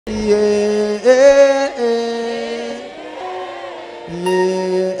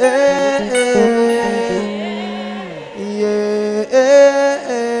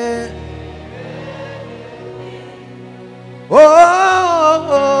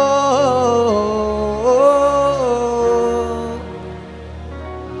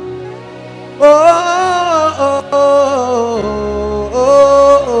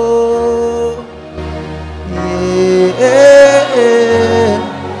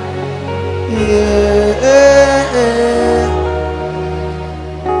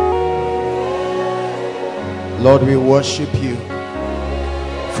Lord, we worship you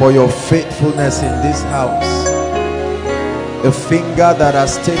for your faithfulness in this house. The finger that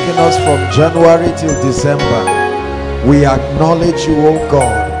has taken us from January till December, we acknowledge you, oh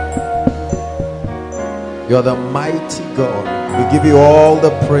God. You're the mighty God. We give you all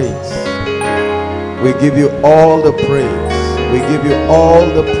the praise. We give you all the praise. We give you all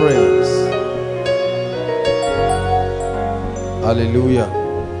the praise. Hallelujah.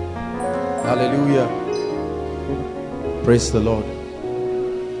 Hallelujah. Praise the Lord.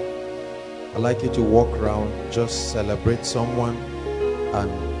 I'd like you to walk around, just celebrate someone and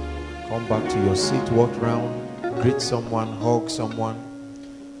come back to your seat. Walk around, greet someone, hug someone.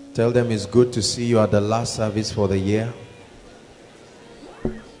 Tell them it's good to see you at the last service for the year.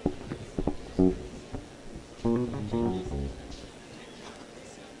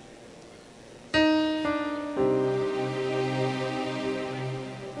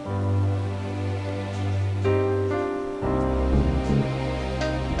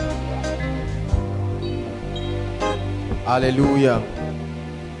 Hallelujah.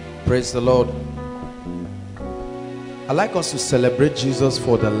 Praise the Lord. I'd like us to celebrate Jesus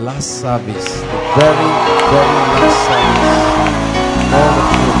for the last service, the very last service. All the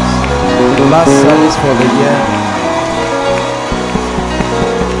praise. The last service for the year.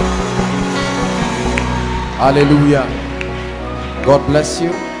 Hallelujah. God bless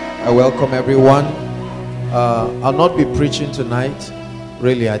you. I welcome everyone. I'll not be preaching tonight.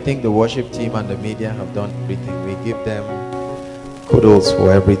 Really, I think the worship team and the media have done everything. We give them kudos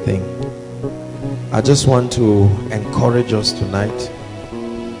for everything. I just want to encourage us tonight.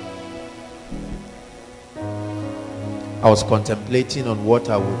 I was contemplating on what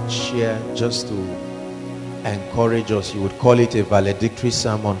I would share just to encourage us. You would call it a valedictory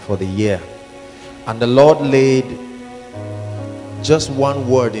sermon for the year. And the Lord laid just one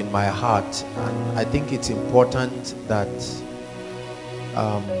word in my heart, and I think it's important that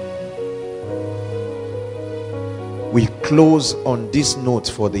we close on this note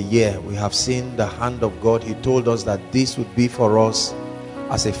for the year. We have seen the hand of God. He told us that this would be for us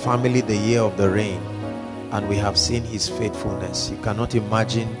as a family the year of the rain, and we have seen his faithfulness. You cannot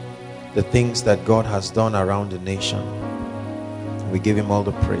imagine the things that God has done around the nation. We give him all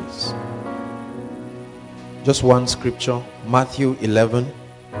the praise. Just one scripture, Matthew 11.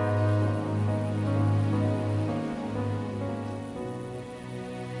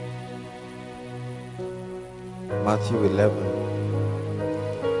 Matthew 11.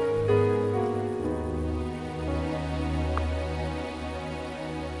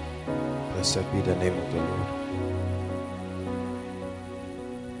 Blessed be the name of the Lord.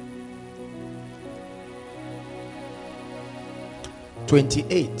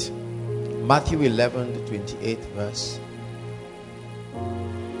 (28) Matthew 11, the 28th verse.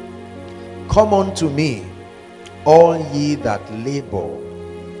 Come unto me, all ye that labor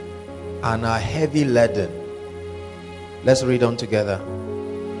and are heavy laden. Let's read on together.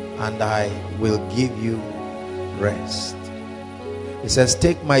 And I will give you rest. It says,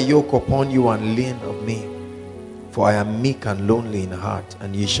 take my yoke upon you and learn of me, for I am meek and lonely in heart,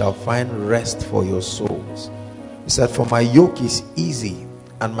 and ye shall find rest for your souls. He said, for my yoke is easy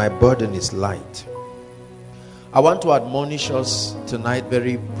and my burden is light. I want to admonish us tonight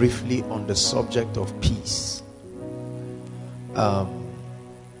very briefly on the subject of peace.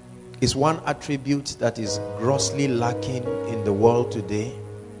 Is one attribute that is grossly lacking in the world today.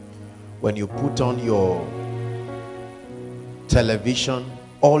 When you put on your television,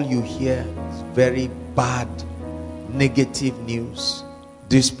 all you hear is very bad, negative news.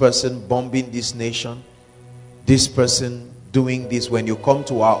 This person bombing this nation, this person doing this. When you come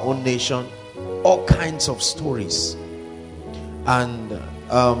to our own nation, all kinds of stories. And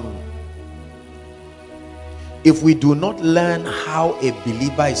if we do not learn how a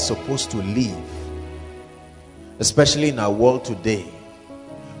believer is supposed to live, especially in our world today,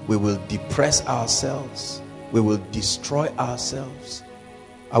 we will depress ourselves. We will destroy ourselves.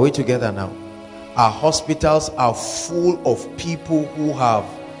 Are we together now? Our hospitals are full of people who have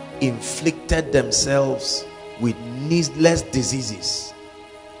inflicted themselves with needless diseases.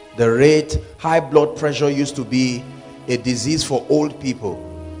 The rate, high blood pressure used to be a disease for old people.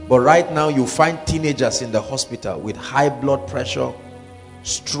 But right now you find teenagers in the hospital with high blood pressure,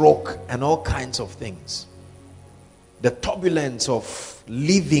 stroke, and all kinds of things. The turbulence of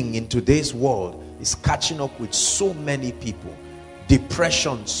living in today's world is catching up with so many people.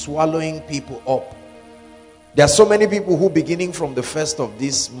 Depression swallowing people up. There are so many people who, beginning from the 1st of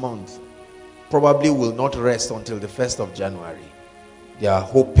this month, probably will not rest until the 1st of January. They are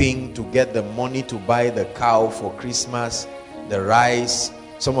hoping to get the money to buy the cow for Christmas, the rice.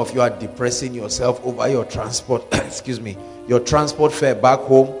 Some of you are depressing yourself over your transport, excuse me, your transport fare back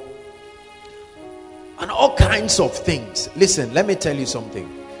home, and all kinds of things. Listen, let me tell you something.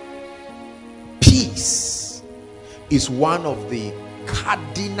 Peace is one of the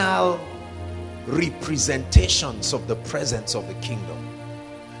cardinal representations of the presence of the kingdom.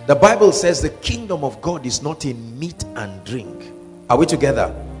 The Bible says the kingdom of God is not in meat and drink. Are we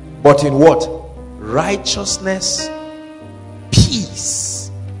together? But in what? Righteousness,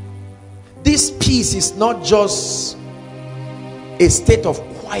 peace. This peace is not just a state of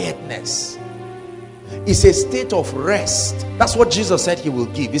quietness. It's a state of rest. That's what Jesus said he will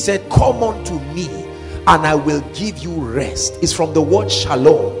give. He said, come unto me and I will give you rest. It's from the word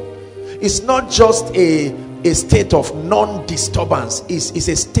shalom. It's not just a state of non-disturbance. It's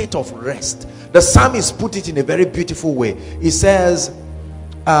a state of rest. The psalmist put it in a very beautiful way. He says,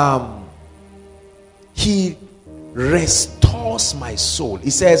 he restores my soul. He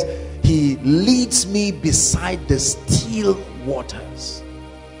says, he leads me beside the still waters.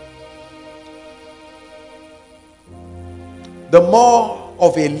 The more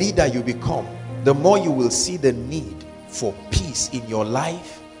of a leader you become, the more you will see the need for peace in your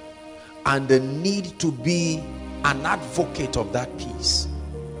life and the need to be an advocate of that peace.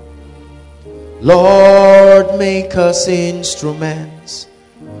 Lord, make us instruments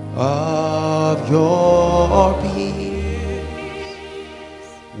of your peace.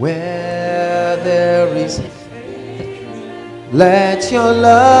 Where there is hate, let your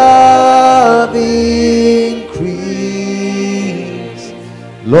love increase.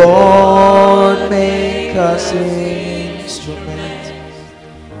 Lord, make us instruments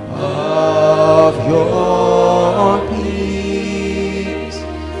of your peace.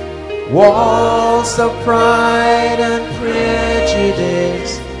 Walls of pride and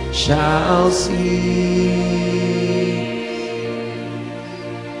prejudice shall cease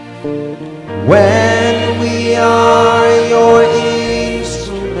when we are your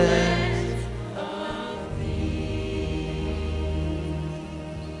instruments.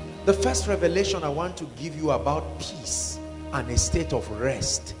 The first revelation I want to give you about peace and a state of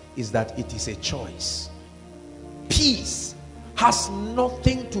rest is that it is a choice. Peace has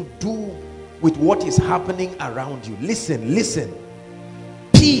nothing to do with what is happening around you. Listen, listen.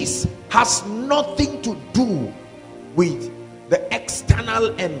 Peace has nothing to do with the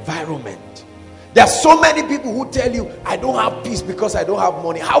external environment. There are so many people who tell you, I don't have peace because I don't have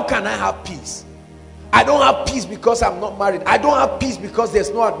money. How can I have peace? I don't have peace because I'm not married. I don't have peace because there's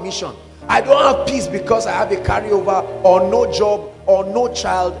no admission. I don't have peace because I have a carryover or no job or no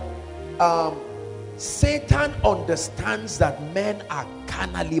child. Satan understands that men are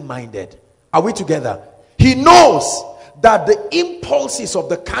carnally minded. Are we together? He knows that the impulses of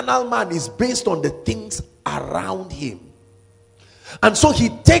the carnal man is based on the things around him. And so he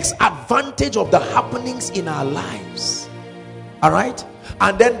takes advantage of the happenings in our lives. All right?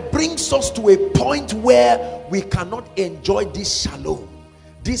 And then brings us to a point where we cannot enjoy this shalom,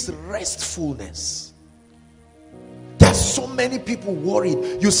 this restfulness. There's so many people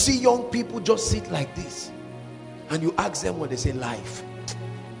worried. You see young people just sit like this and you ask them what they say, life.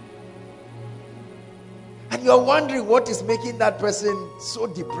 And you're wondering what is making that person so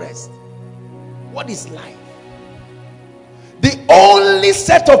depressed. What is life? The only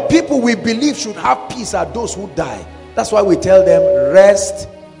set of people we believe should have peace are those who die. That's why we tell them rest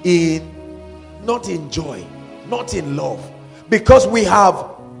in, not in joy, not in love. Because we have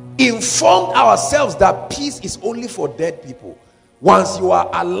informed ourselves that peace is only for dead people. Once you are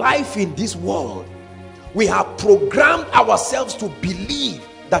alive in this world, we have programmed ourselves to believe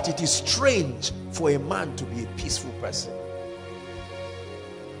that it is strange for a man to be a peaceful person.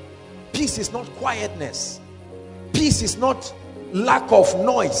 Peace is not quietness. Peace is not lack of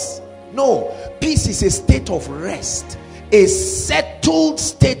noise. No, peace is a state of rest, a settled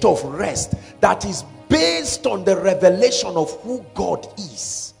state of rest that is based on the revelation of who God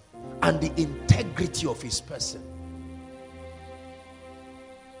is and the integrity of his person.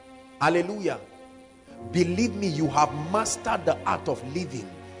 Hallelujah. Believe me, you have mastered the art of living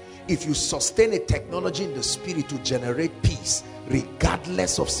if you sustain a technology in the spirit to generate peace,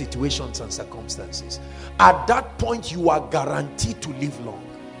 regardless of situations and circumstances, at that point you are guaranteed to live long.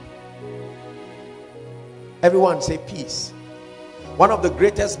 Everyone say peace. One of the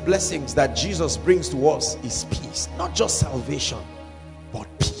greatest blessings that Jesus brings to us is peace. Not just salvation, but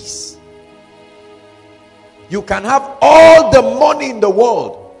peace. You can have all the money in the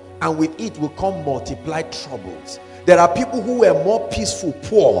world, and with it will come multiplied troubles. There are people who were more peaceful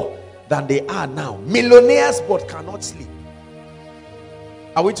poor than they are now. Millionaires but cannot sleep.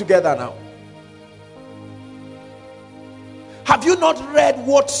 Are we together now? Have you not read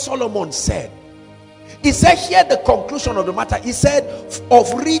what Solomon said? He said, here the conclusion of the matter. He said,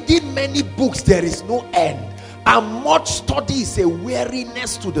 of reading many books there is no end, and much study is a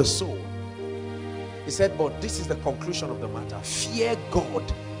weariness to the soul. He said, but this is the conclusion of the matter: fear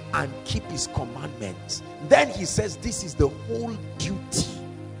God and keep his commandments. Then he says, this is the whole duty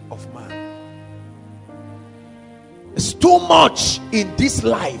of man. It's too much in this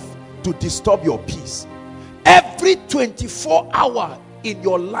life to disturb your peace. Every 24 hours in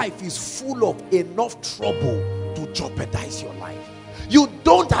your life is full of enough trouble to jeopardize your life. You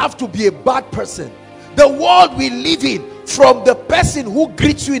don't have to be a bad person. The world we live in, from the person who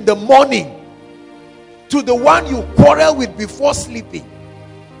greets you in the morning to the one you quarrel with before sleeping.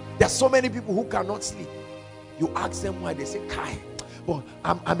 There's so many people who cannot sleep. You ask them why, they say, Kai, but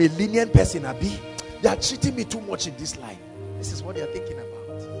I'm a lenient person, Abi. They are treating me too much in this life. This is what they are thinking about.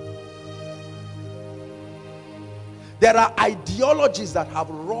 There are ideologies that have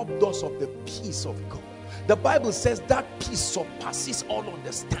robbed us of the peace of God. The Bible says that peace surpasses all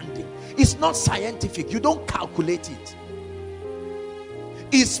understanding. It's not scientific. You don't calculate it.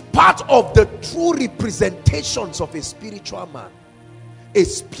 It's part of the true representations of a spiritual man. A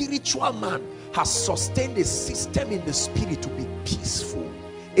spiritual man has sustained a system in the spirit to be peaceful,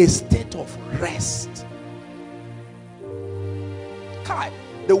 a state of rest. Kai,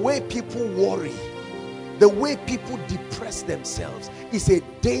 the way people worry, the way people depress themselves is a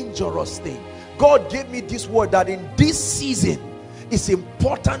dangerous thing. God gave me this word that in this season it's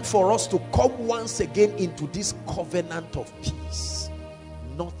important for us to come once again into this covenant of peace.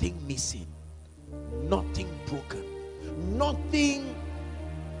 Nothing missing, nothing broken, nothing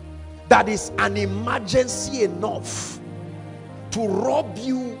that is an emergency enough to rob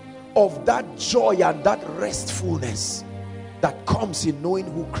you of that joy and that restfulness that comes in knowing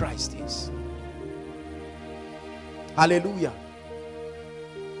who Christ is. Hallelujah.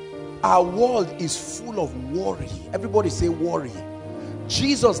 Our world is full of worry. Everybody say worry.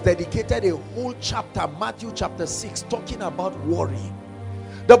 Jesus dedicated a whole chapter, Matthew chapter 6, talking about worry.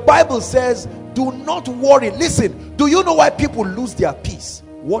 The Bible says, do not worry. Listen, do you know why people lose their peace?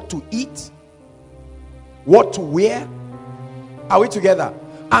 What to eat, what to wear. Are we together?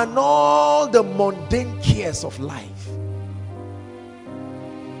 And all the mundane cares of life,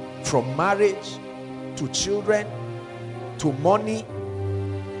 from marriage to children to money,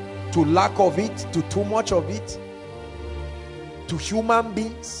 to lack of it, to too much of it, to human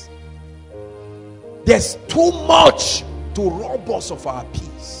beings. There's too much to rob us of our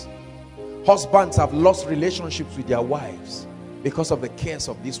peace. Husbands have lost relationships with their wives because of the cares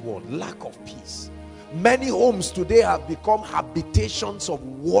of this world. Lack of peace. Many homes today have become habitations of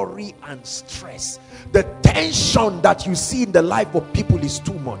worry and stress. The tension that you see in the life of people is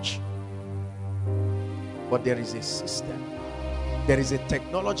too much. But there is a system, there is a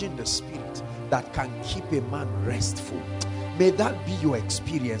technology in the spirit that can keep a man restful. May that be your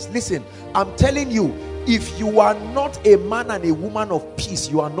experience. Listen, I'm telling you, if you are not a man and a woman of peace,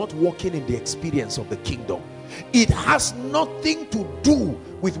 you are not walking in the experience of the kingdom. It has nothing to do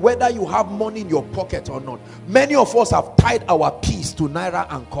with whether you have money in your pocket or not. Many of us have tied our peace to naira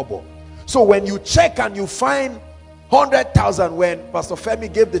and kobo. So when you check and you find 100,000, when Pastor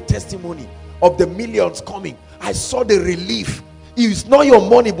Femi gave the testimony of the millions coming, I saw the relief. It's not your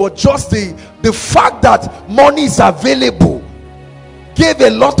money, but just the fact that money is available gave a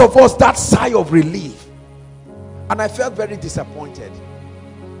lot of us that sigh of relief. And I felt very disappointed.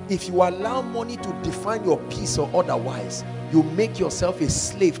 If you allow money to define your peace or otherwise, you make yourself a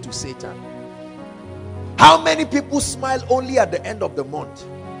slave to Satan. How many people smile only at the end of the month?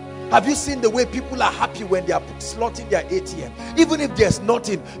 Have you seen the way people are happy when they are slotting their ATM? Even if there's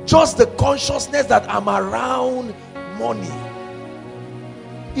nothing, just the consciousness that I'm around money.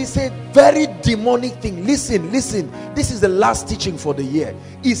 It's a very demonic thing. Listen, listen. This is the last teaching for the year.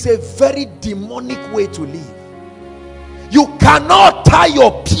 It's a very demonic way to live. You cannot tie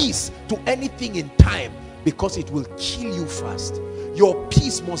your peace to anything in time, because it will kill you fast. Your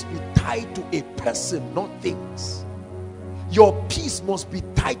peace must be tied to a person, not things. Your peace must be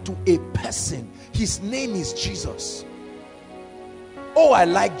tied to a person. His name is Jesus. Oh, I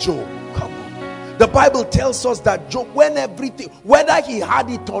like Job. Come on. The Bible tells us that Job, when everything, whether he had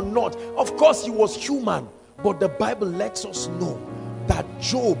it or not, of course he was human, but the Bible lets us know that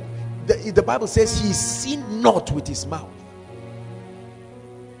Job, the Bible says he sinned not with his mouth.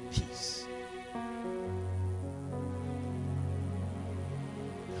 Peace.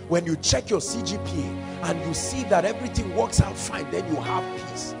 When you check your CGPA and you see that everything works out fine, then you have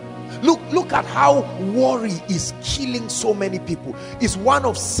peace. Look at how worry is killing so many people. It's one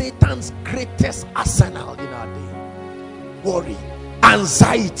of Satan's greatest arsenal in our day. Worry,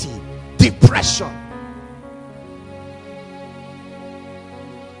 anxiety, depression.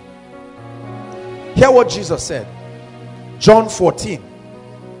 Hear what Jesus said. John 14.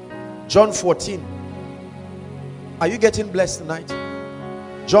 John 14. Are you getting blessed tonight?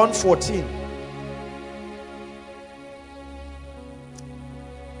 John 14.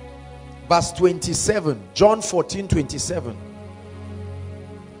 Verse 27. John 14, 27.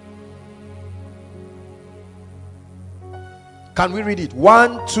 Can we read it?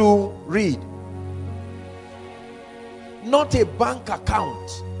 1, 2, read. Not a bank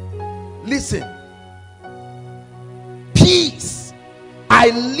account. Listen. Peace I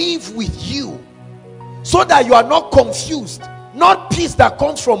live with you, so that you are not confused. Not peace that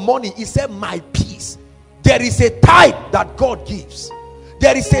comes from money. He said my peace. There is a type that God gives.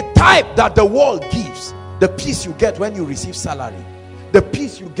 There is a type that the world gives. The peace you get when you receive salary. The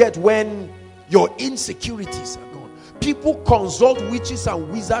peace you get when your insecurities are gone. People consult witches and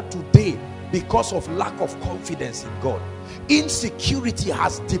wizards today because of lack of confidence in God. Insecurity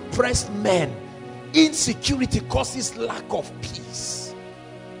has depressed men. Insecurity causes lack of peace.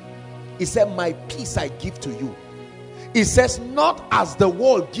 He said, my peace I give to you. He says, not as the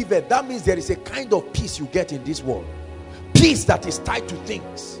world giveth. That means there is a kind of peace you get in this world. Peace that is tied to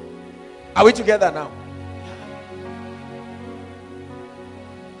things. Are we together now?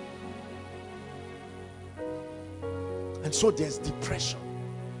 And so there's depression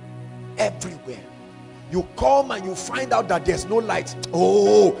everywhere. You come and you find out that there's no light.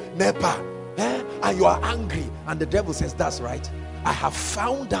 Oh, NEPA. And you are angry. And the devil says, that's right. I have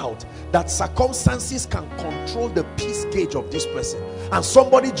found out that circumstances can control the peace gauge of this person. And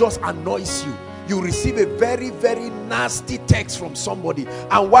somebody just annoys you. You receive a very, very nasty text from somebody,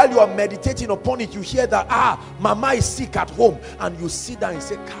 and while you are meditating upon it, you hear that mama is sick at home, and you sit down and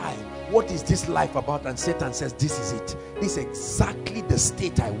say, Kai, what is this life about? And Satan says, this is it. This is exactly the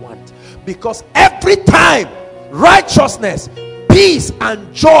state I want. Because every time righteousness, peace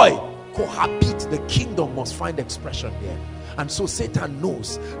and joy cohabit, the kingdom must find expression there. And so Satan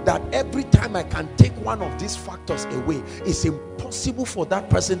knows that every time I can take one of these factors away, it's impossible for that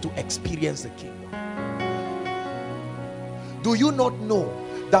person to experience the kingdom. Do you not know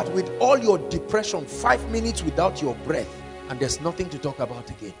that with all your depression, 5 minutes without your breath, and there's nothing to talk about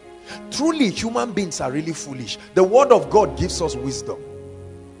again? Truly, human beings are really foolish. The word of God gives us wisdom.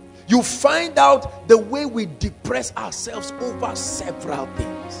 You find out the way we depress ourselves over several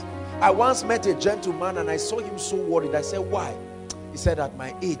things. I once met a gentleman and I saw him so worried. I said, why? He said, at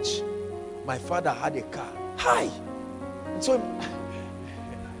my age, my father had a car. Hi. And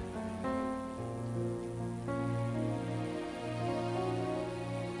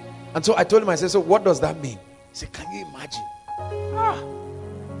so I told him, I said, so what does that mean? He said, can you imagine?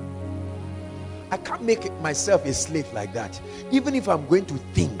 I can't make myself a slave like that. Even if I'm going to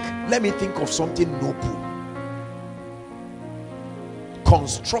think, let me think of something noble.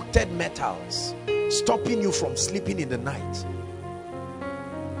 Constructed metals stopping you from sleeping in the night.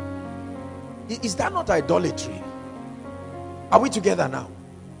 Is that not idolatry? Are we together now?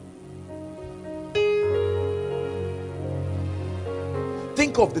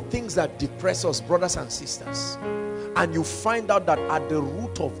 Think of the things that depress us, brothers and sisters, and you find out that at the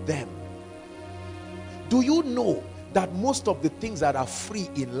root of them, do you know that most of the things that are free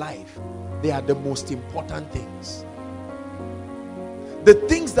in life, they are the most important things? The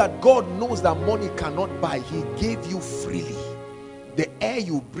things that God knows that money cannot buy, he gave you freely. The air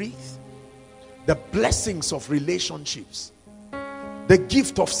you breathe, the blessings of relationships, the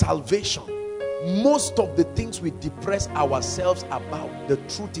gift of salvation. Most of the things we depress ourselves about, the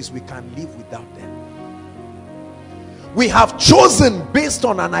truth is we can live without them. We have chosen based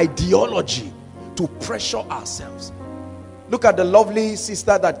on an ideology to pressure ourselves. Look at the lovely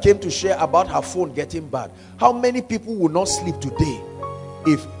sister that came to share about her phone getting bad. How many people will not sleep today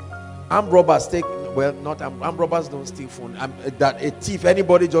if armed robbers take, well, not armed robbers don't steal phone, that a thief,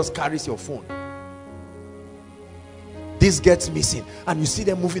 anybody just carries your phone? this gets missing, and you see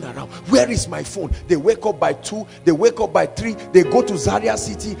them moving around. Where is my phone? They wake up by 2, they wake up by 3, they go to Zaria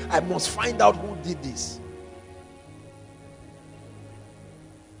City. I must find out who did this.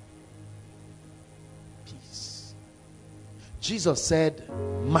 Peace. Jesus said,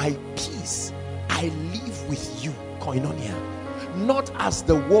 my peace I leave with you, koinonia, not as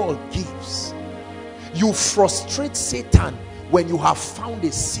the world gives. You frustrate Satan when you have found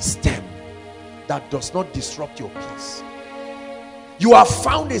a system that does not disrupt your peace. You have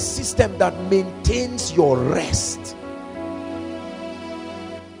found a system that maintains your rest.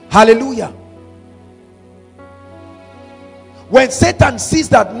 Hallelujah. When Satan sees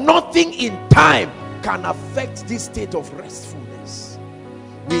that nothing in time can affect this state of restfulness,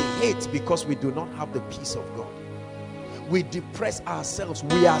 we hate because we do not have the peace of God. We depress ourselves.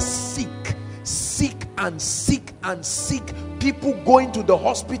 We are sick and sick and sick. People going to the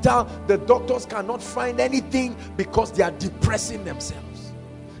hospital, the doctors cannot find anything because they are depressing themselves.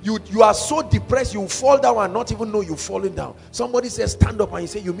 You are so depressed, you fall down and not even know you've fallen down. Somebody says stand up and you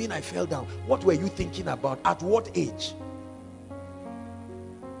say, you mean I fell down? What were you thinking about? At what age?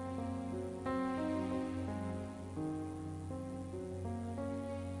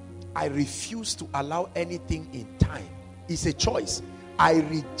 I refuse to allow anything in time. It's a choice. I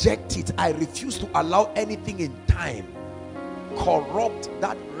reject it. I refuse to allow anything in time corrupt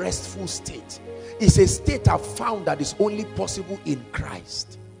that restful state. It's a state I've found that is only possible in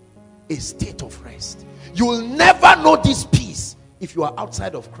Christ. A state of rest. You will never know this peace if you are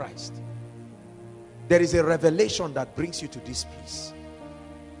outside of Christ. There is a revelation that brings you to this peace.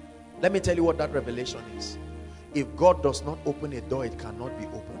 Let me tell you what that revelation is. If God does not open a door, it cannot be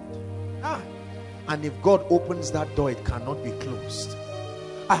opened. And if God opens that door, it cannot be closed.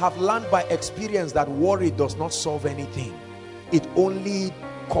 I have learned by experience that worry does not solve anything. It only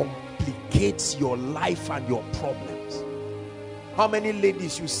complicates your life and your problems. How many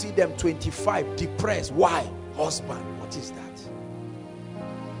ladies you see them 25 depressed? Why? Husband, what is that?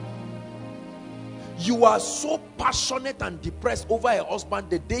 You are so passionate and depressed over a husband,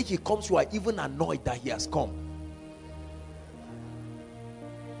 the day he comes you are even annoyed that he has come.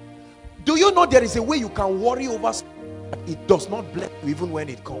 Do you know there is a way you can worry over something, it does not bless you even when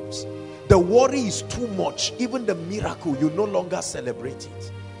it comes? The worry is too much. Even the miracle, you no longer celebrate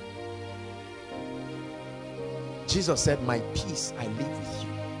it. Jesus said, my peace I leave with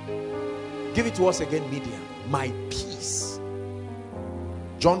you. Give it to us again, media. My peace.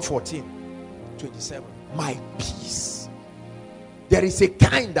 John 14:27. My peace. There is a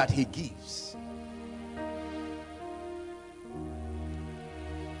kind that he gives.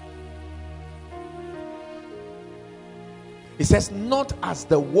 He says, not as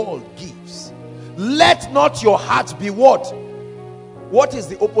the world gives. Let not your heart be what? What is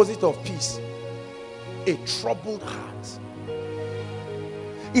the opposite of peace? A troubled heart.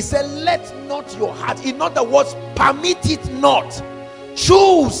 He said, let not your heart, in other words, permit it not.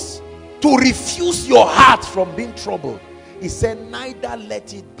 Choose to refuse your heart from being troubled. He said, neither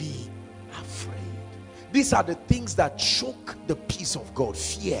let it be afraid. These are the things that choke the peace of God.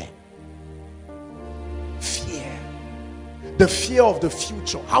 Fear. Fear. The fear of the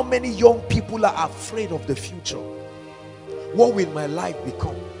future. How many young people are afraid of the future? What will my life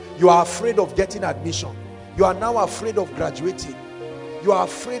become? You are afraid of getting admission. You are now afraid of graduating. You are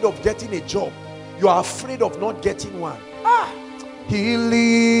afraid of getting a job. You are afraid of not getting one. He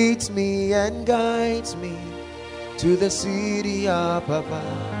leads me and guides me to the city up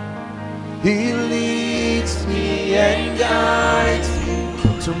above. He leads me and guides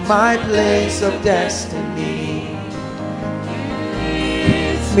me to my place of destiny.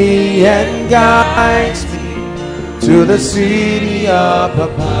 Me and guides me to the city up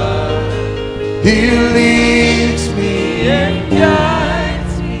above. He leads me and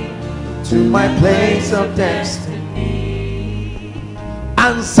guides me to my place of destiny.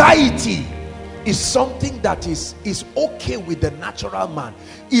 Anxiety is something that is okay with the natural man.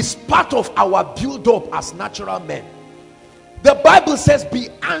 It's part of our build-up as natural men. The Bible says, be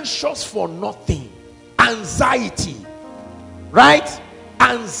anxious for nothing. Anxiety, right?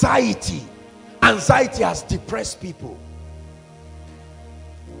 Anxiety has depressed people.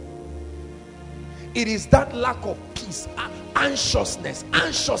 It is that lack of peace, anxiousness,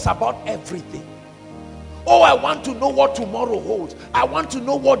 anxious about everything. Oh, I want to know what tomorrow holds. I want to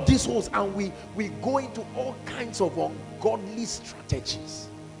know what this holds. And we go into all kinds of ungodly strategies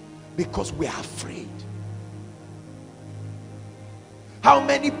because we are afraid. How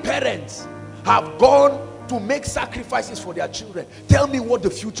many parents have gone to make sacrifices for their children. Tell me what the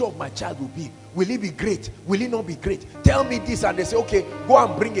future of my child will be. Will it be great? Will it not be great? Tell me this. And they say, okay, go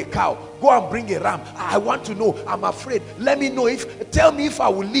and bring a cow. Go and bring a ram. I want to know. I'm afraid. Let me know tell me if I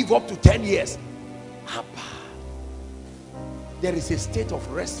will live up to 10 years. Abba. There is a state of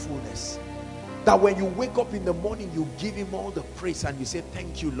restfulness. That when you wake up in the morning, you give him all the praise and you say,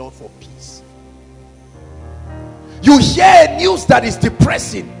 thank you, Lord, for peace. You hear news that is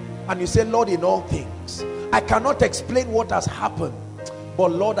depressing and you say, Lord, in all things, I cannot explain what has happened, but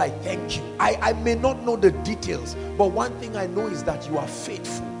Lord, I thank you. I may not know the details, but one thing I know is that you are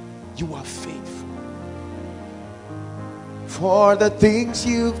faithful. You are faithful. For the things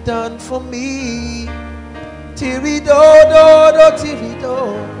you've done for me, tirido, do,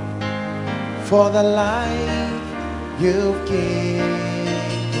 tirido. For the life you've given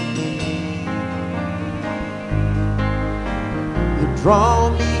me, you draw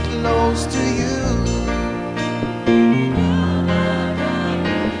me close to you.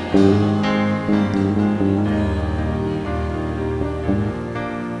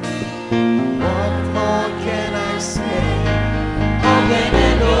 What more can I say? How can I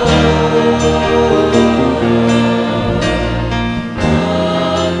know?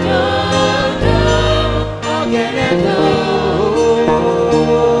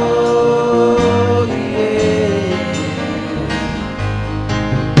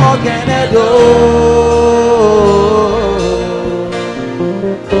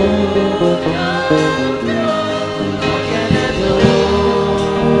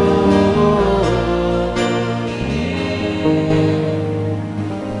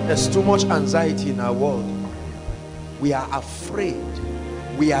 There's too much anxiety in our world. We are afraid.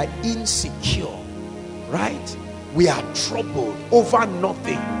 We are insecure, right? We are troubled over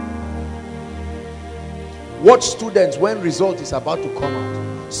nothing. Watch students when result is about to come out.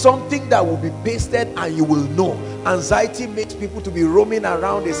 Something that will be pasted and you will know. Anxiety makes people to be roaming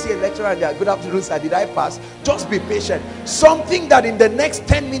around. They see a lecturer and they are, good afternoon sir, did I pass? Just be patient. Something that in the next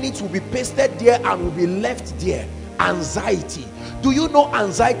 10 minutes will be pasted there and will be left there. Anxiety. Do you know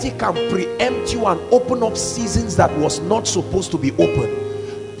anxiety can preempt you and open up seasons that was not supposed to be open?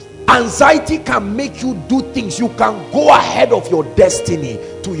 Anxiety can make you do things. You can go ahead of your destiny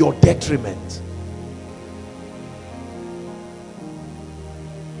to your detriment.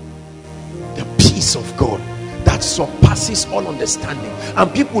 The peace of God that surpasses all understanding.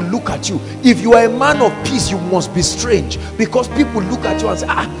 And people look at you. If you are a man of peace, you must be strange, because people look at you and say,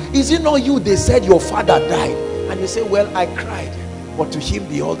 is it not you? They said your father died. And you say, well, I cried, but to him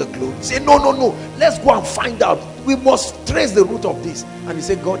be all the glory. Say, no, let's go and find out. We must trace the root of this. And you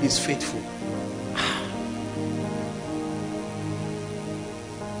say, God is faithful.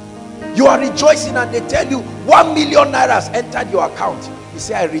 You are rejoicing and they tell you 1 million naira has entered your account. You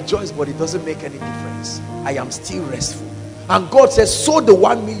say, I rejoice, but it doesn't make any difference. I am still restful. And God says, sow the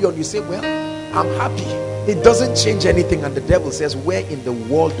 1 million. You say, well, I'm happy. It doesn't change anything. And the devil says, where in the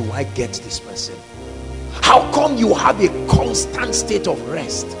world do I get this person? How come you have a constant state of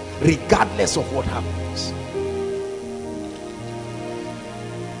rest regardless of what happens?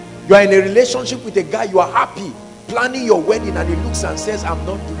 You are in a relationship with a guy, you are happy, planning your wedding, and he looks and says, I'm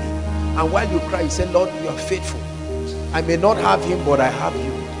not doing. And while you cry, you say, Lord, you are faithful. I may not have him, but I have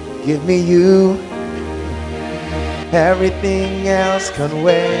you. Give me you. Everything else can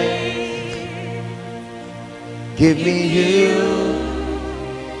wait. Give me you.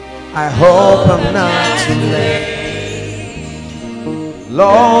 I hope I'm not too late.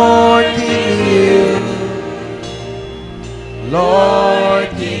 Lord, give me you. Lord,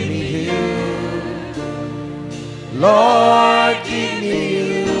 give me you. Lord, give me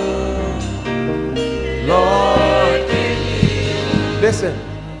you. Lord, give me you. Listen,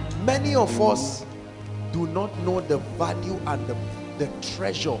 many of us do not know the value and the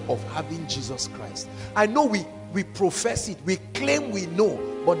treasure of having Jesus Christ. I know we profess it, we claim we know,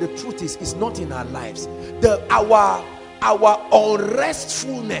 but the truth is, it's not in our lives. Our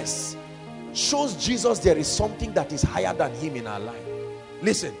unrestfulness shows Jesus there is something that is higher than him in our life.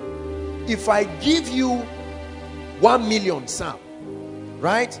 Listen, if I give you 1 million, Sam,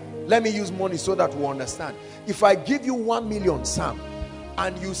 right? Let me use money so that we understand. If I give you 1 million, Sam,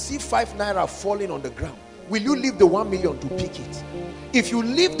 and you see 5 naira falling on the ground, will you leave the 1 million to pick it? If you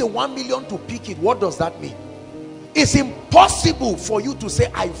leave the 1 million to pick it, what does that mean? It's impossible for you to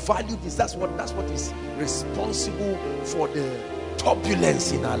say, I value this. That's what is responsible for the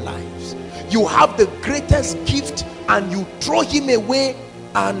turbulence in our lives. You have the greatest gift and you throw him away,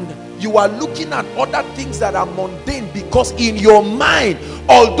 and you are looking at other things that are mundane, because in your mind,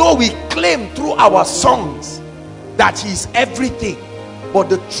 although we claim through our songs that he is everything, But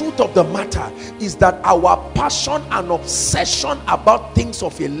the truth of the matter is that our passion and obsession about things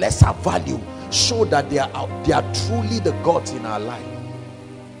of a lesser value show that they are truly the gods in our life.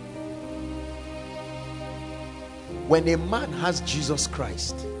 When a man has Jesus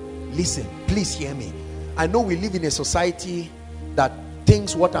Christ, listen, please hear me. I know we live in a society that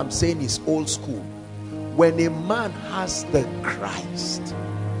thinks what I'm saying is old school. When a man has the Christ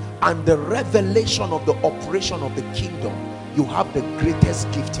and the revelation of the operation of the kingdom, you have the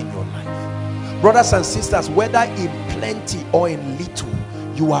greatest gift in your life. Brothers and sisters, whether in plenty or in little,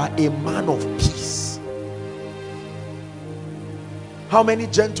 you are a man of peace. How many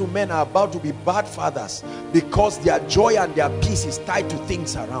gentlemen are about to be bad fathers because their joy and their peace is tied to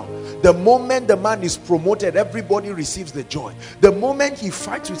things around? The moment the man is promoted, everybody receives the joy. The moment he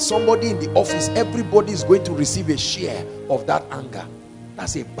fights with somebody in the office, everybody is going to receive a share of that anger.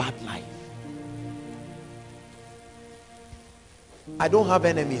 That's a bad life. I don't have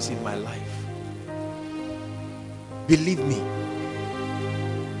enemies in my life. Believe me,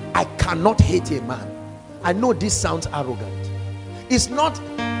 I cannot hate a man. I know this sounds arrogant. It's not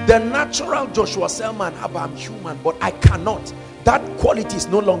the natural Joshua Selman, I'm human, but I cannot. That quality is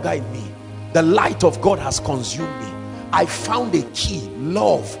no longer in me. The light of God has consumed me. I found a key.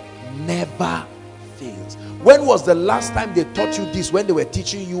 Love never fails. When was the last time they taught you this? When they were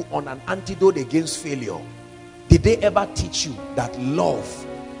teaching you on an antidote against failure, did they ever teach you that love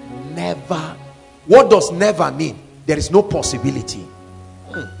never? What does never mean? There is no possibility.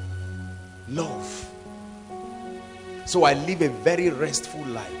 Love. So I live a very restful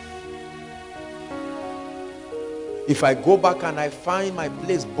life. If I go back and I find my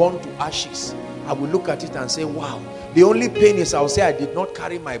place burned to ashes, I will look at it and say, wow. The only pain is I will say I did not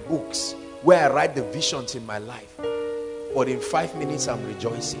carry my books where I write the visions in my life. But in 5 minutes I'm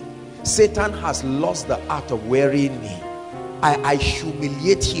rejoicing. Satan has lost the art of wearying me. I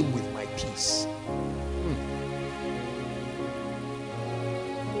humiliate him with my peace.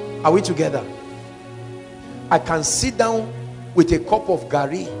 Are we together? I can sit down with a cup of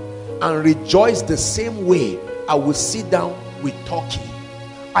gari and rejoice the same way I will sit down with turkey.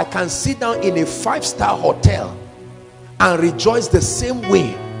 I can sit down in a 5-star hotel and rejoice the same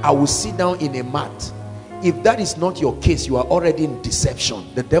way I will sit down in a mat. If that is not your case, you are already in deception.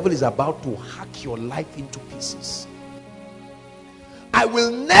 The devil is about to hack your life into pieces. I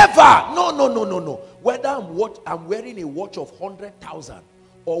will never, no. Whether I'm wearing a watch of 100,000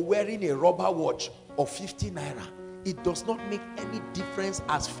 or wearing a rubber watch of 50 naira, it does not make any difference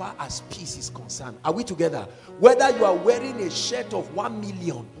as far as peace is concerned. Are we together? Whether you are wearing a shirt of 1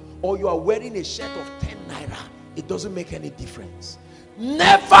 million or you are wearing a shirt of 10 naira, it doesn't make any difference.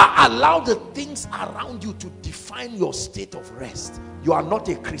 Never allow the things around you to define your state of rest. You are not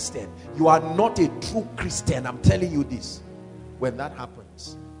a Christian. You are not a true Christian. I'm telling you this. When that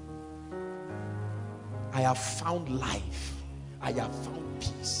happens, I have found life. I have found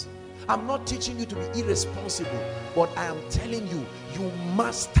peace. I'm not teaching you to be irresponsible, but I am telling you, you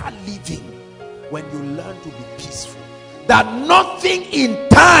master living when you learn to be peaceful. That nothing in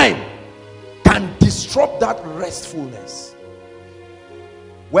time can disrupt that restfulness.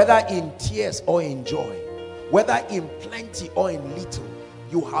 Whether in tears or in joy, whether in plenty or in little,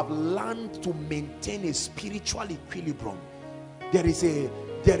 you have learned to maintain a spiritual equilibrium. There is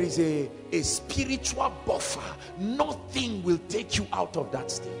a spiritual buffer. Nothing will take you out of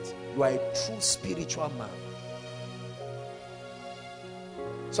that state. You are a true spiritual man.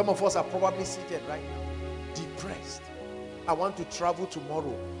 Some of us are probably seated right now, depressed. I want to travel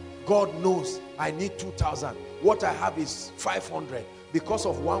tomorrow. God knows I need 2,000. What I have is 500. Because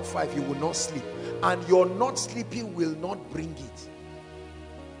of 1,500, you will not sleep. And your not sleeping will not bring it.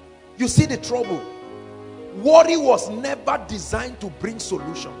 You see the trouble? Worry was never designed to bring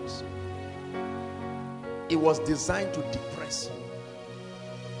solutions. It was designed to depress you.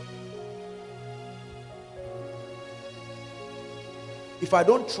 If I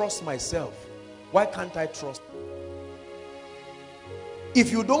don't trust myself, why can't I trust?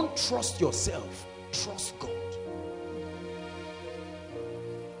 If you don't trust yourself, trust God.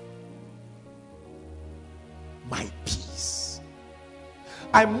 My peace.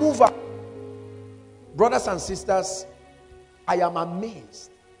 I move up. Brothers and sisters, I am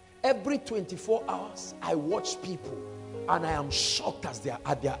amazed. Every 24 hours, I watch people and I am shocked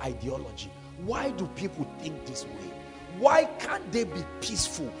at their ideology. Why do people think this way? Why can't they be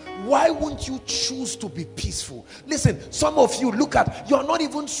peaceful? Why won't you choose to be peaceful? Listen, some of you, you're not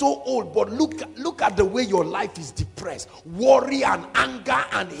even so old, but look at the way your life is depressed. Worry and anger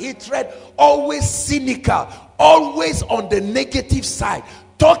and hatred, always cynical, always on the negative side.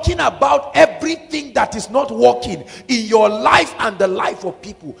 talking about everything that is not working in your life and the life of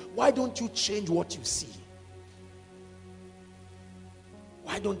people. Why don't you change what you see?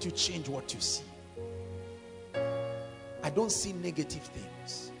 Why don't you change what you see? I don't see negative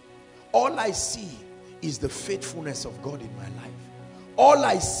things. All I see is the faithfulness of God in my life. All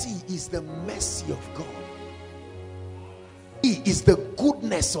I see is the mercy of God. He is the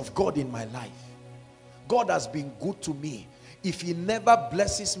goodness of God in my life. God has been good to me. If he never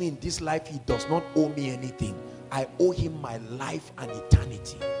blesses me in this life, he does not owe me anything. I owe him my life and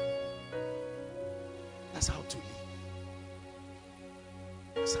eternity. That's how to live.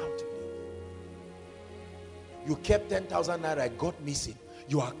 That's how to live. You kept 10,000 naira, it got missing.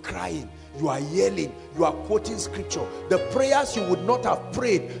 You are crying, you are yelling, you are quoting scripture. The prayers you would not have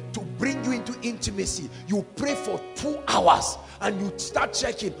prayed to bring you into intimacy, you pray for 2 hours and you start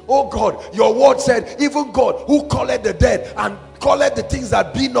checking. Oh God, your word said, even God who calleth the dead and calleth the things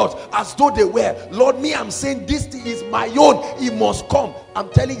that be not as though they were. Lord, me, I'm saying this thing is my own, it must come. I'm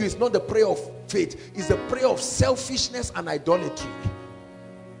telling you, it's not the prayer of faith, it's the prayer of selfishness and idolatry.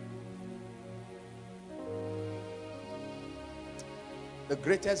 The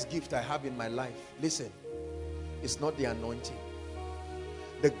greatest gift I have in my life, listen, it's not the anointing.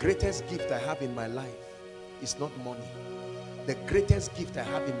 The greatest gift I have in my life is not money. The greatest gift I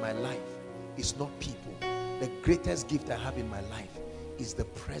have in my life is not people. The greatest gift I have in my life is the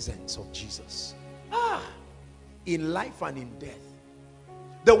presence of Jesus. In life and in death.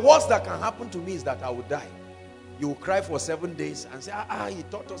 The worst that can happen to me is that I will die. You will cry for 7 days and say, he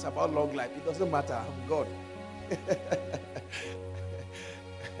taught us about long life. It doesn't matter, I'm God.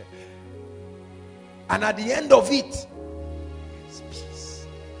 And at the end of it, it's peace.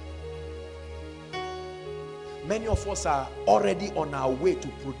 Many of us are already on our way to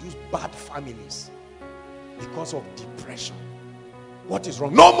produce bad families because of depression. What is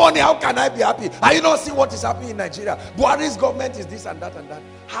wrong? No money, how can I be happy? Are you not seeing what is happening in Nigeria? Buhari's government is this and that and that.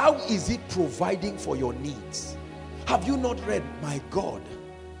 How is it providing for your needs? Have you not read, my God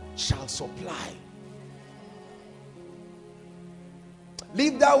shall supply?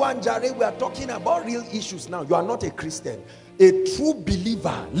 Leave that one, Jared. We are talking about real issues now. You are not a Christian. A true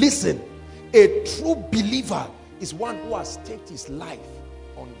believer, listen, a true believer is one who has staked his life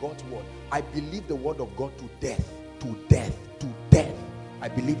on God's word. I believe the word of God to death, to death, to death. I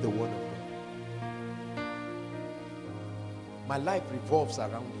believe the word of God. My life revolves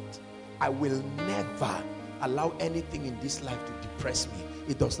around it. I will never allow anything in this life to depress me.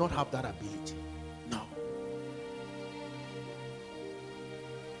 It does not have that ability. No.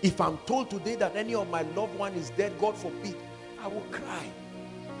 If I'm told today that any of my loved one is dead, God forbid, I will cry.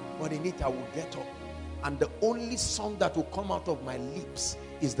 But in it, I will get up. And the only song that will come out of my lips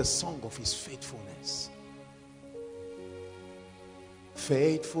is the song of his faithfulness.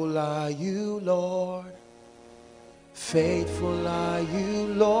 Faithful are you, Lord. Faithful are you,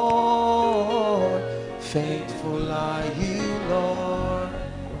 Lord. Faithful are you, Lord.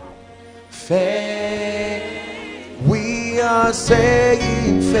 We are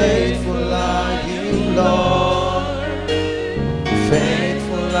saying, faithful are you, Lord.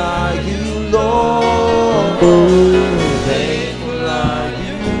 Faithful are you, Lord. Faithful are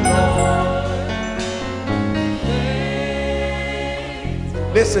you, Lord.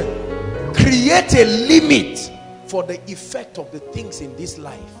 Listen, create a limit for the effect of the things in this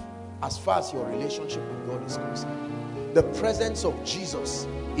life as far as your relationship with God is concerned. The presence of Jesus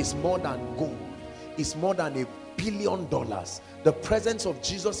is more than gold. It's more than $1 billion. The presence of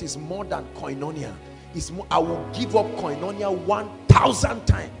Jesus is more than koinonia. It's more, I will give up koinonia 1,000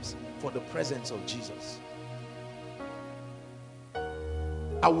 times for the presence of Jesus.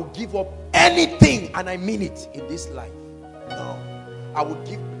 I will give up anything, and I mean it, in this life. No, I will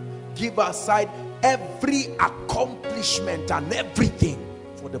give aside every accomplishment and everything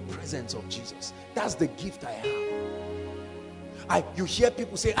for the presence of Jesus. That's the gift I have. You hear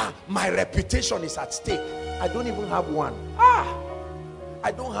people say, my reputation is at stake. I don't even have one.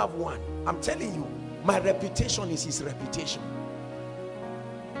 I don't have one. I'm telling you, my reputation is his reputation.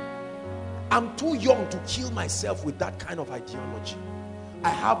 I'm too young to kill myself with that kind of ideology. I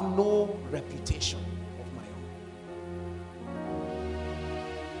have no reputation of my own.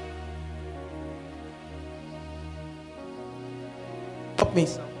 Help me,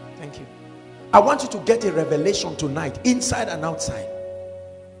 sir. Thank you. I want you to get a revelation tonight, inside and outside.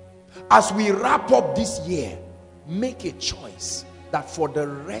 As we wrap up this year, make a choice that for the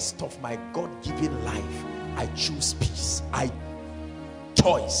rest of my God-given life, I choose peace.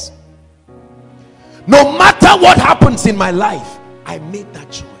 Choice. No matter what happens in my life, I made that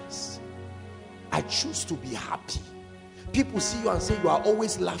choice. I choose to be happy. People see you and say you are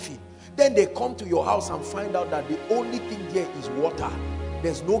always laughing. Then they come to your house and find out that the only thing there is water.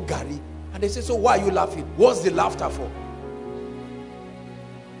 There's no gari. And they say, so why are you laughing? What's the laughter for?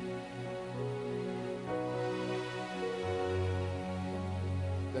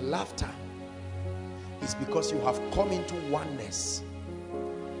 The laughter is because you have come into oneness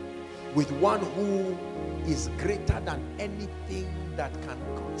with one who is greater than anything that can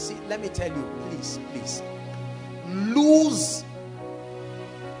come. See, let me tell you, please, lose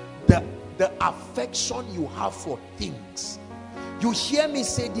the affection you have for things. You hear me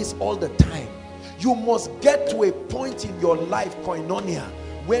say this all the time. You must get to a point in your life, koinonia,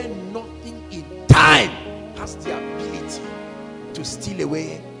 where nothing in time has the ability to steal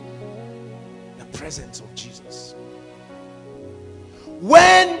away the presence of Jesus.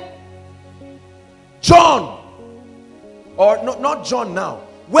 When John, or not John now,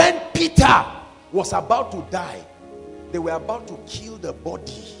 when Peter was about to die, they were about to kill the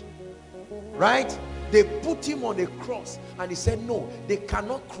body, right? They put him on a cross and he said, no, they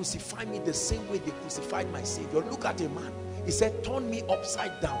cannot crucify me the same way they crucified my Savior. Look at a man. He said, turn me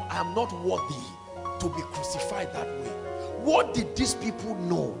upside down. I am not worthy to be crucified that way. What did these people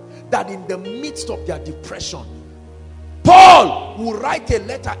know? That in the midst of their depression, Paul will write a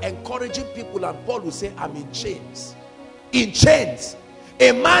letter encouraging people, and Paul will say, I'm in chains. In chains.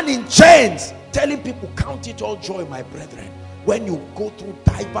 A man in chains telling people, count it all joy, my brethren, when you go through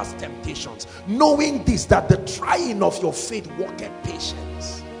diverse temptations, knowing this, that the trying of your faith worketh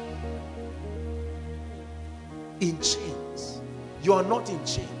patience. In chains. You are not in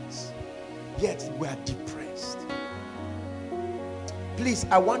chains, yet we are depressed. Please,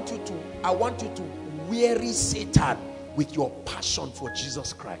 I want you to weary Satan with your passion for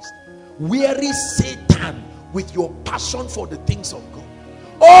Jesus Christ. Weary Satan with your passion for the things of God.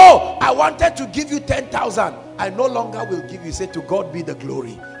 Oh, I wanted to give you 10,000. I no longer will give you. Say, to God be the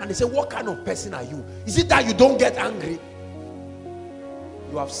glory. And they say, what kind of person are you? Is it that you don't get angry?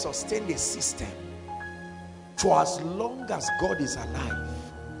 You have sustained a system. For as long as God is alive,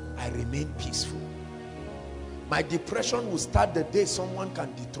 I remain peaceful. My depression will start the day someone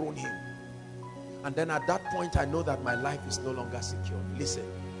can dethrone him. And then at that point, I know that my life is no longer secure. Listen,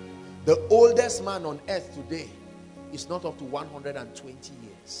 the oldest man on earth today is not up to 120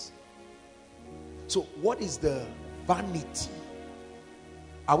 years. So what is the vanity?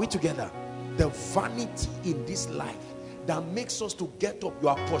 Are we together? The vanity in this life that makes us to get up. You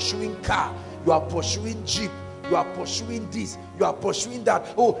are pursuing car, you are pursuing jeep, you are pursuing this, you are pursuing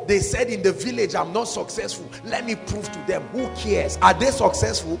that. Oh, they said in the village I'm not successful. Let me prove to them. Who cares? Are they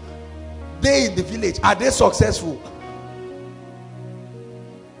successful? They in the village, are they successful?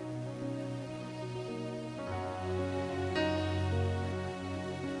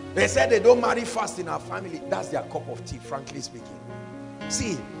 They said they don't marry fast in our family. That's their cup of tea, frankly speaking.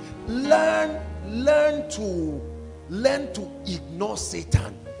 See, learn to ignore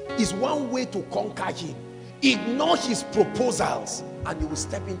Satan. Is one way to conquer him. Ignore his proposals and you will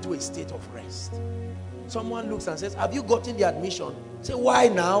step into a state of rest. Someone looks and says, have you gotten the admission? Say, why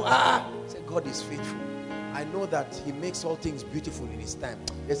now? Say, God is faithful. I know that he makes all things beautiful in his time.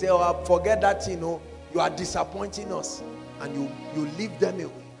 They say, oh, forget that, you are disappointing us. And you leave them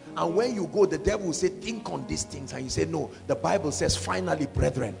away. And when you go, the devil will say, think on these things. And you say, no, the Bible says, finally,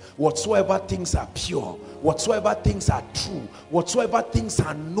 brethren, whatsoever things are pure, whatsoever things are true, whatsoever things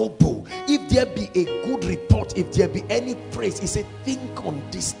are noble, if there be a good report, if there be any praise, he said, think on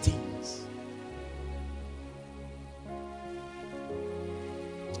these things.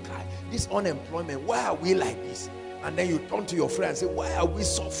 God, this unemployment, why are we like this? And then you turn to your friend and say, why are we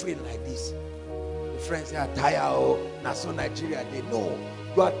suffering like this? The friends say, I'm tired, oh, Naso Nigeria. They know.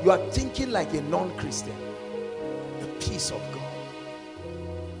 You are thinking like a non-Christian. The peace of God.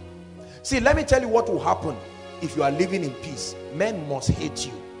 See, let me tell you what will happen if you are living in peace. Men must hate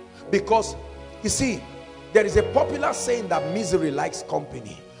you. Because, you see, there is a popular saying that misery likes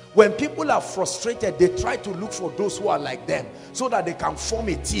company. When people are frustrated, they try to look for those who are like them so that they can form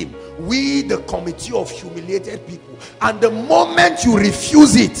a team. We, the committee of humiliated people. And the moment you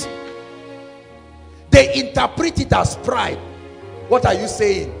refuse it, they interpret it as pride. What are you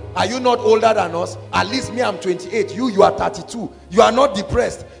saying? Are you not older than us? At least me, I'm 28. You are 32. You are not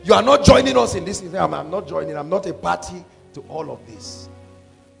depressed. You are not joining us in this. I'm not joining. I'm not a party to all of this.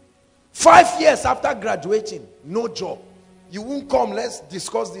 5 years after graduating, no job. You won't come. Let's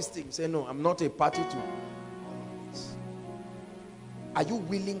discuss this thing. Say, no, I'm not a party to all of this. Are you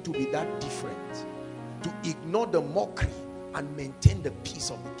willing to be that different? To ignore the mockery and maintain the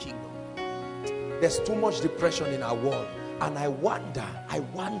peace of the kingdom? There's too much depression in our world. And I wonder,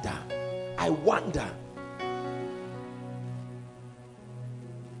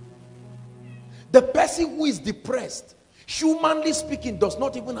 The person who is depressed, humanly speaking, does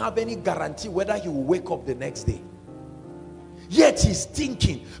not even have any guarantee whether he will wake up the next day. Yet he's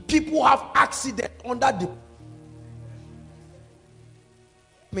thinking. People have accidents under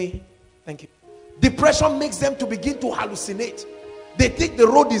thank you. Depression makes them to begin to hallucinate. They think the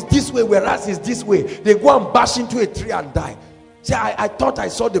road is this way, whereas it's this way. They go and bash into a tree and die. Say, I thought I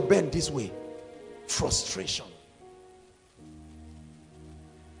saw the bend this way. Frustration.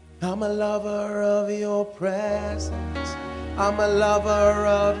 I'm a lover of your presence. I'm a lover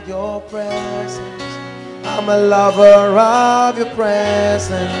of your presence. I'm a lover of your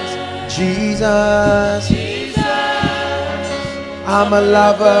presence, Jesus. Jesus. I'm a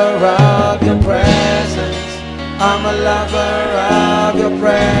lover of your presence. I'm a lover of your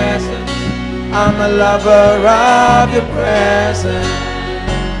presence. I'm a lover of your presence,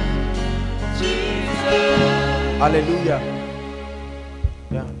 Jesus. Hallelujah.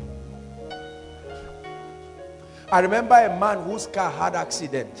 Yeah. I remember a man whose car had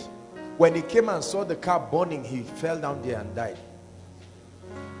accident. When he came and saw the car burning, he fell down there and died.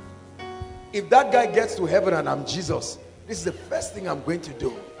 If that guy gets to heaven and I'm Jesus, this is the first thing I'm going to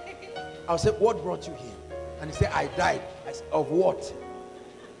do. I'll say, what brought you here? And he said, I died. I said, of what?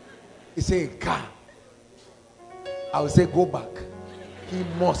 He said, a car. I will say, go back. He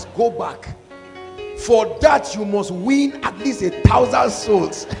must go back. For that, you must win at least 1,000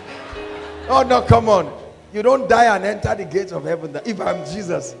 souls. Oh, no, come on. You don't die and enter the gates of heaven. If I'm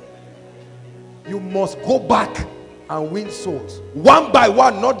Jesus, you must go back and win souls. One by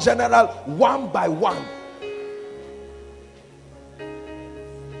one, not general, one by one.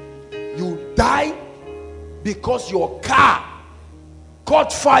 You die because your car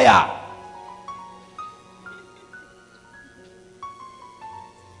caught fire.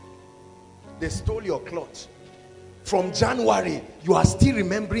 They stole your clothes. From January, you are still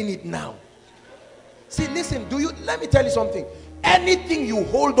remembering it now. See, listen, let me tell you something. Anything you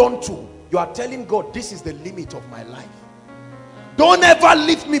hold on to, you are telling God, this is the limit of my life. Don't ever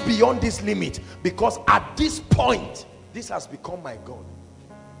lift me beyond this limit, because at this point, this has become my God.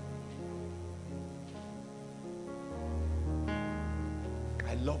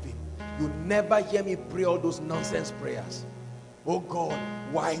 I love him. You never hear me pray all those nonsense prayers. Oh God,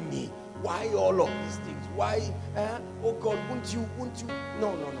 why me? Why all of these things? Why? Oh God, won't you?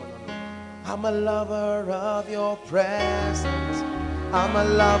 No. I'm a lover of your presence. I'm a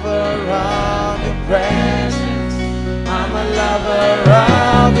lover of your presence. I'm a lover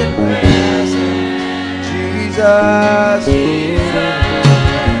of your presence, Jesus.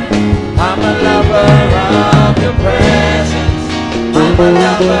 I'm a lover of your presence. I'm a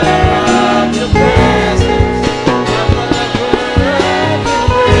lover of your presence. I'm a lover of your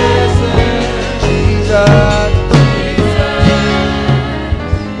presence, Jesus.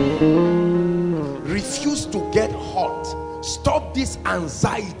 Refuse to get hot. Stop this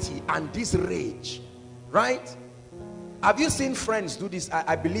anxiety and this rage, right? Have you seen friends do this?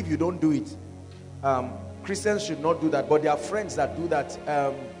 I believe you don't do it. Christians should not do that, but there are friends that do that.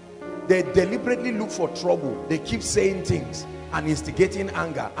 They deliberately look for trouble. They keep saying things and instigating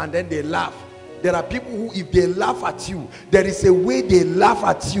anger, and then they laugh. There are people who, if they laugh at you, there is a way they laugh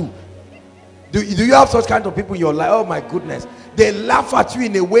at you. Do you have such kind of people in your life? Oh my goodness. They laugh at you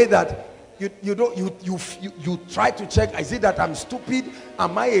in a way that you try to check, is it that I'm stupid?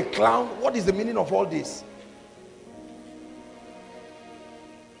 Am I a clown? What is the meaning of all this?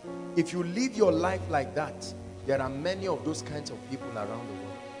 If you live your life like that, there are many of those kinds of people around the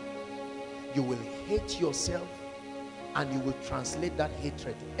world. You will hate yourself, and you will translate that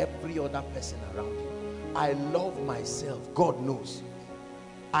hatred to every other person around you. I love myself. God knows.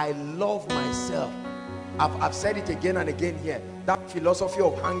 I love myself. I've said it again and again here. That philosophy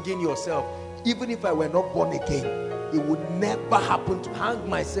of hanging yourself, even if I were not born again, it would never happen to hang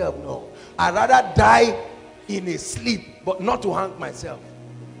myself. No. I'd rather die in a sleep, but not to hang myself.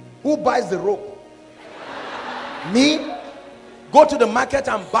 Who buys the rope? Me? Go to the market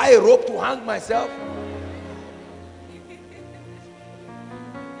and buy a rope to hang myself?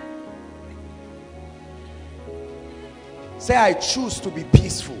 Say, I choose to be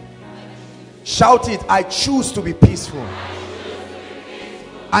peaceful. Shout it, I choose to be peaceful.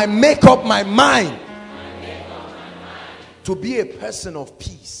 I make up my mind to be a person of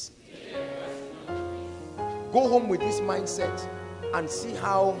peace. Go home with this mindset and see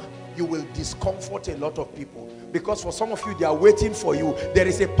how you will discomfort a lot of people. Because for some of you, they are waiting for you. There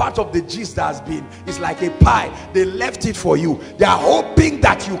is a part of the gist that has been, it's like a pie. They left it for you. They are hoping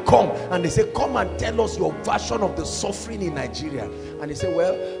that you come. And they say, come and tell us your version of the suffering in Nigeria. And they say,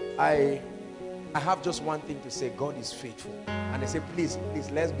 well, I have just one thing to say. God is faithful. And I say, please,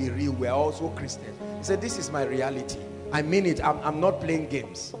 let's be real. We're also Christians. He said, this is my reality. I mean it. I'm not playing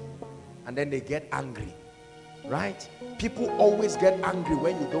games. And then they get angry. Right? People always get angry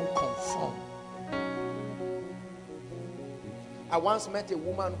when you don't conform. I once met a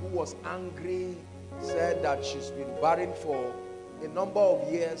woman who was angry, said that she's been barren for a number of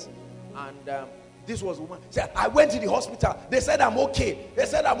years, and this was a woman. She said, I went to the hospital. They said I'm okay. They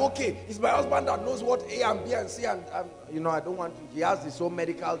said I'm okay. It's my husband that knows what A and B and C and you know, I don't want to. He has his own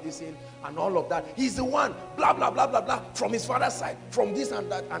medical this in and all of that. He's the one, blah, blah, blah, blah, blah, from his father's side, from this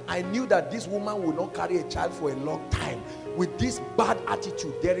and that. And I knew that this woman would not carry a child for a long time. With this bad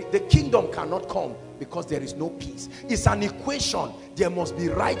attitude, the kingdom cannot come because there is no peace. It's an equation. There must be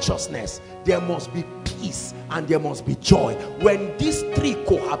righteousness, there must be peace, and there must be joy. When these three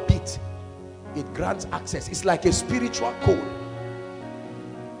cohabit, it grants access. It's like a spiritual code.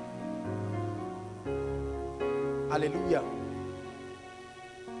 Hallelujah.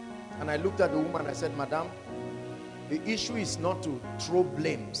 And I looked at the woman, I said, Madam, the issue is not to throw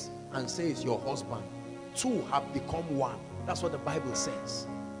blames and say it's your husband. Two have become one. That's what the Bible says.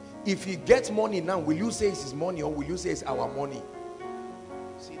 If he gets money now, will you say it's his money or will you say it's our money?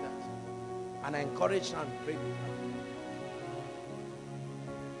 See that? And I encouraged her and prayed with her.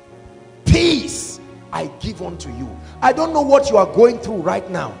 Peace I give unto you. I don't know what you are going through right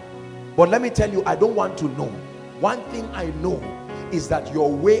now, but let me tell you, I don't want to know. One thing I know is that your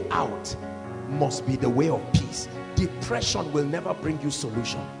way out must be the way of peace. Depression will never bring you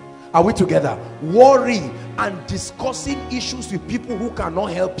solution. Are we together? Worry and discussing issues with people who cannot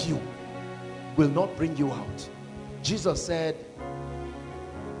help you will not bring you out. Jesus said,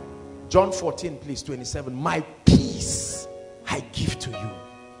 John 14 please, 27, my peace I give to you.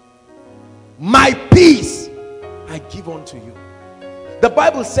 My peace I give unto you. The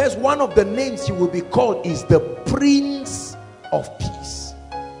Bible says one of the names he will be called is the Prince of Peace,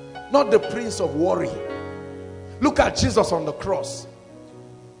 not the Prince of Worry. Look at Jesus on the cross,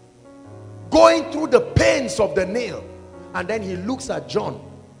 going through the pains of the nail, and then he looks at John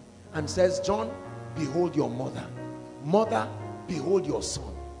and says, John, behold your mother. Mother, behold your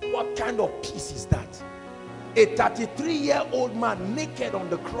son. What kind of peace is that? A 33-year-old man naked on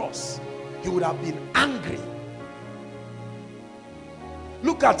the cross, he would have been angry.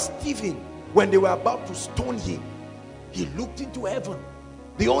 Look at Stephen when they were about to stone him. He looked into heaven.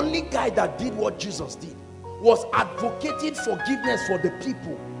 The only guy that did what Jesus did was advocating forgiveness for the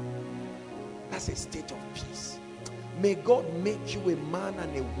people. That's a state of peace. May God make you a man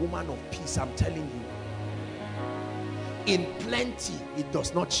and a woman of peace. I'm telling you, in plenty it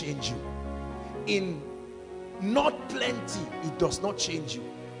does not change you, in not plenty it does not change you.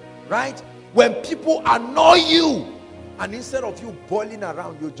 Right? When people annoy you, and instead of you boiling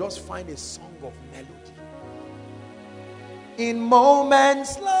around, you just find a song of melody. In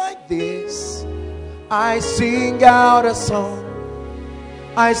moments like this, I sing out a song.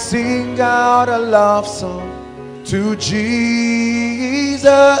 I sing out a love song to Jesus.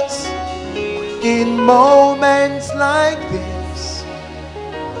 In moments like this,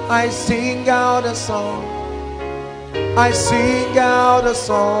 I sing out a song. I sing out a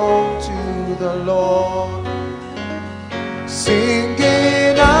song to the Lord,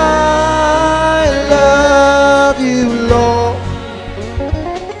 singing, I love you, Lord.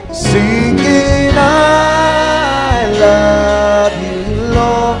 Singing, I love you,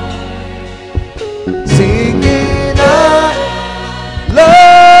 Lord. Singing, I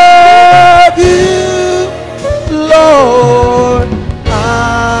love you, Lord.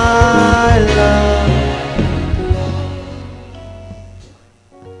 I love you.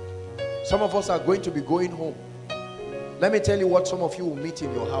 Some of us are going to be going home. Let me tell you what some of you will meet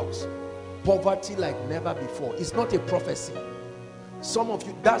in your house. Poverty like never before. It's not a prophecy. Some of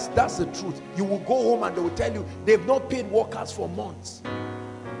you, that's the truth. You will go home and they will tell you they've not paid workers for months.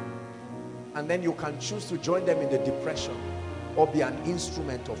 And then you can choose to join them in the depression or be an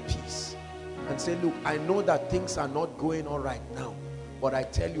instrument of peace and say, look, I know that things are not going all right now, but I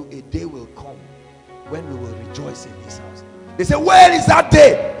tell you, a day will come when we will rejoice in this house. They say, where is that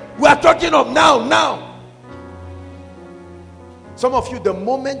day? We are talking of now. Some of you, the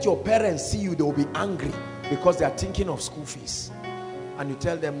moment your parents see you, they will be angry because they are thinking of school fees. And you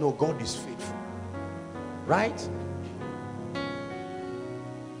tell them, no, God is faithful. Right?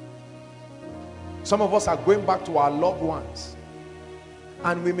 Some of us are going back to our loved ones,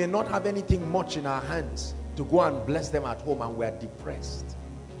 and we may not have anything much in our hands to go and bless them at home, and we are depressed.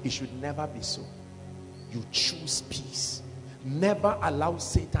 It should never be so. You choose peace. Never allow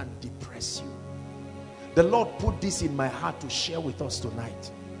Satan depress you. The Lord put this in my heart to share with us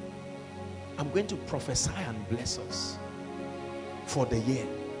tonight. I'm going to prophesy and bless us for the year.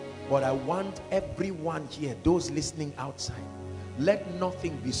 But I want everyone here, those listening outside, let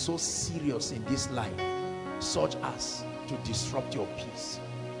nothing be so serious in this life such as to disrupt your peace.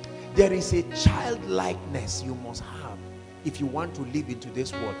 There is a childlikeness you must have if you want to live into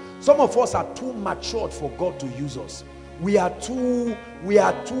this world. Some of us are too matured for God to use us. We are too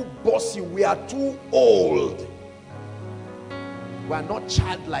bossy, we are too old. We are not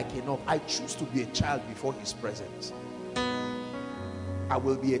childlike enough. I choose to be a child before his presence. I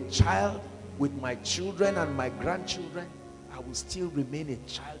will be a child with my children and my grandchildren. I will still remain a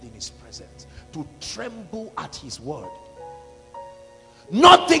child in his presence, to tremble at his word.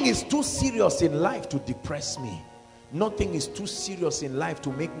 Nothing is too serious in life to depress me. Nothing is too serious in life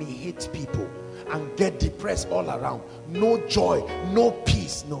to make me hate people and get depressed all around. No joy, no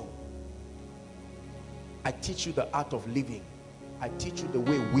peace, no. I teach you the art of living. I teach you the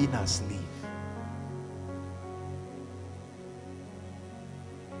way winners live.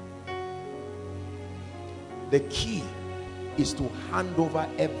 The key is to hand over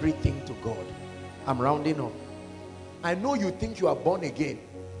everything to God. I'm rounding up. I know you think you are born again,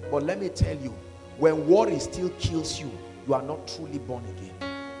 but let me tell you, when worry still kills you, you are not truly born again.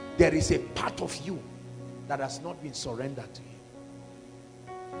 There is a part of you that has not been surrendered to him.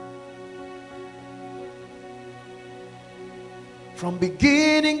 From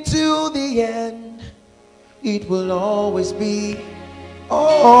beginning to the end, it will always be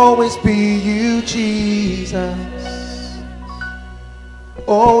you, Jesus.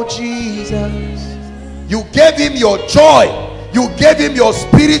 Oh, Jesus. You gave him your joy. You gave him your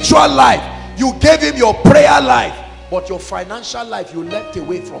spiritual life. You gave him your prayer life. But your financial life, you left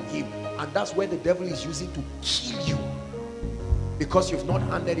away from him. And that's where the devil is using to kill you, because you've not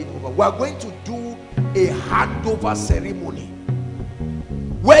handed it over. We are going to do a handover ceremony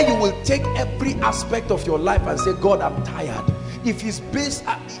where you will take every aspect of your life and say, God, I'm tired. If it's based,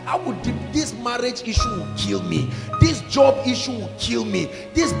 this marriage issue will kill me. This job issue will kill me.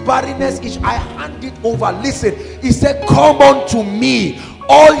 This barrenness issue, I hand it over. Listen, he said, come unto me,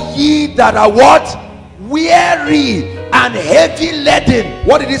 all ye that are what? Weary and heavy laden.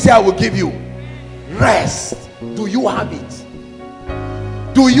 What did he say I will give you? Rest. Do you have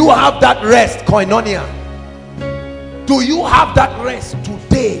it? Do you have that rest, koinonia? Do you have that rest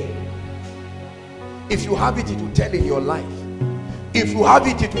today? If you have it, it will tell in your life. If you have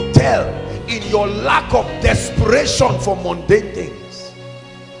it, it will tell in your lack of desperation for mundane things.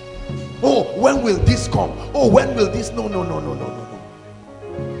 Oh, when will this come? Oh, when will this? No.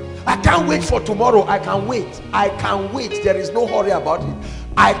 I can't wait for tomorrow. I can wait. I can wait. There is no hurry about it.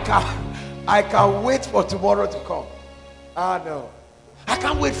 I can wait for tomorrow to come. Ah, no. I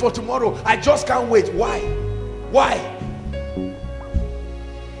can't wait for tomorrow. I just can't wait. Why? Why?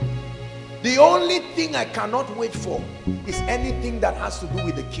 The only thing I cannot wait for is anything that has to do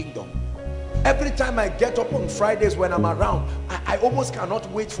with the kingdom. Every time I get up on Fridays when I'm around, I almost cannot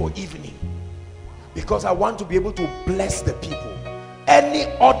wait for evening, because I want to be able to bless the people. Any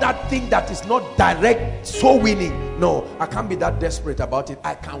other thing that is not direct soul winning, no, I can't be that desperate about it.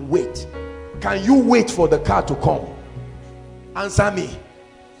 I can wait. Can you wait for the car to come? Answer me.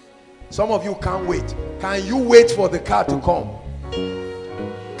 Some of you can't wait. Can you wait for the car to come?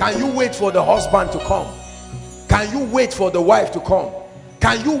 Can you wait for the husband to come? Can you wait for the wife to come?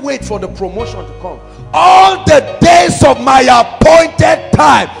 Can you wait for the promotion to come? All the days of my appointed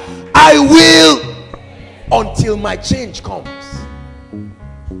time, I will, until my change comes.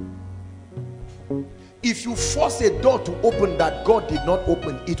 If you force a door to open that God did not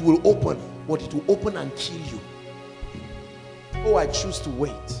open, it will open, but it will open and kill you. Oh, I choose to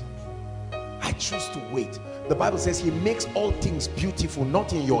wait. I choose to wait. The Bible says he makes all things beautiful,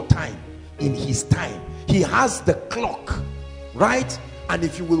 not in your time, in his time. He has the clock, right? And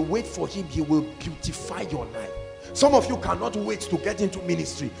if you will wait for him, he will beautify your life. Some of you cannot wait to get into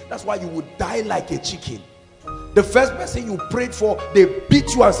ministry. That's why you would die like a chicken. The first person you prayed for, they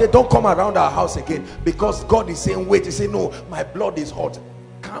beat you and said, don't come around our house again, because God is saying wait. He said, no, my blood is hot.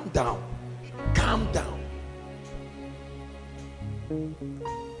 Calm down. Calm down.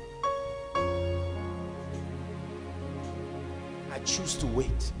 I choose to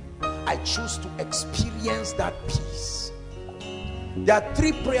wait. I choose to experience that peace. There are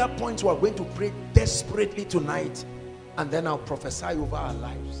 3 prayer points we are going to pray desperately tonight, and then I'll prophesy over our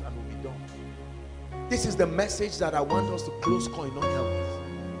lives and we'll be done. This is the message that I want us to close koinonia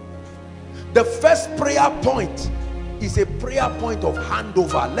with. The first prayer point is a prayer point of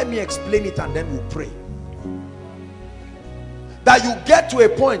handover. Let me explain it and then we'll pray. That you get to a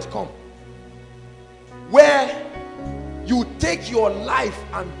point, come, where You take your life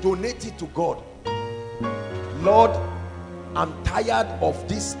and donate it to God. Lord, I'm tired of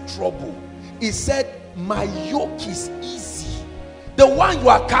this trouble. He said, my yoke is easy. The one you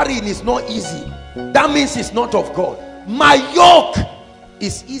are carrying is not easy. That means it's not of God. My yoke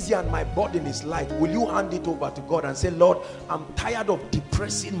is easy and my burden is light. Will you hand it over to God and say, Lord, I'm tired of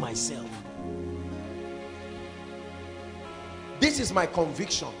depressing myself. This is my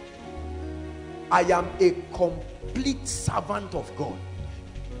conviction. I am a complete servant of God.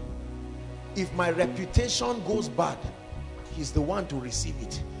 If my reputation goes bad, he's the one to receive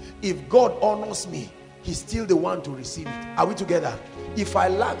it. If God honors me, he's still the one to receive it. Are we together? If I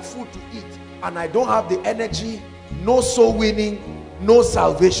lack food to eat and I don't have the energy, no soul winning, no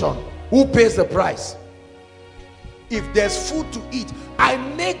salvation, who pays the price? If there's food to eat, I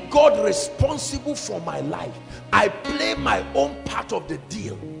make God responsible for my life. I play my own part of the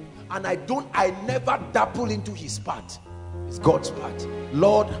deal, and I never dabble into his part. It's God's part.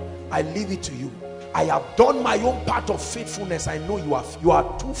 Lord, I leave it to you. I have done my own part of faithfulness. I know you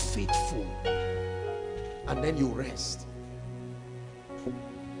are too faithful. And then you rest.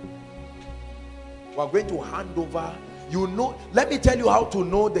 We're going to hand over. You know, let me tell you how to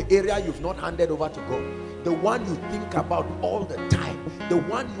know the area you've not handed over to God. The one you think about all the time, the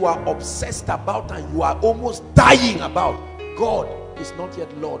one you are obsessed about and you are almost dying about. God is not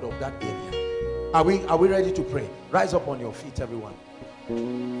yet Lord of that area. Are we ready to pray? Rise up on your feet, everyone.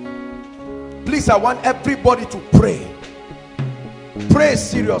 Please, I want everybody to pray. Pray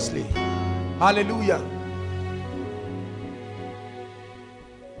seriously. Hallelujah.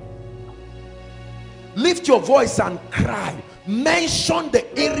 Lift your voice and cry. Mention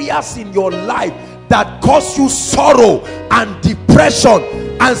the areas in your life that cause you sorrow and depression,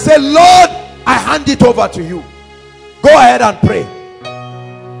 and say, Lord, I hand it over to you. Go ahead and pray.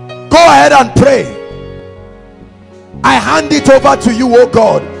 Go ahead and pray. I hand it over to you, oh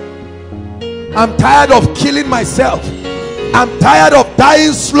God. I'm tired of killing myself. I'm tired of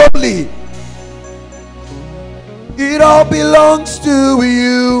dying slowly. It all belongs to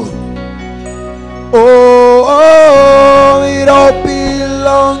you. Oh, oh, it all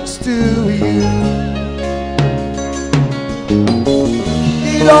belongs to you.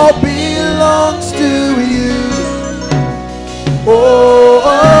 It all belongs to you. Oh,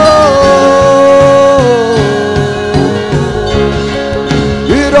 oh,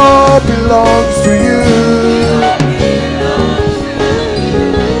 it all belongs to you.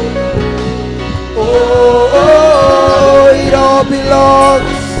 Oh, oh, it all belongs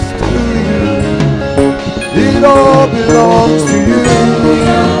to you. It all belongs to you.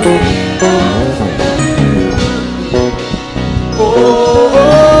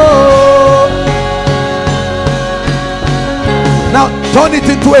 Now turn it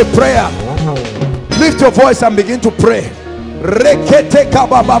into a prayer. Lift your voice and begin to pray.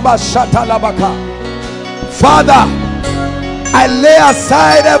 Father, I lay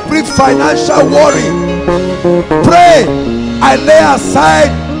aside every financial worry. Pray. I lay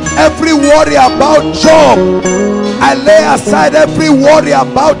aside every worry about job. I lay aside every worry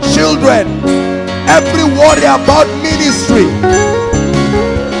about children, every worry about ministry.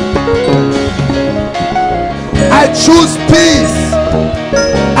 I choose peace.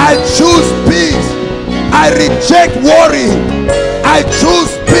 I choose peace. I reject worry. I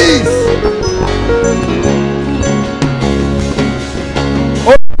choose peace.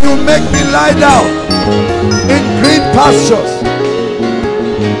 Oh, you make me lie down in green pastures.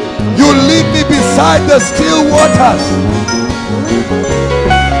 You lead me beside the still waters.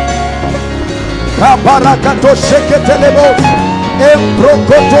 Kabarakato sheketelebo,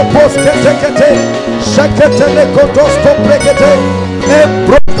 embrokoto poskete, sheketele kotos komprekete,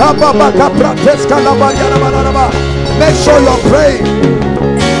 embrokababaka prateska labayana. Make sure you're praying.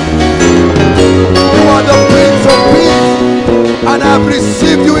 You are the Prince of Peace, and I have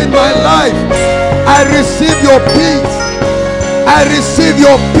received you in my life. I receive your peace. I receive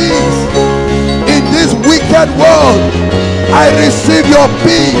your peace in this wicked world. I receive your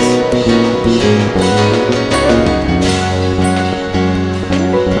peace.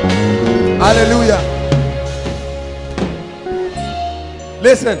 Hallelujah.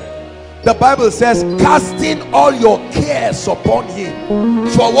 Listen, the Bible says, casting all your cares upon him.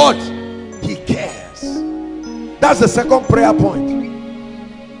 For what? He cares. That's the second prayer point.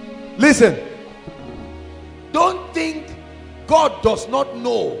 Listen, don't think God does not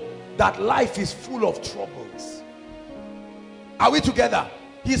know that life is full of troubles. Are we together?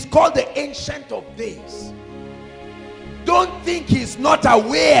 He's called the Ancient of Days. Don't think he's not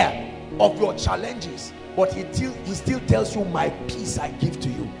aware of your challenges, but he still tells you, my peace I give to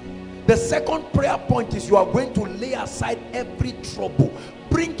you. The second prayer point is you are going to lay aside every trouble.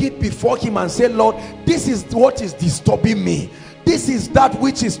 Bring it before him and say, Lord, this is what is disturbing me. This is that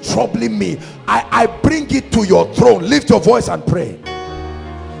which is troubling me. I bring it to your throne. Lift your voice and pray.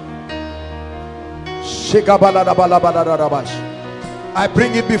 I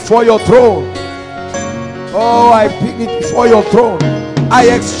bring it before your throne. Oh, I bring it before your throne. I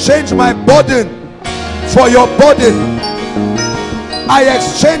exchange my burden for your burden. I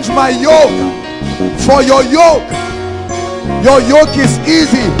exchange my yoke for your yoke. Your yoke is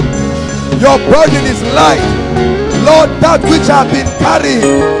easy, your burden is light. Lord, that which I've been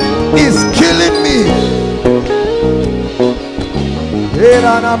carrying is killing me.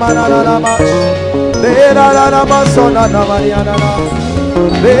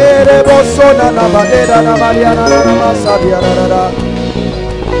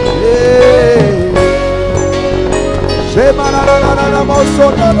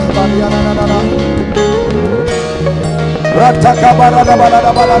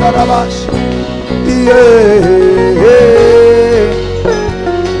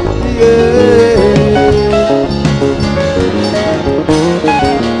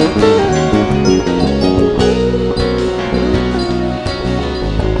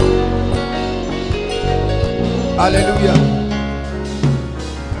 Hallelujah.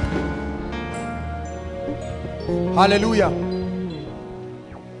 Hallelujah.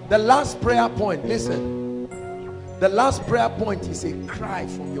 The last prayer point, listen. The last prayer point is a cry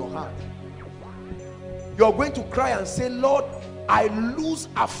from your heart. You are going to cry and say, Lord, I lose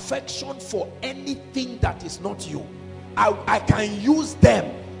affection for anything that is not you. I can use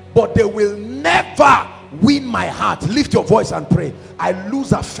them, but they will never win my heart. Lift your voice and pray. I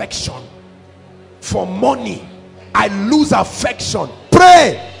lose affection for money. I lose affection.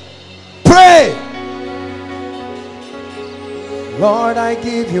 Pray. Pray. Lord, I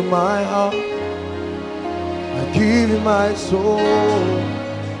give you my heart. I give you my soul.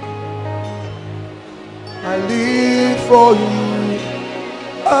 I live for you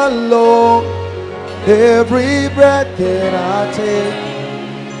alone. Every breath that I take,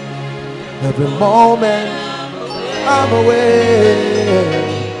 every moment I'm away.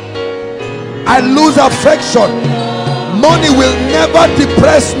 I lose affection. Money will never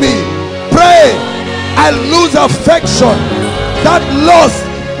depress me. Pray. I lose affection. That lust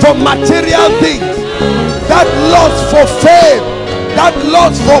for material things, that lust for fame, that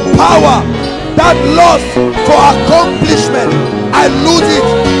lust for power, that lust for accomplishment, I lose it.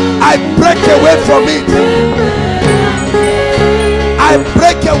 I break away from it. I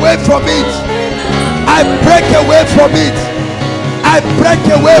break away from it. I break away from it. I break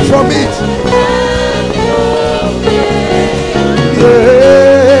away from it. Yeah.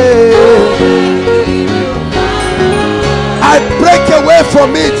 I break away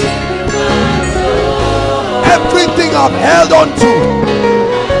from it. Everything I've held on to.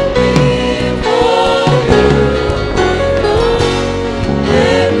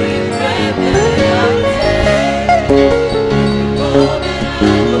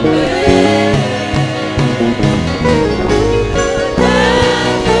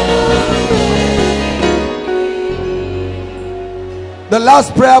 The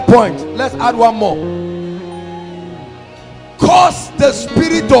last prayer point. Let's add one more. Cause the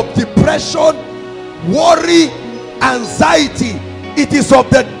spirit of depression, worry, anxiety. It is of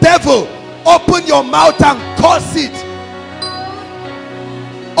the devil. Open your mouth and curse it.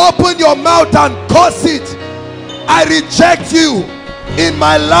 Open your mouth and curse it. I reject you in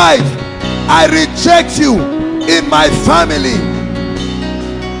my life. I reject you in my family.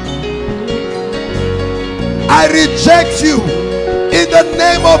 I reject you in the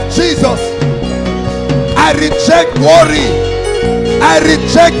name of Jesus. I reject worry. I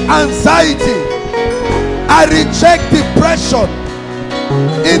reject anxiety. I reject depression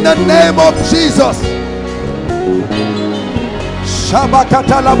in the name of Jesus.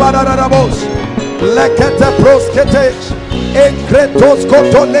 Shabakata labarabos lekete proskete enkretos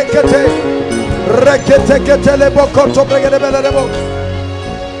koto lekete rekete kete lebokoto bregelebelebo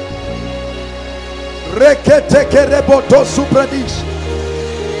rekete kereboto supradish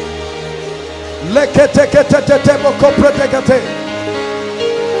lekete kete tebo kopredekete.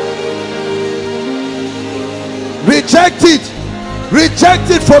 Reject it. Reject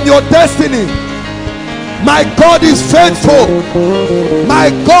it from your destiny. My God is faithful.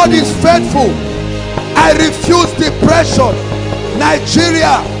 My God is faithful. I refuse depression.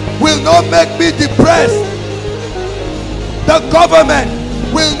 Nigeria will not make me depressed. The government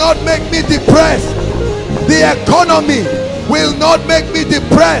will not make me depressed. The economy will not make me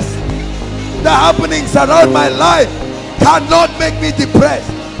depressed. The happenings around my life cannot make me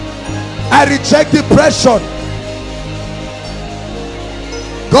depressed. I reject depression.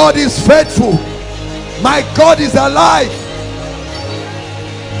 God is faithful. My God is alive.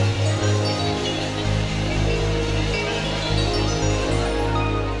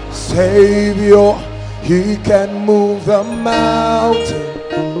 Savior, He can move the mountain.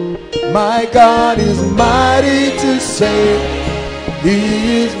 My God is mighty to save.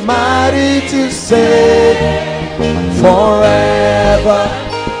 He is mighty to save. Forever,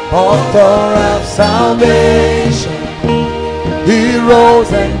 author of salvation. He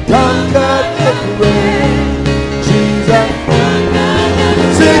rose and conquered the grave. Jesus,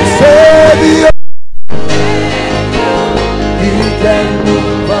 sing Savior. He can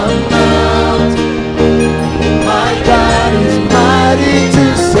move a mountain. My God is mighty to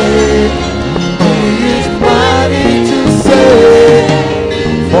save. He is mighty to save.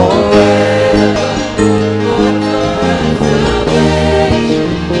 Forever,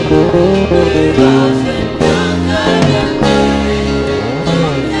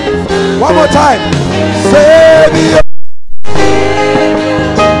 one more time. Savior. He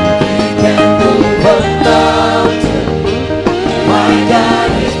can move a mountain. My God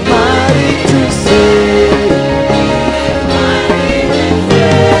is mighty to save.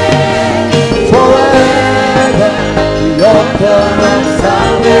 Forever, the author of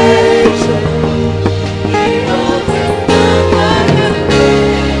salvation.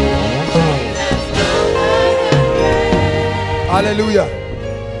 Hallelujah.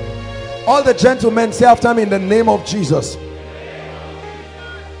 All the gentlemen say after me, in the name of Jesus.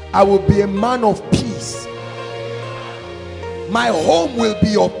 I will be a man of peace. My home will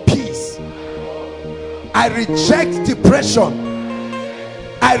be of peace. I reject depression.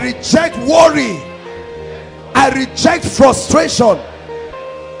 I reject worry. I reject frustration.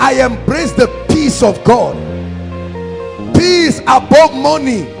 I embrace the peace of God. Peace above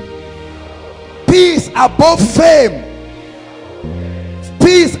money. Peace above fame.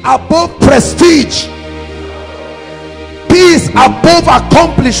 Peace above prestige. Peace above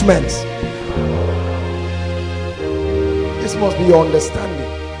accomplishments. This must be your understanding.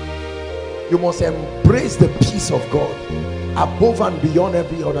 You must embrace the peace of God above and beyond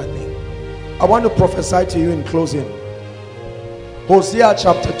every other thing. I want to prophesy to you in closing. Hosea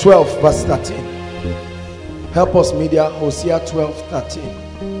chapter 12 verse 13. Help us, media. Hosea 12:13.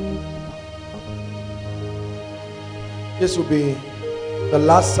 This will be the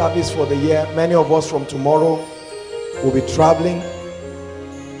last service for the year. Many of us from tomorrow will be traveling.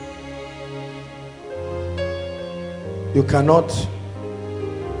 You cannot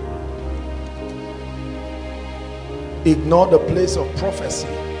ignore the place of prophecy.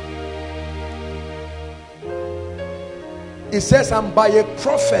 It says, and by a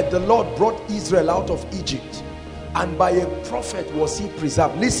prophet the Lord brought Israel out of Egypt, and by a prophet was he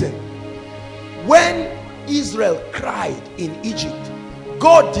preserved. Listen, when Israel cried in Egypt,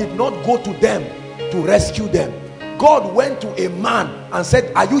 God did not go to them to rescue them. God went to a man and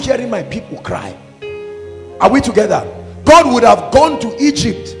said, are you hearing my people cry? Are we together? God would have gone to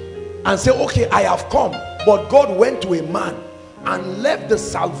Egypt and said, okay, I have come. But God went to a man and left the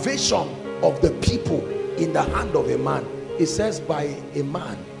salvation of the people in the hand of a man. It says, by a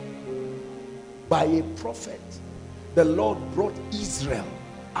man, by a prophet, the Lord brought Israel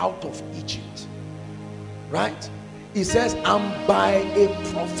out of Egypt. Right? It says, and by a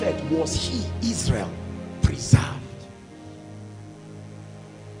prophet was he, Israel, preserved.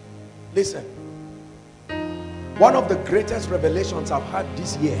 Listen, one of the greatest revelations I've had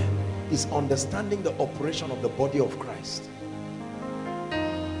this year is understanding the operation of the body of Christ.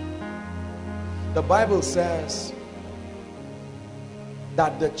 The Bible says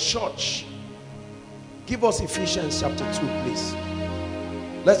that the church, give us Ephesians chapter 2 please.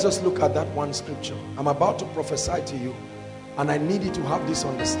 Let's just look at that one scripture. I'm about to prophesy to you and I need you to have this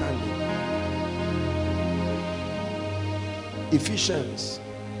understanding. Ephesians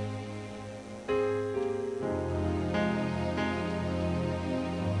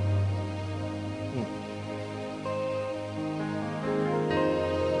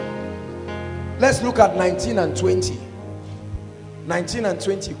Let's look at 19 and 20. 19 and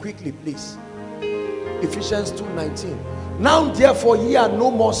 20 quickly please. Ephesians 2:19. Now therefore ye are no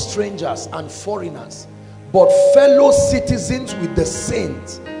more strangers and foreigners, but fellow citizens with the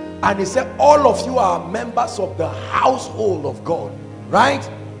saints. And he said all of you are members of the household of God. Right?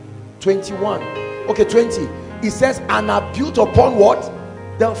 21. Okay, 20. He says, and are built upon what?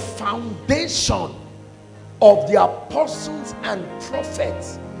 The foundation of the apostles and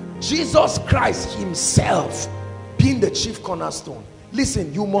prophets, Jesus Christ himself being the chief cornerstone.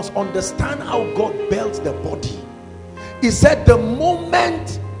 Listen, you must understand how God built the body. He said the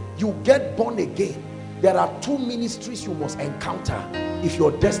moment you get born again, there are two ministries you must encounter if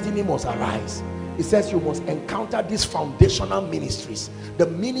your destiny must arise. It says you must encounter these foundational ministries, the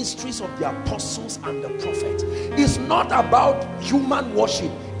ministries of the apostles and the prophets. It's not about human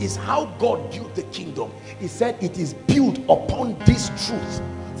worship, it's how God built the kingdom. He said it is built upon this truth.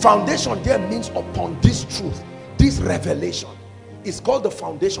 Foundation there means upon this truth, this revelation. It's called the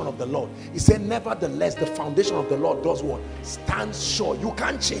foundation of the Lord. He said, nevertheless, the foundation of the Lord does what? Stands sure. You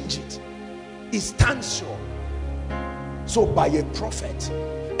can't change it. It stands sure. So by a prophet,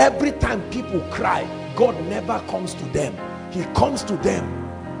 every time people cry, God never comes to them. He comes to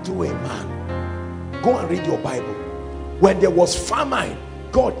them through a man. Go and read your Bible. When there was famine,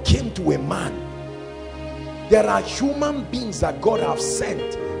 God came to a man. There are human beings that God has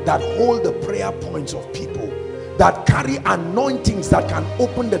sent that hold the prayer points of people, that carry anointings that can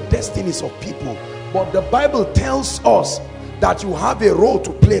open the destinies of people. But the Bible tells us that you have a role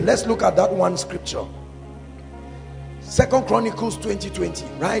to play. Let's look at that one scripture. 2 Chronicles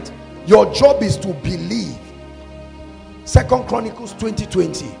 20:20, right? Your job is to believe. 2 Chronicles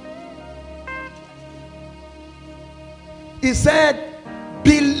 20:20. He said,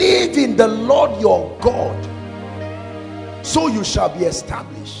 believe in the Lord your God, so you shall be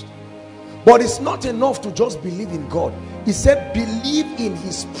established. But it's not enough to just believe in God. He said believe in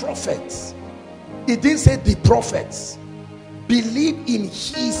his prophets. He didn't say the prophets. Believe in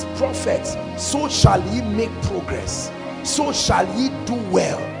his prophets, so shall ye make progress, so shall ye do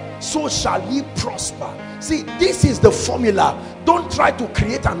well, so shall ye prosper. See, this is the formula. Don't try to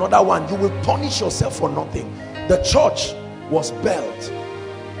create another one. You will punish yourself for nothing. The church was built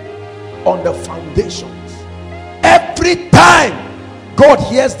on the foundations. Every time God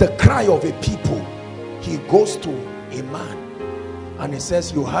hears the cry of a people, he goes to a man and he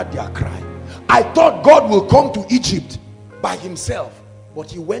says, you heard their cry. I thought God will come to Egypt by himself, but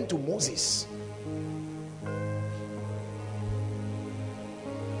he went to Moses.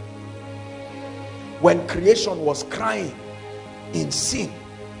 When creation was crying in sin,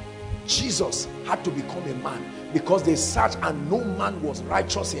 Jesus had to become a man, because they searched and no man was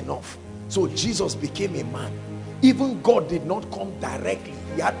righteous enough. So Jesus became a man. Even God did not come directly.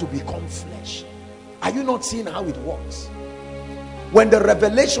 He had to become flesh. Are you not seeing how it works? When the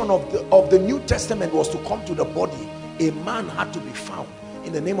revelation of the New Testament was to come to the body, a man had to be found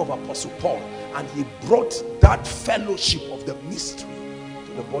in the name of Apostle Paul, and he brought that fellowship of the mystery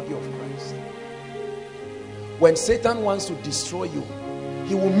to the body of Christ. When Satan wants to destroy you,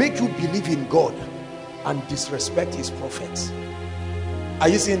 he will make you believe in God and disrespect his prophets. Are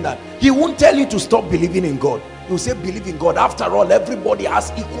you seeing that? He won't tell you to stop believing in God. He will say believe in God. After all, everybody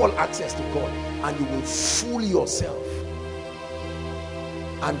has equal access to God. And you will fool yourself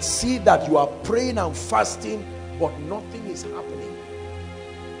and see that you are praying and fasting, but nothing is happening.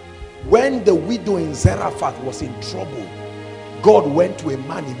 When the widow in Zarephath was in trouble, God went to a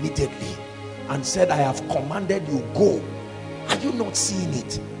man immediately and said, I have commanded you, go. Are you not seeing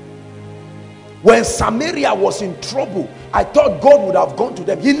it? When Samaria was in trouble, I thought God would have gone to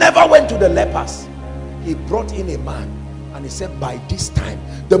them. He never went to the lepers. He brought in a man and he said, by this time,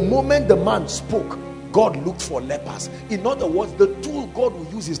 the moment the man spoke, God looked for lepers. In other words, the tool God will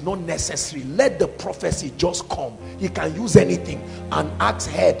use is not necessary. Let the prophecy just come. He can use anything. An axe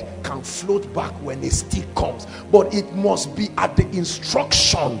head can float back when a stick comes, but it must be at the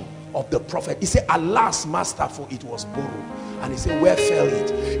instruction of the prophet. He said, alas, master, for it was borrowed. And he said, where fell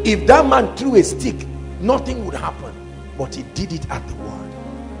it? If that man threw a stick, nothing would happen, but he did it at the word.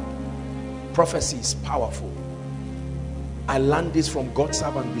 Prophecy is powerful. I learned this from God's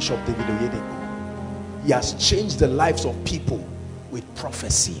servant Bishop David Oyedepo. He has changed the lives of people with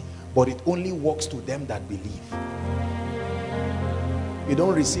prophecy, but it only works to them that believe. You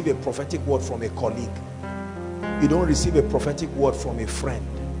don't receive a prophetic word from a colleague. You don't receive a prophetic word from a friend.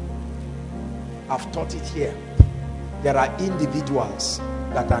 I've taught it here. There are individuals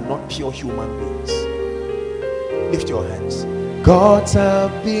that are not pure human beings. Lift your hands. God's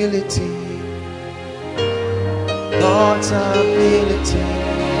ability, God's ability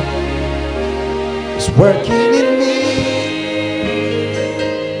is working in me,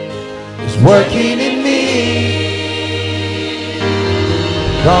 is working in me.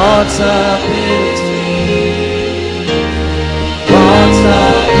 God's ability, God's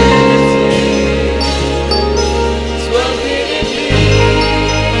ability is working in me,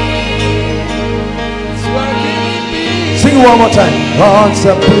 it's working in me. Sing it one more time. God's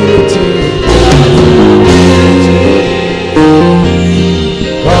ability,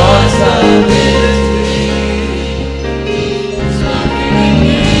 God's ability.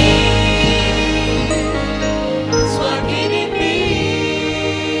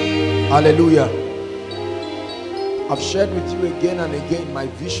 Hallelujah. I've shared with you again and again my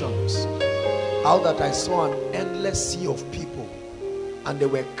visions, how that I saw an endless sea of people and they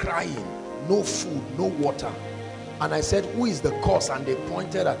were crying, no food, no water. And I said, who is the cause? And they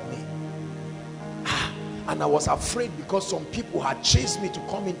pointed at me. And I was afraid because some people had chased me to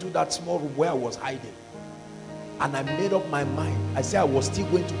come into that small room where I was hiding. And I made up my mind. I said I was still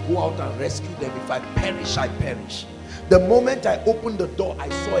going to go out and rescue them. If I perish, I perish. The moment I opened the door, I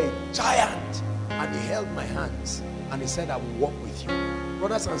saw a giant and he held my hands and he said, I will walk with you.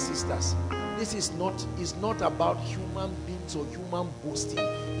 Brothers and sisters, this is not about human beings or human boasting.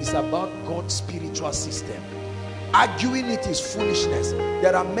 It's about God's spiritual system. Arguing it is foolishness.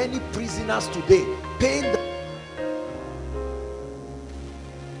 There are many prisoners today paying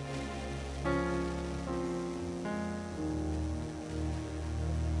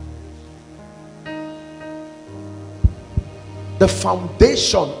the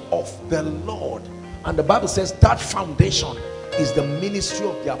foundation of the Lord, and the Bible says that foundation is the ministry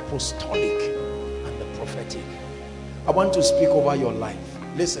of the apostolic and the prophetic. I want to speak over your life.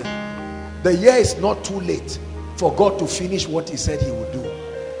 Listen, the year is not too late for God to finish what he said he would do.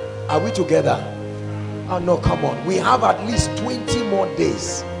 Are we together? Oh no, come on. We have at least 20 more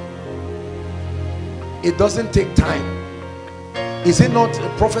days. It doesn't take time. Is it not a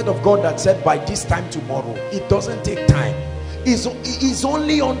prophet of God that said by this time tomorrow? It doesn't take time. It's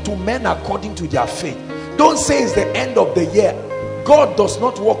only unto men according to their faith. Don't say it's the end of the year. God does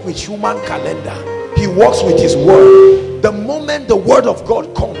not work with human calendar. He works with his word. The moment the word of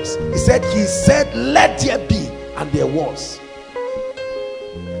God comes, he said let there be, and there was.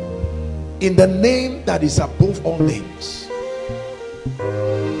 In the name that is above all names,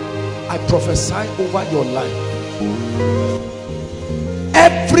 I prophesy over your life.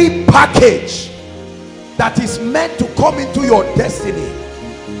 Every package that is meant to come into your destiny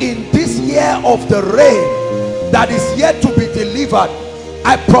in this year of the rain that is yet to be delivered,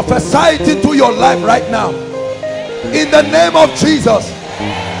 I prophesy it into your life right now. In the name of Jesus,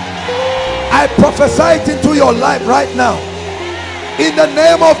 I prophesy it into your life right now. In the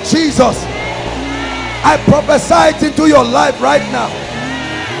name of Jesus, I prophesy it into your life right now.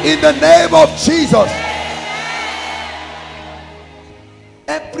 In the name of Jesus.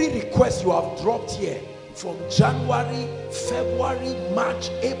 Every request you have dropped here from January, February, March,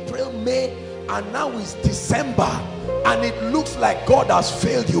 April, May, and now it's December, and it looks like God has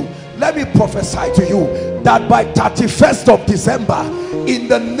failed you. Let me prophesy to you that by 31st of December, in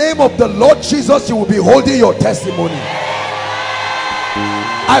the name of the Lord Jesus, you will be holding your testimony.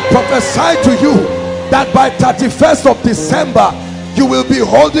 I prophesy to you that by 31st of December, you will be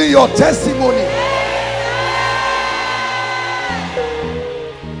holding your testimony.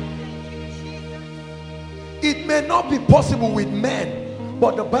 It may not be possible with men,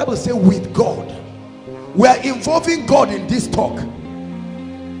 but the Bible says with God. We are involving God in this talk.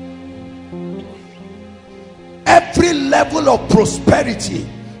 Every level of prosperity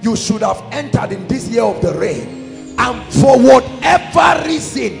you should have entered in this year of the rain, and for whatever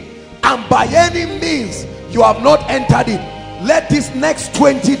reason and by any means you have not entered it, let this next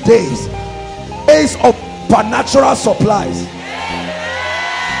 20 days of supernatural supplies.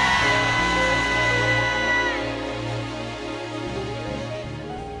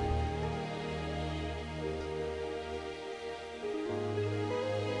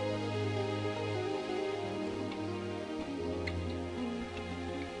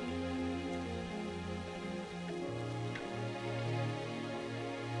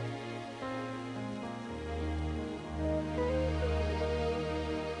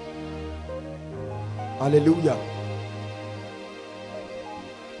 Hallelujah.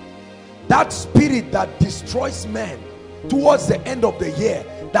 That spirit that destroys men towards the end of the year,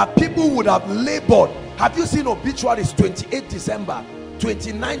 that people would have labored. Have you seen obituaries? 28 December,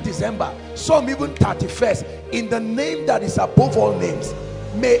 29 December, some even 31st. In the name that is above all names,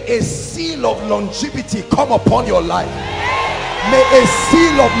 may a seal of longevity come upon your life. May a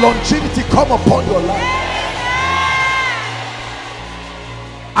seal of longevity come upon your life.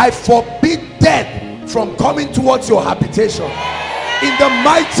 I forbid death from coming towards your habitation in the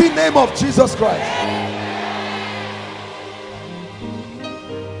mighty name of Jesus Christ.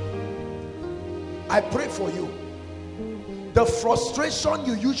 I pray for you. The frustration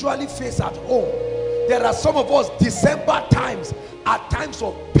you usually face at home, there are some of us, December times are times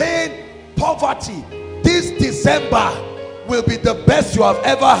of pain, poverty. This December will be the best you have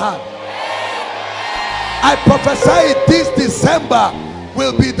ever had. I prophesy this December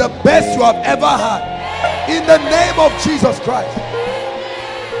will be the best you have ever had. In the name of Jesus Christ.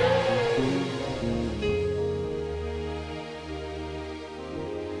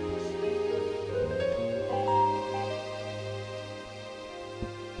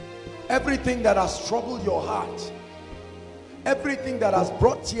 Everything that has troubled your heart, everything that has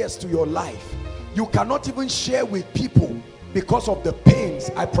brought tears to your life, you cannot even share with people because of the pains.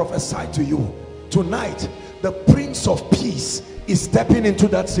 I prophesy to you tonight, the Prince of Peace is stepping into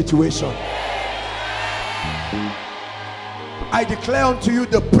that situation. I declare unto you,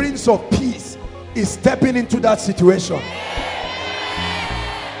 the Prince of Peace is stepping into that situation.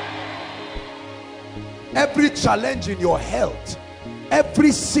 Every challenge in your health,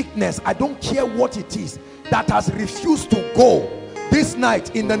 every sickness, I don't care what it is, that has refused to go, this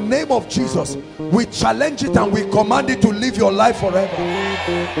night, in the name of Jesus, we challenge it and we command it to live your life forever.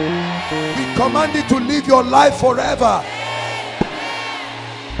 We command it to live your life forever.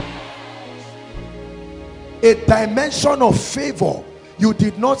 A dimension of favor you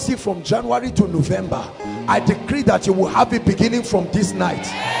did not see from January to November, I decree that you will have it beginning from this night.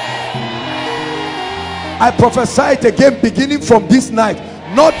 I prophesy it again, beginning from this night,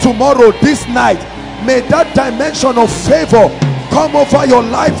 not tomorrow, this night. May that dimension of favor come over your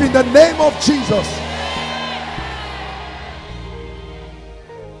life in the name of Jesus.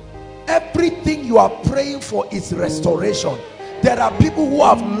 Everything you are praying for is restoration. There are people who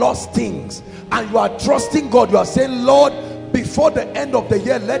have lost things and you are trusting God. You are saying, Lord, before the end of the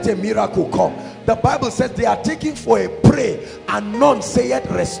year, let a miracle come. The Bible says they are taking for a prey and none sayeth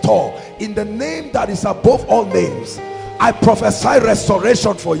restore. In the name that is above all names, I prophesy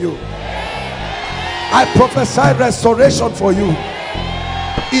restoration for you. I prophesy restoration for you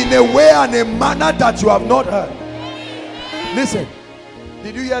in a way and a manner that you have not heard. Listen,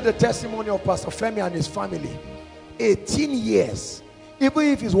 did you hear the testimony of Pastor Femi and his family? 18 years, even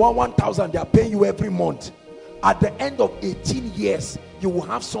if it's 1,000 they are paying you every month. At the end of 18 years, you will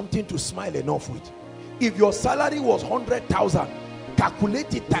have something to smile enough with. If your salary was 100,000,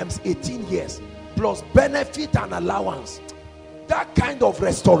 calculate it times 18 years plus benefit and allowance. That kind of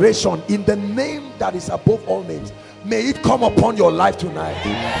restoration in the name that is above all names, may it come upon your life tonight.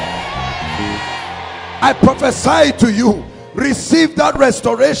 I prophesy to you, receive that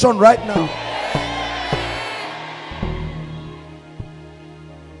restoration right now.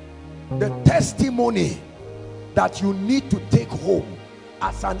 The testimony that you need to take home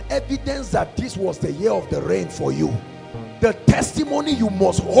as an evidence that this was the year of the rain for you, the testimony you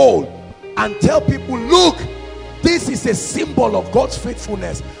must hold and tell people, look, this is a symbol of God's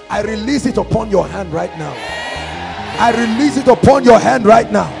faithfulness. I release it upon your hand right now. I release it upon your hand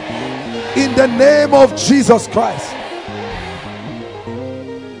right now in the name of Jesus Christ.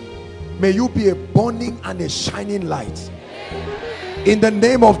 May you be a burning and a shining light in the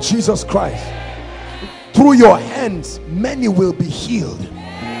name of Jesus Christ. Through your hands many will be healed.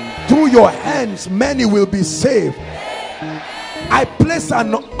 Through your hands many will be saved. I place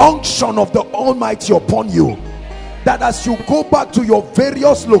an unction of the Almighty upon you, that as you go back to your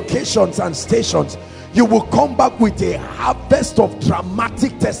various locations and stations, you will come back with a harvest of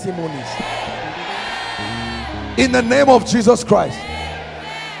dramatic testimonies in the name of Jesus Christ.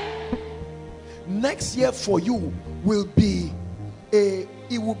 Next year for you will be a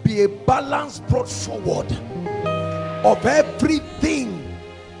balance brought forward of everything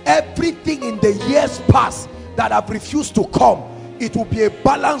in the years past that have refused to come. It will be a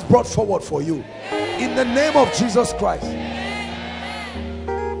balance brought forward for you in the name of Jesus Christ.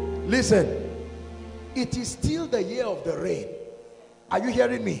 Listen, it is still the year of the rain. Are you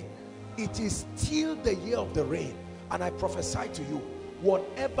hearing me? It is still the year of the rain, and I prophesy to you,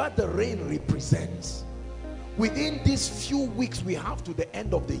 whatever the rain represents, within these few weeks we have to the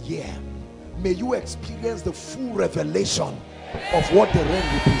end of the year, may you experience the full revelation of what the rain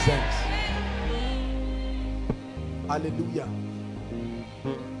represents. Hallelujah.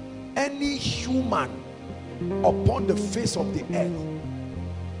 Any human upon the face of the earth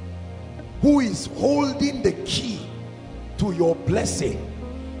who is holding the key to your blessing,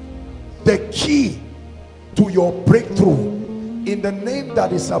 the key to your breakthrough, in the name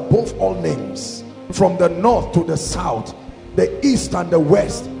that is above all names, from the north to the south, the east and the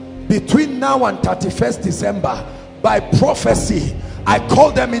west, between now and 31st December, by prophecy, I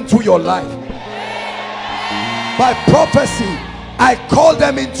call them into your life. By prophecy, I call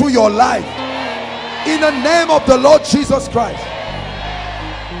them into your life in the name of the Lord Jesus Christ.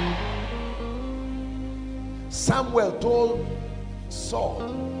 Samuel told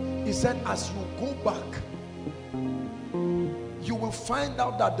Saul, he said, as you go back, you will find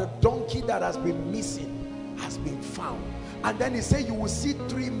out that the donkey that has been missing has been found. And then he said, you will see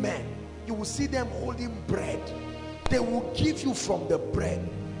 3 men, you will see them holding bread. They will give you from the bread.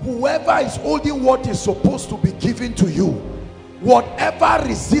 Whoever is holding what is supposed to be given to you, whatever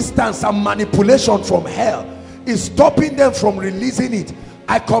resistance and manipulation from hell is stopping them from releasing it,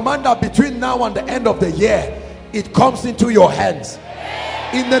 I command that between now and the end of the year, it comes into your hands.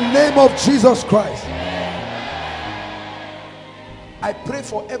 In the name of Jesus Christ. I pray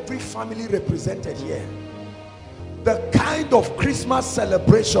for every family represented here. The kind of Christmas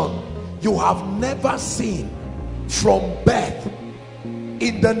celebration you have never seen from birth,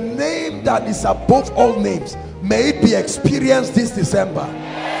 in the name that is above all names, may it be experienced this December.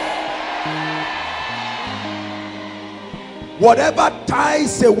 Whatever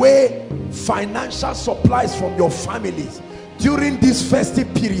ties away financial supplies from your families during this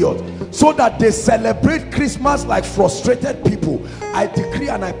festive period, so that they celebrate Christmas like frustrated people, I decree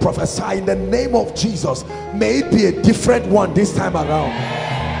and I prophesy in the name of Jesus, may it be a different one this time around.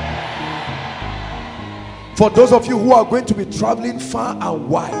 For those of you who are going to be traveling far and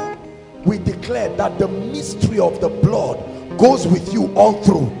wide, we declare that the mystery of the blood goes with you all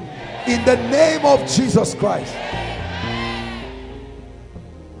through, in the name of Jesus Christ.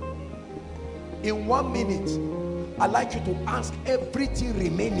 In 1 minute, I'd like you to ask everything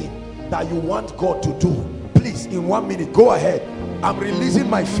remaining that you want God to do. Please, in 1 minute, go ahead. I'm releasing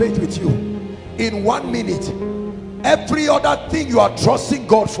my faith with you. In 1 minute, every other thing you are trusting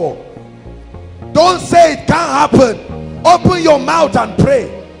God for, don't say it can't happen. Open your mouth and pray.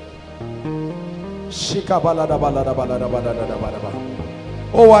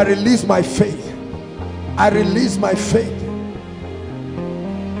 Oh, I release my faith. I release my faith.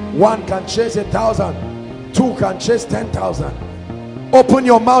 1 can chase 1,000, 2 can chase 10,000. Open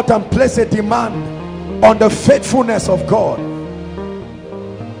your mouth and place a demand on the faithfulness of God.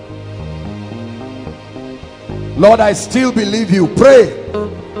 Lord, I still believe you. Pray.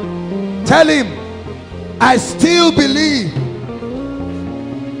 Tell him, I still believe.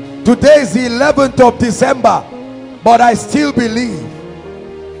 Today is the 11th of December, but I still believe.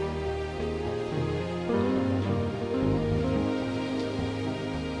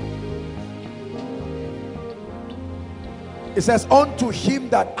 It says, unto him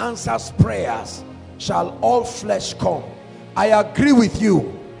that answers prayers shall all flesh come. I agree with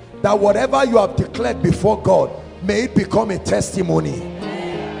you that whatever you have declared before God, may it become a testimony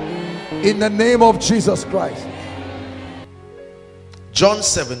in the name of Jesus Christ. John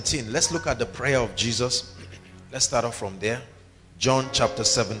 17. Let's look at the prayer of Jesus. Let's start off from there. John chapter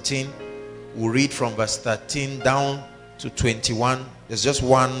 17. We'll read from verse 13 down to 21. There's just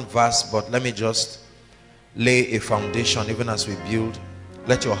one verse, but let me just lay a foundation even as we build.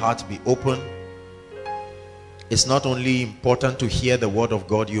 Let your heart be open. It's not only important to hear the word of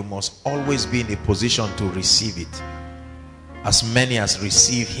God, you must always be in a position to receive it. As many as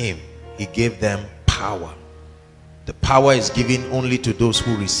receive him, he gave them power. The power is given only to those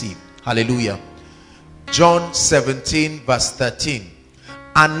who receive. Hallelujah. John 17 verse 13.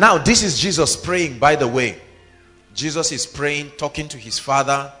 And now this is Jesus praying, by the way. Jesus is praying, talking to his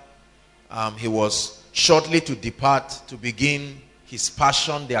Father. He was shortly to depart to begin his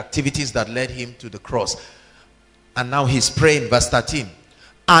passion, the activities that led him to the cross. And now he's praying, verse 13.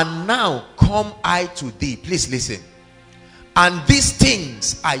 And now come I to thee. Please listen. And these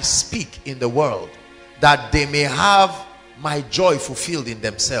things I speak in the world, that they may have my joy fulfilled in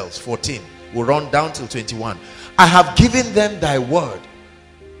themselves. 14. We'll run down till 21. I have given them thy word,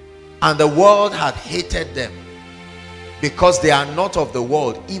 and the world hath hated them, because they are not of the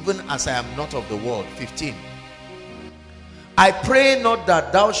world, even as I am not of the world. 15. I pray not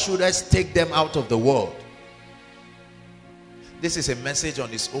that thou shouldest take them out of the world. This is a message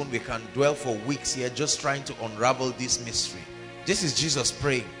on its own. We can dwell for weeks here just trying to unravel this mystery. This is Jesus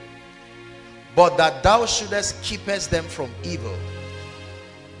praying. But that thou shouldest keepest them from evil.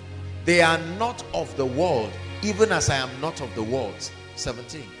 They are not of the world, even as I am not of the world.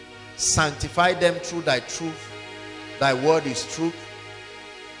 17. Sanctify them through thy truth. Thy word is truth.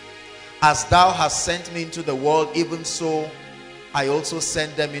 As thou hast sent me into the world, even so I also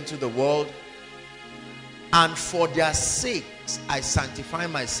send them into the world. And for their sakes I sanctify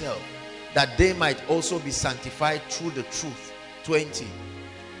myself, that they might also be sanctified through the truth. 20.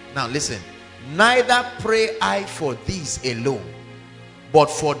 Now listen. Neither pray I for these alone, but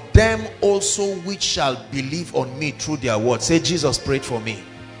for them also which shall believe on me through their word. Say, Jesus prayed for me.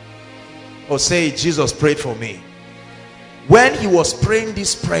 Or say, Jesus prayed for me. When he was praying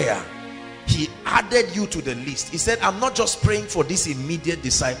this prayer, he added you to the list. He said, I'm not just praying for these immediate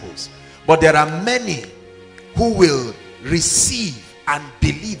disciples, but there are many who will receive and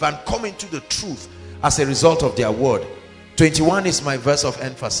believe and come into the truth as a result of their word. 21 is my verse of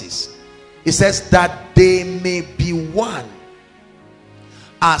emphasis. It says that they may be one,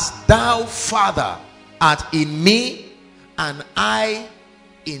 as thou, Father, art in me and I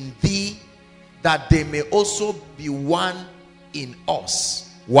in thee, that they may also be one in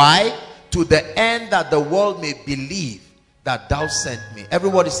us. Why? To the end that the world may believe that thou sent me.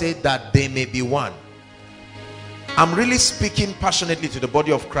 Everybody say that they may be one. I'm really speaking passionately to the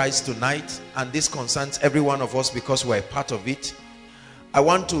body of Christ tonight, and this concerns every one of us because we're a part of it. I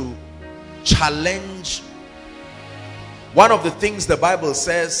want to challenge one of the things the Bible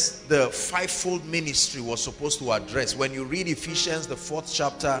says the fivefold ministry was supposed to address. When you read Ephesians, the 4th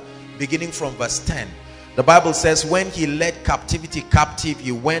chapter, beginning from verse 10, the Bible says when he led captivity captive,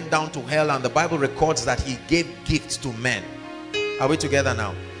 he went down to hell, and the Bible records that he gave gifts to men. Are we together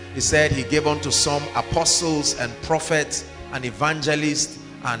now? He said he gave unto some apostles and prophets and evangelists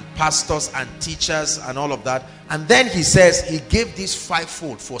and pastors and teachers and all of that. And then he says he gave these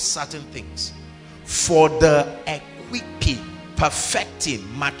fivefold for certain things. For the equipping, perfecting,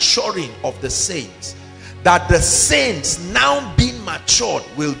 maturing of the saints, that the saints now being matured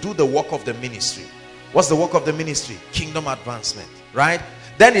will do the work of the ministry. What's the work of the ministry? Kingdom advancement, right?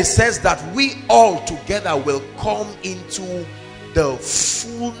 Then it says that we all together will come into the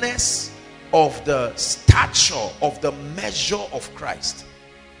fullness of the stature of the measure of Christ.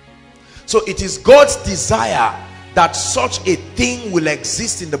 So it is God's desire that such a thing will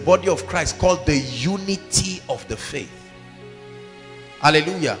exist in the body of Christ called the unity of the faith.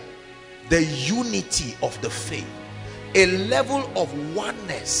 Hallelujah. The unity of the faith. A level of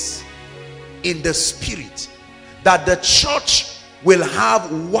oneness in the spirit, that the church will have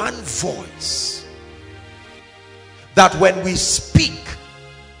one voice. That when we speak,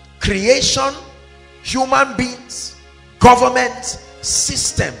 creation, human beings, government,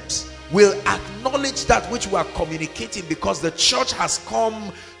 systems will acknowledge that which we are communicating, because the church has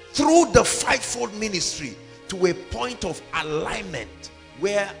come through the fivefold ministry to a point of alignment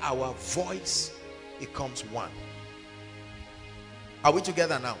where our voice becomes one. Are we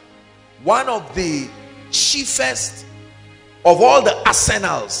together now? One of the chiefest of all the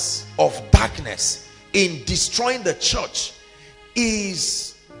arsenals of darkness in destroying the church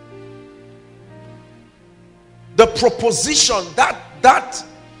is the proposition that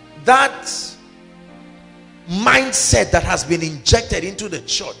mindset that has been injected into the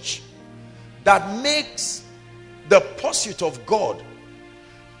church, that makes the pursuit of God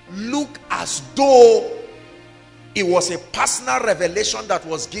look as though it was a personal revelation that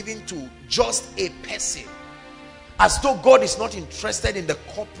was given to just a person, as though God is not interested in the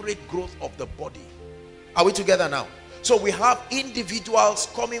corporate growth of the body. Are we together now? So we have individuals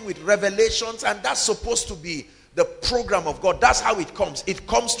coming with revelations, and that's supposed to be the program of God. That's how it comes. It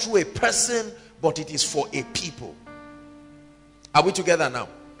comes through a person, but it is for a people. Are we together now?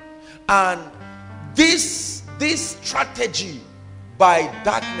 And this strategy by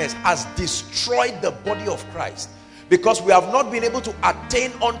darkness has destroyed the body of Christ, because we have not been able to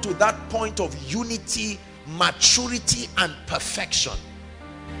attain unto that point of unity, maturity, and perfection.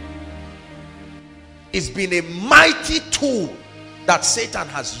 It's been a mighty tool that Satan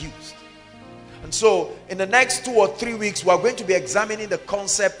has used. And so in the next 2 or 3 weeks, we are going to be examining the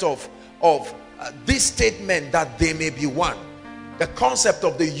concept of this statement, that they may be one. The concept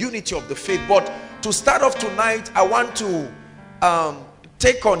of the unity of the faith. But to start off tonight, I want to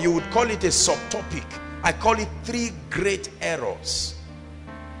take on, you would call it a subtopic. I call it 3 great errors.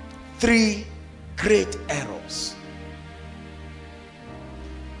 3 great errors.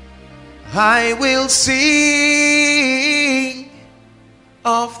 I will sing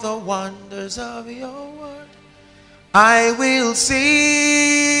of the wonders of your word. I will sing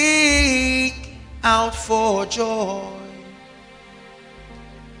out for joy.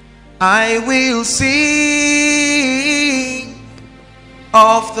 I will sing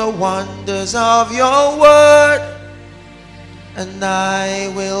of the wonders of your word, and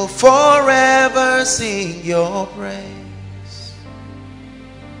I will forever sing your praise.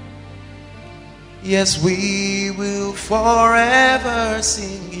 Yes, we will forever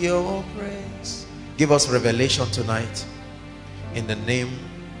sing your praise. Give us revelation tonight in the name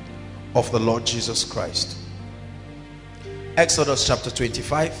of the Lord Jesus Christ. Exodus chapter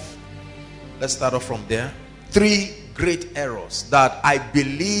 25. Let's start off from there. 3 great errors that I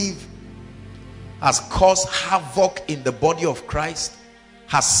believe has caused havoc in the body of Christ,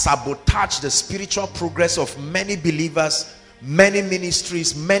 has sabotaged the spiritual progress of many believers, many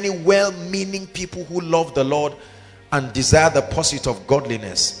ministries, many well-meaning people who love the Lord and desire the pursuit of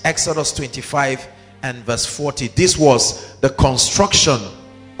godliness. Exodus 25 and verse 40. This was the construction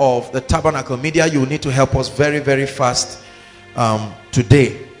of the tabernacle. Media, you need to help us very, very fast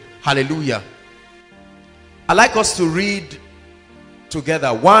today. Hallelujah. I'd like us to read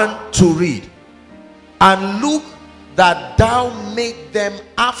together. 1, 2, read. And look that thou make them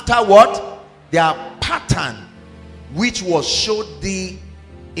after what? Their pattern, which was showed thee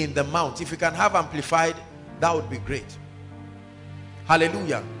in the mount. If you can have amplified, that would be great.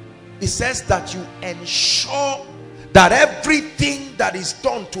 Hallelujah. It says that you ensure that everything that is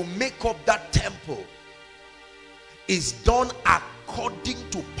done to make up that temple is done according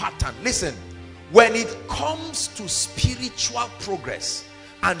to pattern. Listen, when it comes to spiritual progress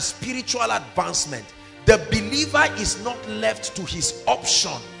and spiritual advancement, the believer is not left to his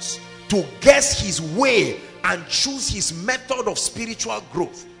options to guess his way and choose his method of spiritual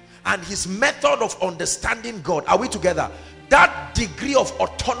growth and his method of understanding God. Are we together? That degree of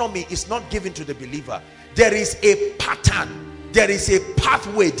autonomy is not given to the believer. There is a pattern, there is a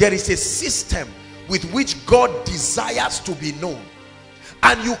pathway, there is a system with which God desires to be known.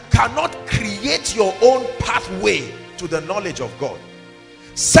 And you cannot create your own pathway to the knowledge of God.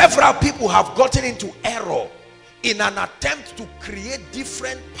 Several people have gotten into error in an attempt to create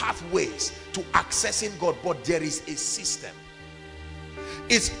different pathways to accessing God, but there is a system.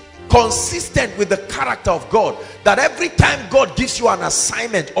 It's consistent with the character of God that every time God gives you an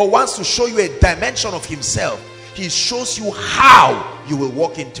assignment or wants to show you a dimension of himself, he shows you how you will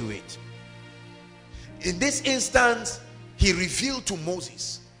walk into it. In this instance, he revealed to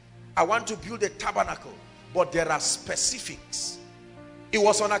Moses, I want to build a tabernacle, but there are specifics. It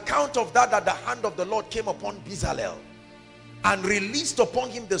was on account of that that the hand of the Lord came upon Bezalel and released upon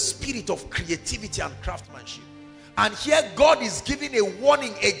him the spirit of creativity and craftsmanship. And here God is giving a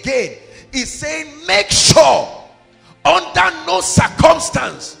warning again. He's saying, make sure under no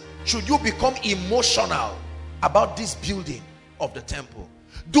circumstance should you become emotional about this building of the temple.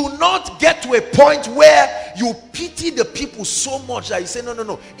 Do not get to a point where you pity the people so much that you say, no, no,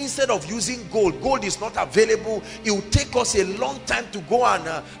 no. Instead of using gold, gold is not available. It will take us a long time to go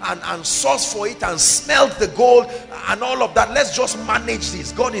and source for it and smelt the gold and all of that. Let's just manage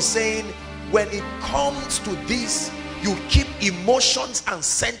this. God is saying, when it comes to this, you keep emotions and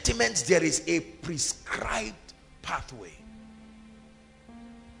sentiments. There is a prescribed pathway.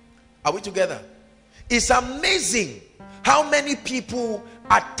 Are we together? It's amazing how many people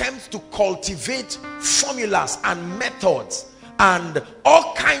attempt to cultivate formulas and methods and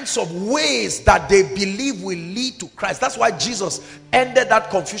all kinds of ways that they believe will lead to Christ. That's why Jesus ended that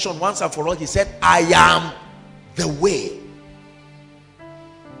confusion once and for all. He said, I am the way.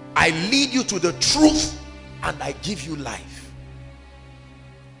 I lead you to the truth and I give you life.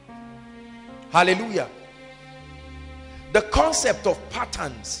 Hallelujah. The concept of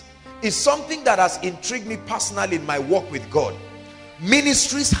patterns is something that has intrigued me personally in my walk with God.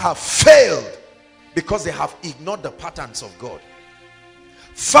 Ministries have failed because they have ignored the patterns of God.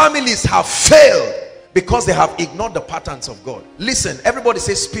 Families have failed because they have ignored the patterns of God. Listen, everybody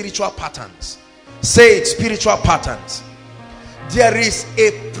say spiritual patterns. Say it, spiritual patterns. There is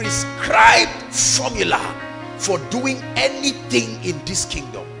a prescribed formula for doing anything in this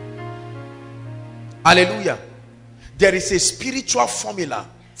kingdom. Hallelujah. There is a spiritual formula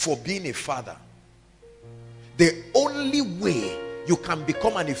for being a father. The only way you can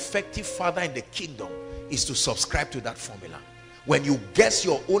become an effective father in the kingdom is to subscribe to that formula. When you guess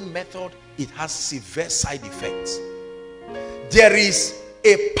your own method, it has severe side effects. There is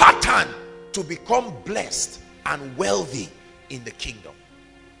a pattern to become blessed and wealthy in the kingdom.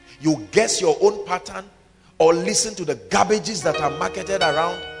 You guess your own pattern or listen to the garbages that are marketed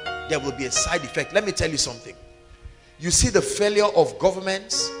around, there will be a side effect. Let me tell you something. You see the failure of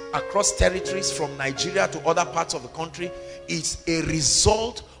governments across territories from Nigeria to other parts of the country is a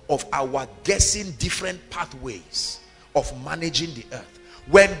result of our guessing different pathways of managing the earth.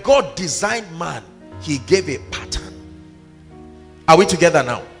 When God designed man, he gave a pattern. Are we together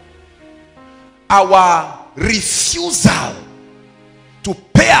now? Our refusal to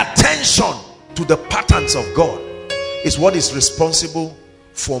pay attention to the patterns of God is what is responsible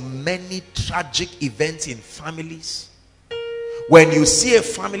for many tragic events in families. When you see a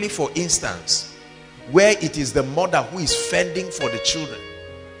family, for instance, where it is the mother who is fending for the children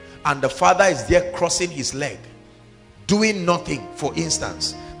and the father is there crossing his leg, doing nothing, for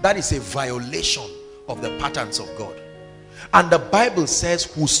instance, that is a violation of the patterns of God. And the Bible says,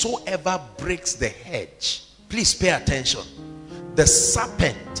 whosoever breaks the hedge, please pay attention, the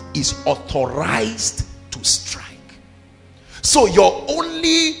serpent is authorized to strike. So your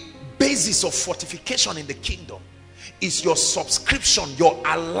only basis of fortification in the kingdom is your subscription, your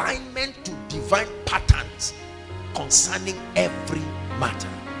alignment to divine patterns concerning every matter.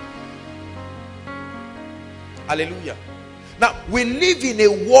 Hallelujah. Now, we live in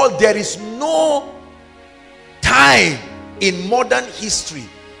a world, there is no time in modern history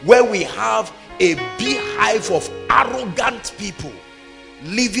where we have a beehive of arrogant people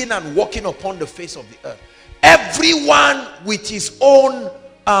living and walking upon the face of the earth. Everyone with his own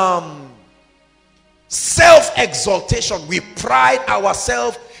self-exaltation. We pride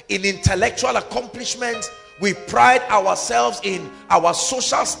ourselves in intellectual accomplishments. We pride ourselves in our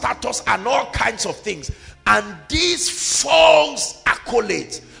social status and all kinds of things. And these false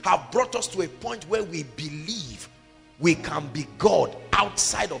accolades have brought us to a point where we believe we can be God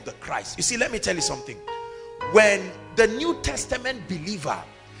outside of the Christ. You see, let me tell you something. When the New Testament believer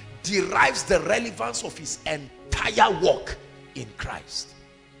derives the relevance of his entire work in Christ,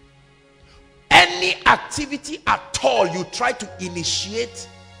 any activity at all you try to initiate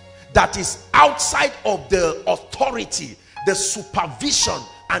that is outside of the authority, the supervision,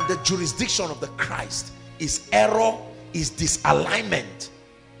 and the jurisdiction of the Christ is error, is disalignment,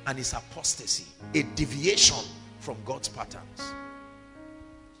 and is apostasy, a deviation from God's patterns.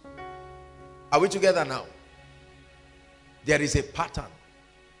 Are we together now? There is a pattern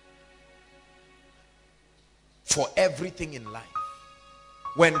for everything in life.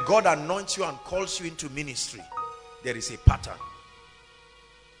 When God anoints you and calls you into ministry, there is a pattern.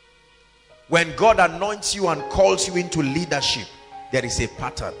 When God anoints you and calls you into leadership, there is a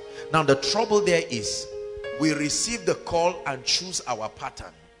pattern. Now the trouble there is, we receive the call and choose our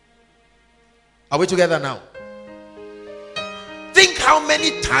pattern. Are we together now? Think how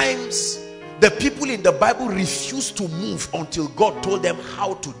many times the people in the Bible refused to move until God told them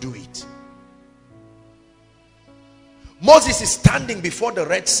how to do it. Moses is standing before the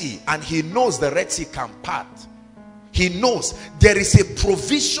Red Sea and he knows the Red Sea can part. He knows there is a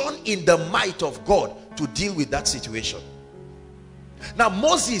provision in the might of God to deal with that situation. Now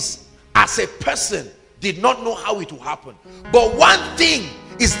Moses as a person did not know how it will happen. But one thing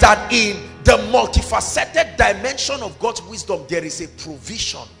is that in the multifaceted dimension of God's wisdom, there is a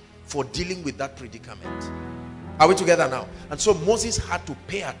provision for dealing with that predicament. Are we together now? And so Moses had to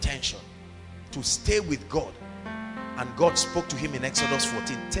pay attention, to stay with God. And God spoke to him in Exodus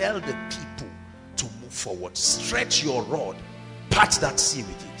 14. Tell the people to move forward. Stretch your rod. Part that sea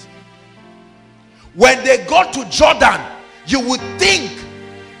with it. When they got to Jordan, you would think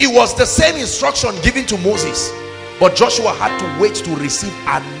it was the same instruction given to Moses. But Joshua had to wait to receive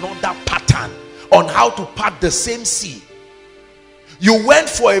another pattern on how to part the same sea. You went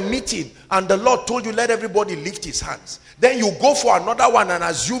for a meeting and the Lord told you, let everybody lift his hands. Then you go for another one and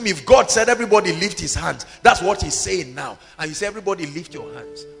assume if God said everybody lift his hands, that's what he's saying now. And you say, everybody lift your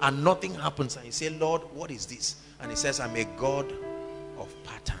hands. And nothing happens. And you say, Lord, what is this? And he says, I'm a God of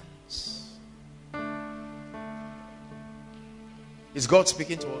patterns. Is God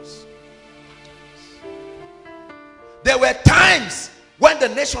speaking to us? There were times when the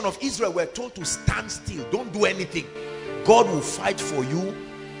nation of Israel were told to stand still, don't do anything. God will fight for you,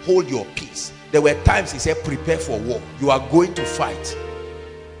 hold your peace. There were times he said, prepare for war. You are going to fight.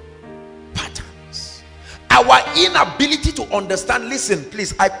 Patterns. Our inability to understand. Listen,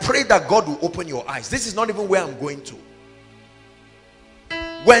 please, I pray that God will open your eyes. This is not even where I'm going to.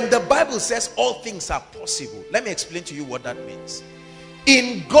 When the Bible says all things are possible, let me explain to you what that means.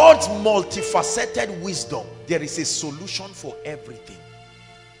 In God's multifaceted wisdom, there is a solution for everything.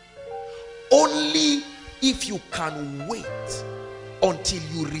 Only if you can wait until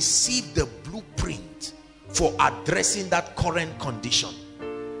you receive the blueprint for addressing that current condition.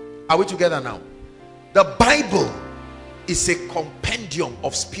 Are we together now? The Bible is a compendium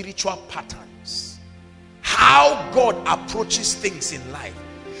of spiritual patterns. How God approaches things in life.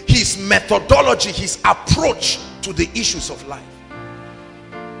 His methodology, his approach to the issues of life.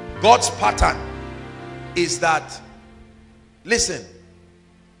 God's pattern is that, listen,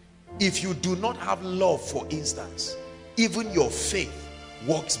 if you do not have love, for instance, even your faith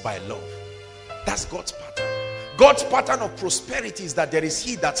works by love. That's God's pattern. God's pattern of prosperity is that there is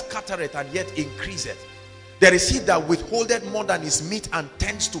he that scattereth and yet increaseth. There is he that withholdeth more than is meet and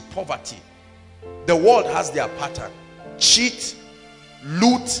tends to poverty. The world has their pattern. Cheat,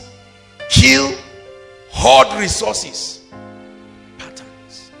 loot, kill, hoard resources.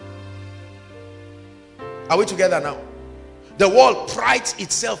 Patterns. Are we together now? The world prides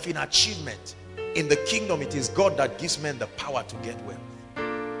itself in achievement. In the kingdom, it is God that gives men the power to get wealth.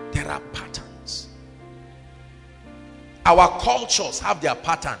 There are patterns. Our cultures have their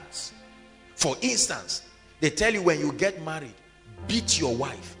patterns. For instance, they tell you when you get married, beat your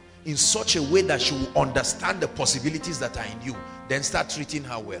wife in such a way that she will understand the possibilities that are in you. Then start treating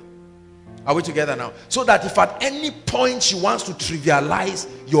her well. Are we together now? So that if at any point she wants to trivialize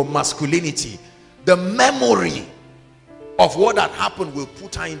your masculinity, the memory of what had happened will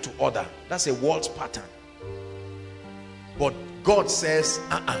put her into order. That's a world's pattern. But God says,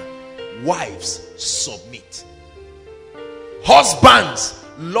 wives, submit. Husbands,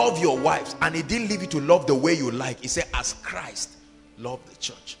 love your wives, and he didn't leave you to love the way you like. He said, as Christ loved the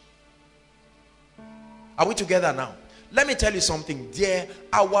church. Are we together now? Let me tell you something, dear.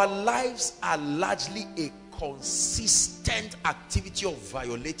 Our lives are largely a consistent activity of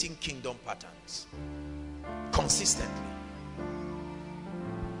violating kingdom patterns. Consistently.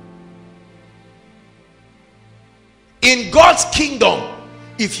 In God's kingdom,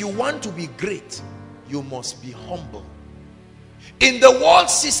 if you want to be great, you must be humble. In the world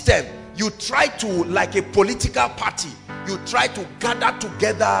system, you try to, like a political party, you try to gather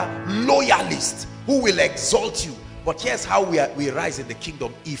together loyalists who will exalt you. But here's how we rise in the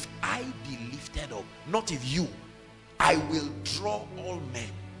kingdom. If I be lifted up, not if you, I will draw all men.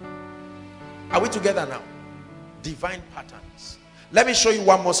 Are we together now? Divine patterns. Let me show you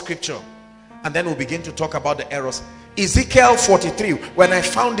one more scripture, and then we'll begin to talk about the errors. Ezekiel 43. When I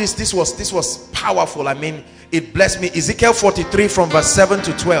found this was powerful. I mean, it blessed me. Ezekiel 43 from verse 7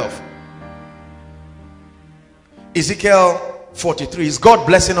 to 12. Ezekiel 43. Is God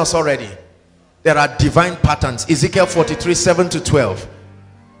blessing us already? There are divine patterns. Ezekiel 43, 7 to 12.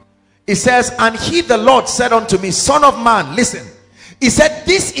 It says, and he, the Lord, said unto me, son of man, listen. He said,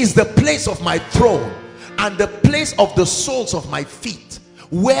 this is the place of my throne and the place of the soles of my feet,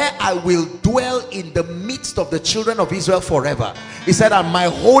 where I will dwell in the midst of the children of Israel forever. He said, and my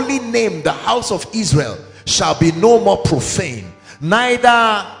holy name, the house of Israel, shall be no more profane,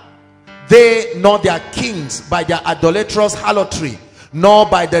 neither they nor their kings by their idolatrous harlotry, nor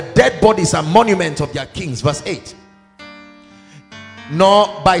by the dead bodies and monuments of their kings. Verse 8.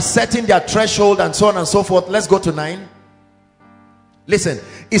 Nor by setting their threshold, and so on and so forth. Let's go to 9. Listen,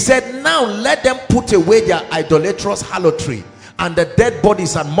 he said, now let them put away their idolatrous harlotry and the dead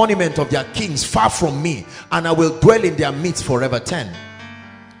bodies and monument of their kings far from me, and I will dwell in their midst forever. 10.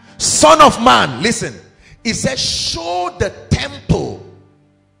 Son of man, listen, he says, show the temple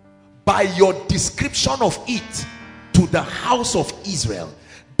by your description of it to the house of Israel,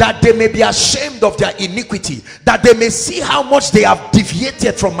 that they may be ashamed of their iniquity, that they may see how much they have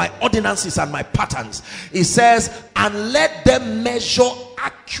deviated from my ordinances and my patterns. He says, and let them measure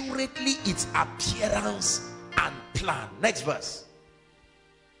accurately its appearance and plan. Next verse.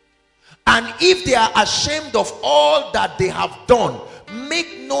 And if they are ashamed of all that they have done,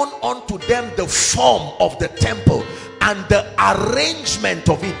 make known unto them the form of the temple and the arrangement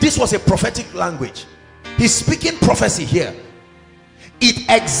of it. This was a prophetic language. He's speaking prophecy here. It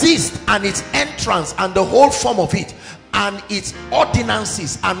exists, and its entrance and the whole form of it, and its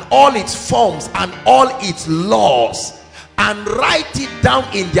ordinances and all its forms and all its laws, and write it down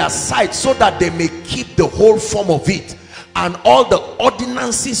in their sight, so that they may keep the whole form of it and all the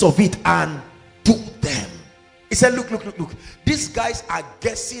ordinances of it, and do them. He said, look, these guys are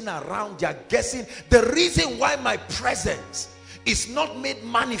guessing around. They are guessing. The reason why my presence is not made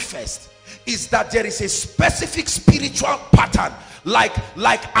manifest is that there is a specific spiritual pattern, like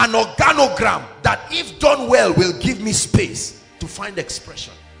an organogram, that if done well will give me space to find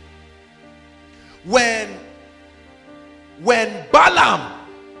expression. When Balaam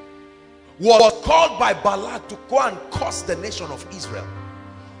was called by Balak to go and curse the nation of Israel,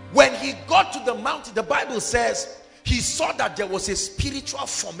 when he got to the mountain, the Bible says he saw that there was a spiritual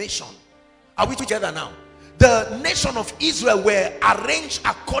formation. Are we together now? The nation of Israel were arranged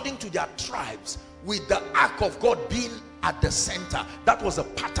according to their tribes, with the ark of God being at the center. That was a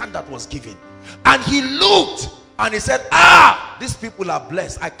pattern that was given. And he looked and he said, these people are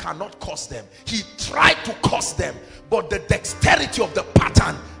blessed, I cannot curse them. He tried to curse them, but the dexterity of the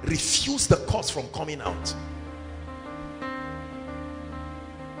pattern refused the curse from coming out.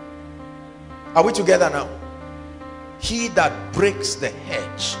 Are we together now? He that breaks the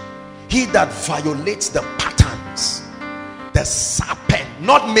hedge, he that violates the patterns, the serpent,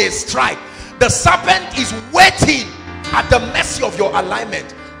 not may strike. The serpent is waiting at the mercy of your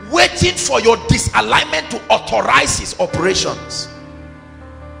alignment, waiting for your disalignment to authorize his operations.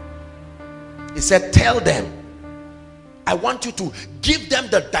 He said, tell them, I want you to give them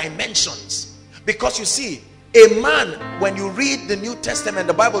the dimensions. Because you see, a man, when you read the New Testament,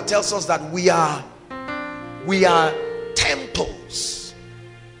 the Bible tells us that we are temples.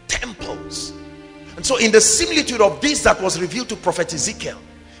 And so in the similitude of this that was revealed to prophet Ezekiel,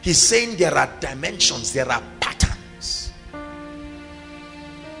 he's saying there are dimensions, there are patterns.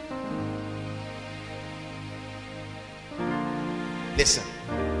 Listen,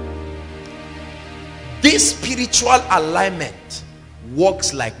 this spiritual alignment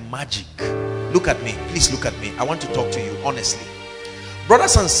works like magic. Look at me, please look at me. I want to talk to you honestly.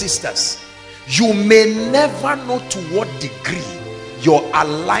 Brothers and sisters, you may never know to what degree your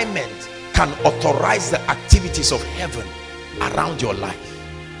alignment can authorize the activities of heaven around your life.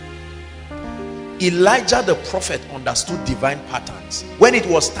 Elijah the prophet understood divine patterns. When it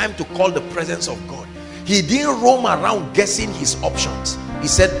was time to call the presence of God, he didn't roam around guessing his options. He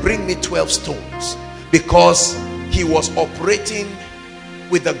said, bring me 12 stones, because he was operating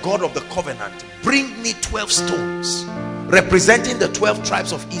with the God of the covenant. Bring me 12 stones representing the 12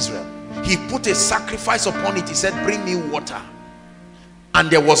 tribes of Israel. He put a sacrifice upon it. He said, bring me water, and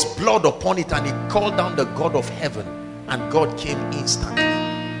there was blood upon it, and he called down the God of heaven, and God came instantly.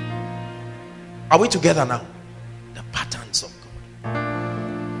 Are we together now? The patterns of God.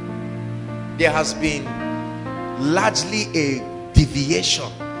 There has been largely a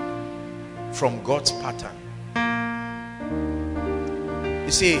deviation from God's pattern.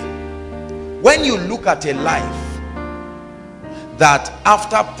 You see, when you look at a life that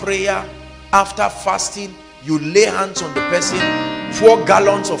after prayer, after fasting, you lay hands on the person, 4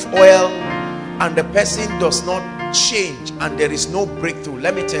 gallons of oil, and the person does not change and there is no breakthrough,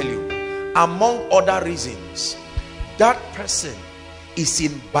 let me tell you, among other reasons, that person is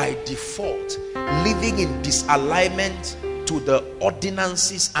by default living in disalignment to the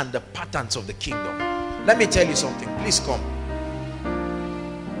ordinances and the patterns of the kingdom. Let me tell you something. Please come.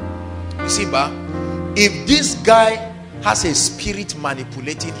 You see, if this guy has a spirit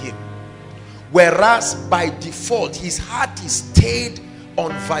manipulating him, whereas by default his heart is stayed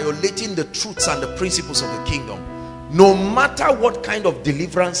on violating the truths and the principles of the kingdom, no matter what kind of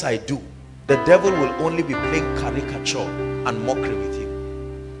deliverance I do, the devil will only be playing caricature and mockery with him.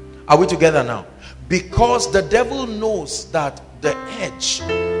 Are we together now? Because the devil knows that the edge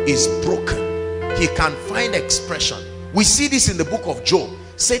is broken. He can find expression. We see this in the book of Job.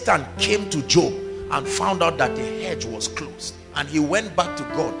 Satan came to Job and found out that the hedge was closed, and he went back to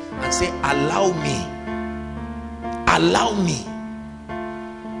God and said, allow me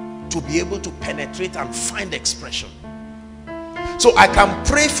to be able to penetrate and find expression. So I can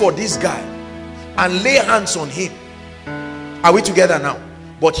pray for this guy and lay hands on him. Are we together now?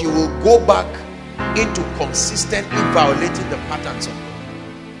 But he will go back into consistently violating the patterns of God.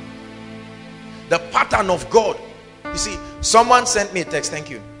 The pattern of God. You see, someone sent me a text. Thank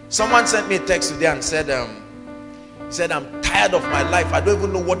you. Someone sent me a text today and said, I'm tired of my life. I don't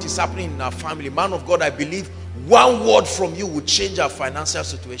even know what is happening in our family. Man of God, I believe one word from you would change our financial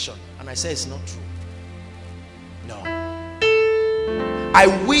situation. And I said, it's not true. No. I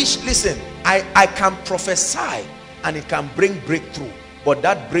wish, listen, I can prophesy and it can bring breakthrough, but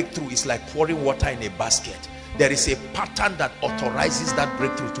that breakthrough is like pouring water in a basket. There is a pattern that authorizes that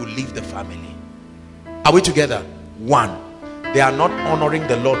breakthrough to leave the family. Are we together? 1, they are not honoring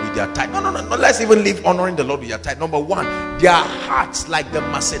the Lord with their tithe. No, let's even leave honoring the Lord with their tithe. Number 1, their hearts, like the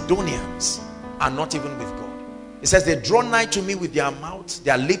Macedonians, are not even with God. It says they draw nigh to me with their mouths,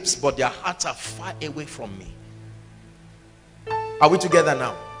 their lips, but their hearts are far away from me. Are we together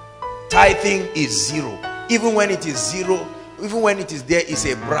now? Tithing is 0. Even when it is 0, even when it is there, it's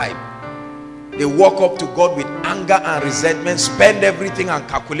a bribe. They walk up to God with anger and resentment, spend everything and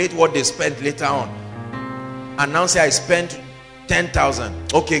calculate what they spent later on, and now say, I spent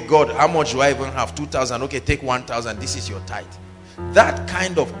 10,000. Okay, God, how much do I even have? 2,000. Okay, take 1,000. This is your tithe. That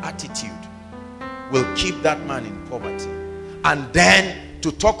kind of attitude will keep that man in poverty. And then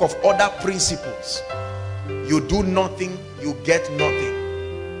to talk of other principles, you do nothing, you get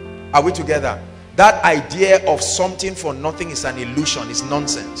nothing. Are we together? That idea of something for nothing is an illusion, is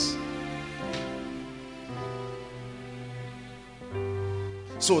nonsense.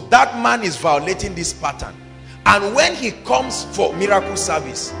 So that man is violating this pattern. And when he comes for miracle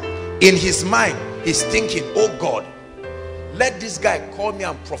service, in his mind, he's thinking, oh God, let this guy call me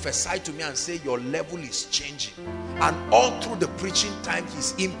and prophesy to me and say your level is changing. And all through the preaching time,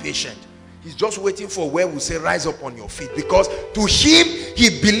 he's impatient. He's just waiting for where we say rise up on your feet, because to him,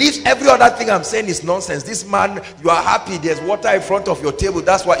 he believes every other thing I'm saying is nonsense. This man, you are happy, there's water in front of your table,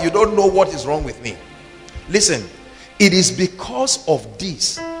 that's why you don't know what is wrong with me. Listen, it is because of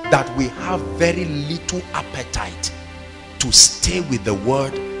this that we have very little appetite to stay with the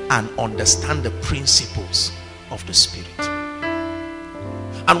word and understand the principles of the Spirit.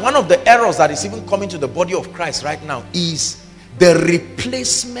 And one of the errors that is even coming to the body of Christ right now is the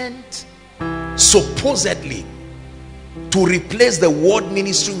replacement, supposedly, to replace the word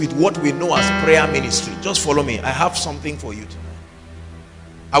ministry with what we know as prayer ministry. Just follow me. I have something for you tonight.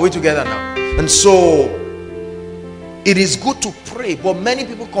 Are we together now? And so it is good to pray, but many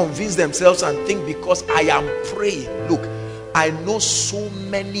people convince themselves and think because I am praying. Look, I know so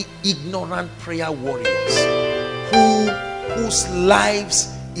many ignorant prayer warriors whose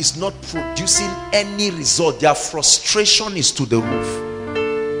lives is not producing any result. Their frustration is to the roof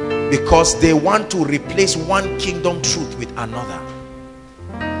because they want to replace one kingdom truth with another.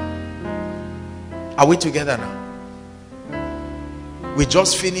 Are we together now? We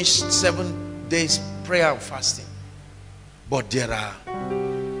just finished 7 days prayer and fasting. But there are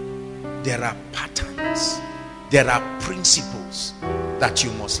patterns, there are principles that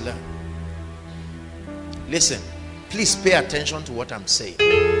you must learn. Listen, please pay attention to what I'm saying.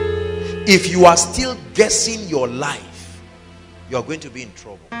 If you are still guessing your life, you are going to be in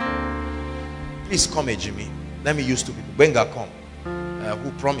trouble. Please come, Jimmy. Let me use 2 people. Benga, come.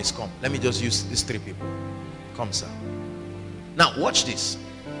 Who promised, come. Let me just use these 3 people. Come, sir. Now, watch this.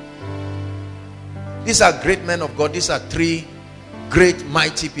 These are great men of God. These are 3 great,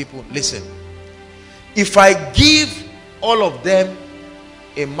 mighty people. Listen. If I give all of them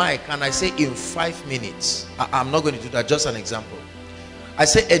a mic and I say in 5 minutes, I'm not going to do that, just an example. I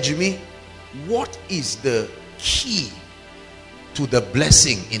say, Ejimi, what is the key to the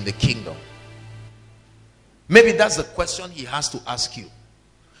blessing in the kingdom? Maybe that's the question he has to ask you.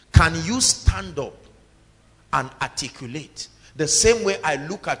 Can you stand up and articulate the same way I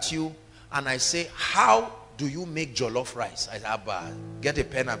look at you and I say, how do you make jollof rice? I say, Abba, get a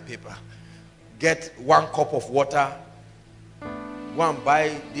pen and paper, get 1 cup of water, go and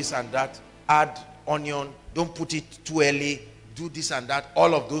buy this and that, add onion, don't put it too early, do this and that,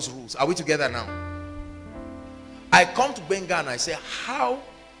 all of those rules. Are we together now? I come to Benga and I say, how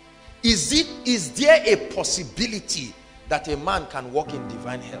is there a possibility that a man can walk in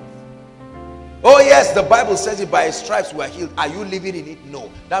divine health? Oh yes, the Bible says it, by his stripes we are healed. Are you living in it?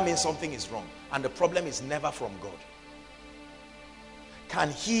 No. That means something is wrong. And the problem is never from God.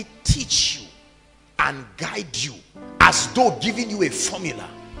 Can he teach you and guide you as though giving you a formula?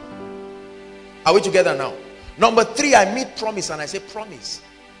 Are we together now? Number 3, I meet promise and I say, promise,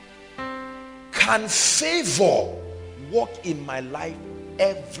 can favor work in my life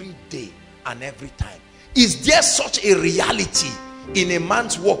every day and every time? Is there such a reality in a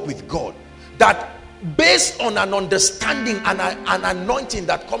man's walk with God that based on an understanding and an anointing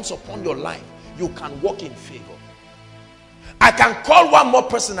that comes upon your life, you can walk in favor? I can call one more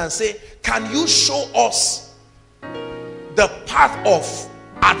person and say, can you show us the path of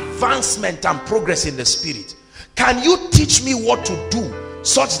advancement and progress in the spirit? Can you teach me what to do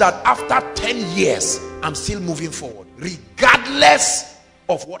such that after 10 years I'm still moving forward regardless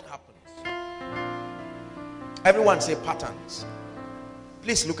of what happens? Everyone say patterns.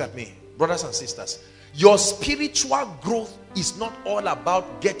 Please look at me, brothers and sisters. Your spiritual growth is not all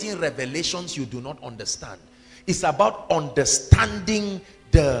about getting revelations you do not understand. It's about understanding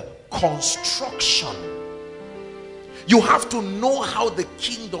the construction. You have to know how the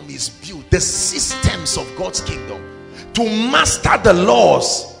kingdom is built, the systems of God's kingdom, to master the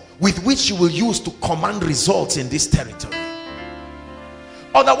laws with which you will use to command results in this territory.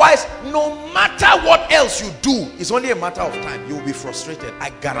 Otherwise, no matter what else you do, it's only a matter of time. You will be frustrated. I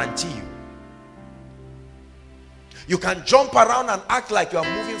guarantee you. You can jump around and act like you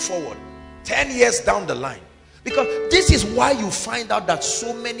are moving forward 10 years down the line. Because this is why you find out that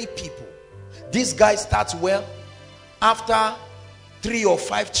so many people, this guy starts well, after 3 or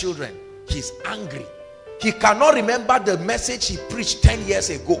 5 children, he's angry. He cannot remember the message he preached 10 years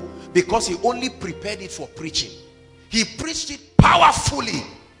ago because he only prepared it for preaching. He preached it powerfully,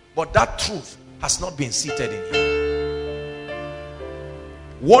 but that truth has not been seated in him.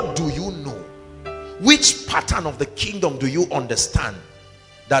 What do you know? Which pattern of the kingdom do you understand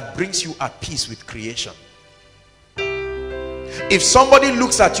that brings you at peace with creation? If somebody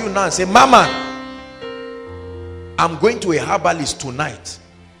looks at you now and say, Mama, I'm going to a herbalist tonight,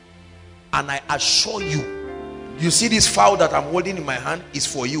 and I assure you, you see this fowl that I'm holding in my hand is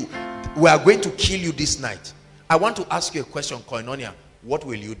for you. We are going to kill you this night. I want to ask you a question, Koinonia. What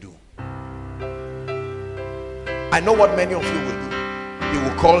will you do? I know what many of you will do. You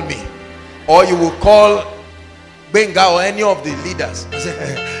will call me, or you will call Benga or any of the leaders.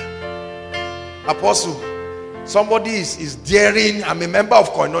 Apostle, somebody is daring. I'm a member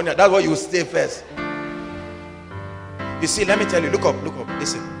of Koinonia. That's what you will say first. You see, let me tell you, look up,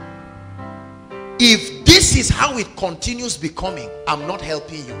 listen. If this is how it continues becoming, I'm not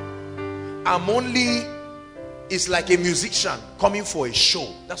helping you. I'm only, it's like a musician coming for a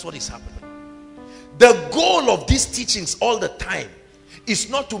show. That's what is happening. The goal of these teachings all the time is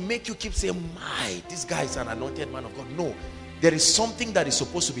not to make you keep saying, my, this guy is an anointed man of God. No, there is something that is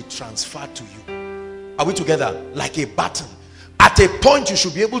supposed to be transferred to you. Are we together? Like a baton. At a point you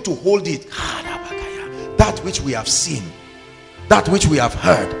should be able to hold it. That which we have seen, that which we have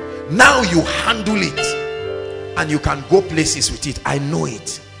heard, now you handle it and you can go places with it. I know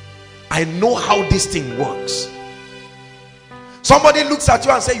it. I know how this thing works. Somebody looks at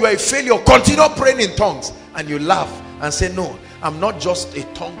you and say you are a failure, continue praying in tongues, and you laugh and say, no, I'm not just a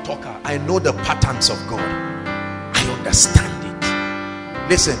tongue talker. I know the patterns of God. I understand it.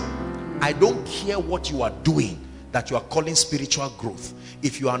 Listen, I don't care what you are doing that you are calling spiritual growth.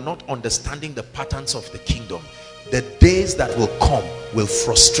 If you are not understanding the patterns of the kingdom, the days that will come will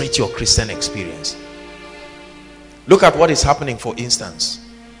frustrate your Christian experience. Look at what is happening, for instance,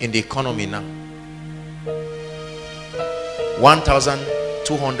 in the economy now.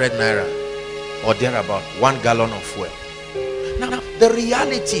 1,200 naira or thereabout, 1 gallon of fuel. Now, the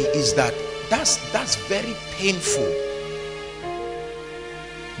reality is that that's very painful.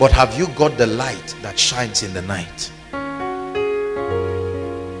 But have you got the light that shines in the night?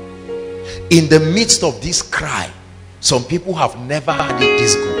 In the midst of this cry, some people have never had it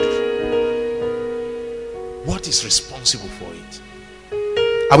this good. What is responsible for it?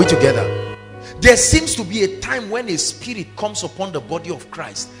 Are we together? There seems to be a time when a spirit comes upon the body of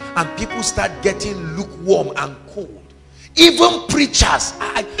Christ and people start getting lukewarm and cold. Even preachers,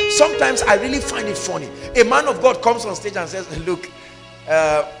 sometimes I really find it funny. A man of God comes on stage and says, look, we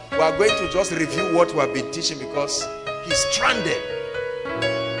are going to just review what we have been teaching because he's stranded.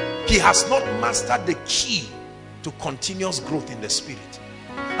 He has not mastered the key to continuous growth in the spirit.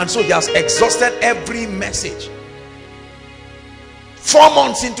 And so he has exhausted every message. 4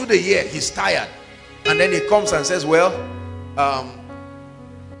 months into the year, he's tired. And then he comes and says, well,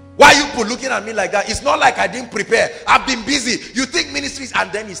 why are you looking at me like that? It's not like I didn't prepare. I've been busy. You think ministries?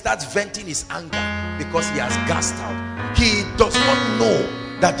 And then he starts venting his anger because he has gassed out. He does not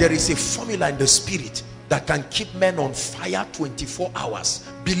know that there is a formula in the spirit that can keep men on fire 24 hours.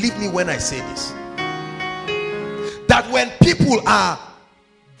 Believe me when I say this. That when people are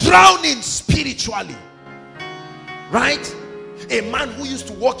drowning spiritually, right? A man who used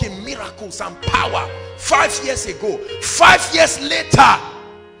to walk in miracles and power 5 years ago, 5 years later,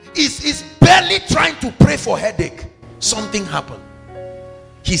 is barely trying to pray for headache. Something happened.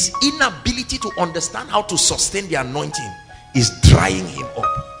 His inability to understand how to sustain the anointing is drying him up.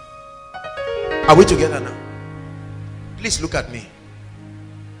 Are we together now? Please look at me.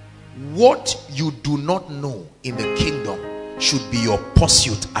 What you do not know in the kingdom should be your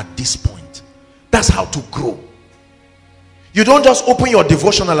pursuit at this point. That's how to grow. You don't just open your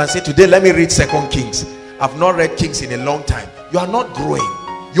devotional and say, today let me read 2 Kings. I've not read Kings in a long time. You are not growing.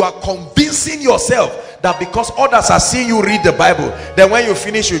 You are convincing yourself that because others are seeing you read the Bible, then when you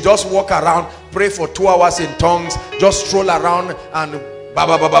finish, you just walk around, pray for 2 hours in tongues, just stroll around and 1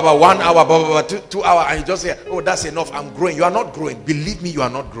 hour, 2 hours, and you just say, oh, that's enough, I'm growing. You are not growing. Believe me, you are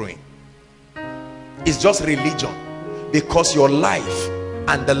not growing. It's just religion, because your life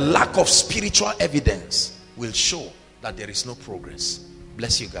and the lack of spiritual evidence will show that there is no progress.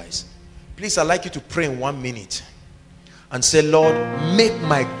 Bless you guys. Please, I'd like you to pray in 1 minute and say, Lord, make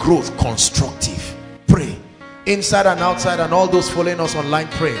my growth constructive. Pray inside and outside, and all those following us online,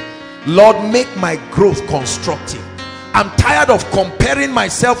 pray, Lord, make my growth constructive. I'm tired of comparing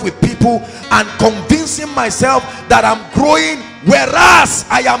myself with people and convincing myself that I'm growing, whereas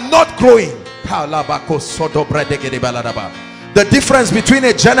I am not growing. The difference between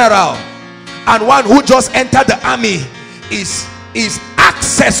a general and one who just entered the army is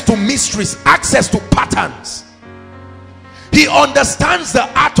access to mysteries, access to patterns. He understands the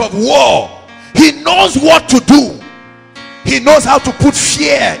art of war. He knows what to do. He knows how to put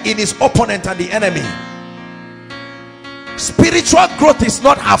fear in his opponent and the enemy. Spiritual growth is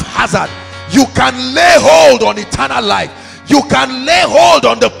not haphazard. You can lay hold on eternal life. You can lay hold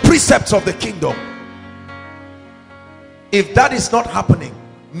on the precepts of the kingdom. If that is not happening,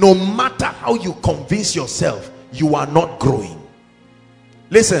 no matter how you convince yourself, you are not growing.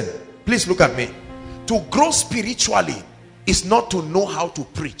 Listen, please look at me. To grow spiritually is not to know how to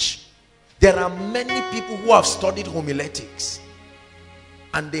preach. There are many people who have studied homiletics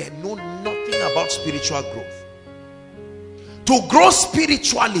and they know nothing about spiritual growth. To grow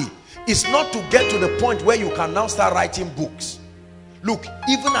spiritually is not to get to the point where you can now start writing books. Look,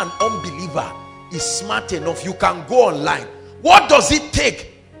 even an unbeliever is smart enough. You can go online. What does it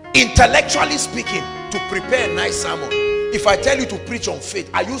take, intellectually speaking, to prepare a nice sermon? If I tell you to preach on faith,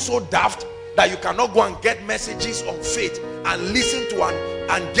 are you so daft that you cannot go and get messages on faith and listen to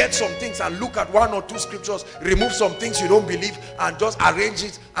and get some things and look at 1 or 2 scriptures, remove some things you don't believe and just arrange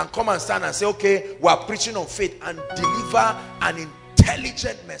it and come and stand and say, okay, we are preaching on faith, and deliver an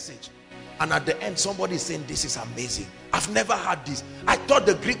intelligent message? And at the end, somebody is saying, this is amazing. I've never heard this. I thought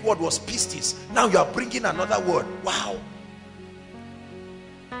the Greek word was pistis. Now you are bringing another word. Wow.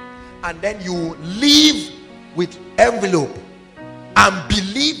 And then you leave with envelope and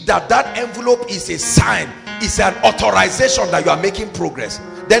believe that that envelope is a sign, is an authorization that you are making progress.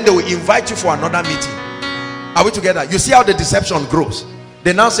 Then they will invite you for another meeting. Are we together? You see how the deception grows.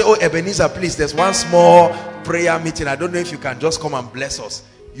 They now say, oh Ebenezer, please, there's one small prayer meeting. I don't know if you can just come and bless us.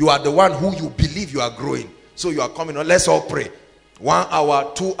 You are the one who you believe you are growing. So you are coming on. Let's all pray. 1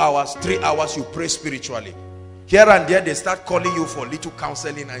 hour, 2 hours, 3 hours, you pray spiritually. Here and there, they start calling you for little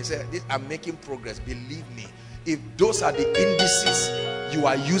counseling and say, I'm making progress. Believe me, if those are the indices you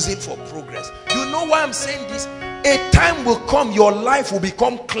are using for progress, you know why I'm saying this? A time will come, your life will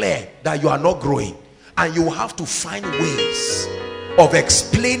become clear that you are not growing, and you will have to find ways of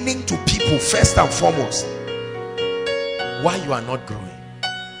explaining to people, first and foremost, why you are not growing.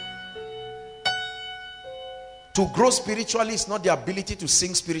 To grow spiritually is not the ability to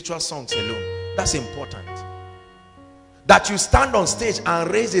sing spiritual songs alone. That's important. That you stand on stage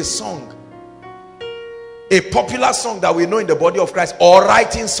and raise a song, a popular song that we know in the body of Christ, or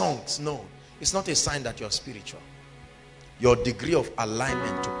writing songs. No, it's not a sign that you're spiritual. Your degree of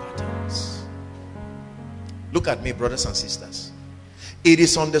alignment to patterns. Look at me, brothers and sisters. It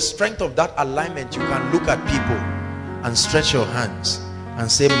is on the strength of that alignment you can look at people and stretch your hands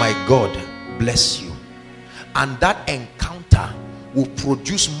and say, my God bless you. And that encounter will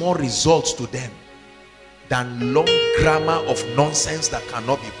produce more results to them than long grammar of nonsense that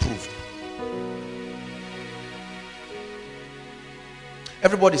cannot be proved.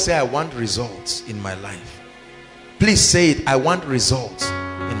 Everybody say, I want results in my life. Please say it. I want results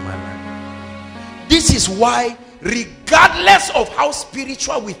in my life. This is why, regardless of how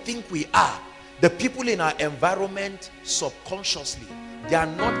spiritual we think we are, the people in our environment subconsciously, they are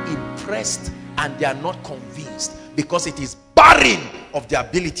not impressed and they are not convinced, because it is barren of the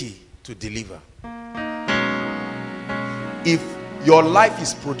ability to deliver. If your life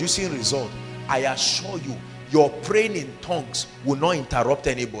is producing result, I assure you, your praying in tongues will not interrupt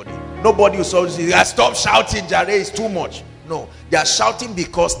anybody. Nobody will say, stop shouting, Jare, it's too much. No, they are shouting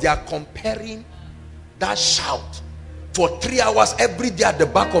because they are comparing that shout for 3 hours every day at the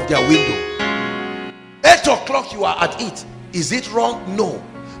back of their window. 8 o'clock you are at it. Is it wrong? No.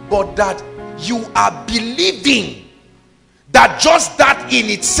 But that you are believing that just that in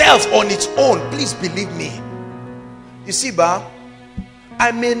itself, on its own, please believe me. You see,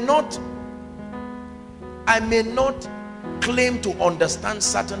 I may not claim to understand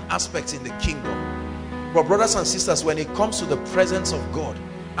certain aspects in the kingdom, but brothers and sisters, when it comes to the presence of God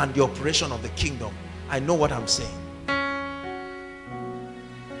and the operation of the kingdom, I know what I'm saying.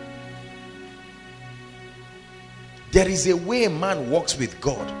 There is a way a man walks with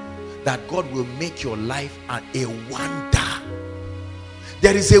God that God will make your life a wonder.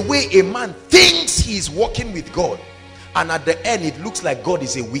 There is a way a man thinks he is walking with God, and at the end it looks like God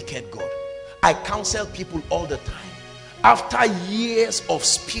is a wicked God. I counsel people all the time. After years of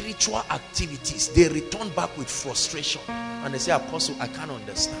spiritual activities, they return back with frustration and they say, Apostle, I can't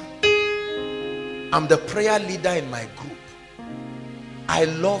understand. I'm the prayer leader in my group. I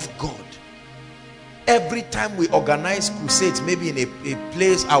love God. Every time we organize crusades, maybe in a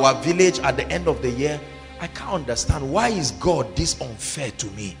place, our village, at the end of the year, I can't understand, why is God this unfair to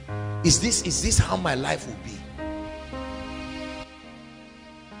me? Is this how my life will be?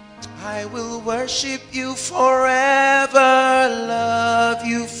 I will worship you forever, love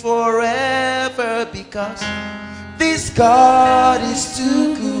you forever, because this God is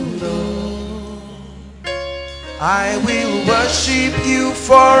too good. Oh, I will worship you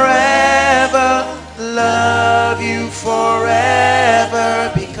forever, love you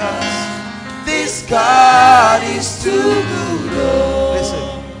forever, because this God is too good. Oh.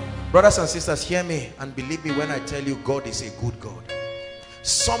 Listen, brothers and sisters, hear me and believe me when I tell you God is a good God.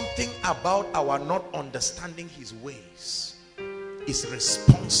 Something about our not understanding his ways is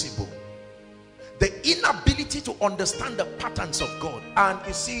responsible. The inability to understand the patterns of God. And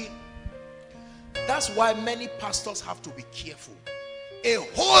you see, that's why many pastors have to be careful. A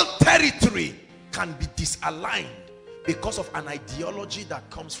whole territory can be disaligned because of an ideology that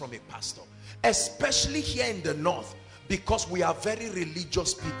comes from a pastor, especially here in the north, because we are very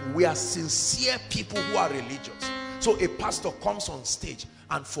religious people. We are sincere people who are religious. So a pastor comes on stage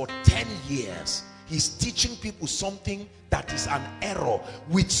and for 10 years he's teaching people something that is an error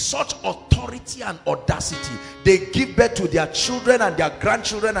with such authority and audacity. They give birth to their children and their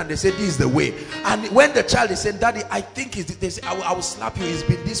grandchildren and they say this is the way. And when the child is saying, Daddy, I think it's, they say, I will slap you, it's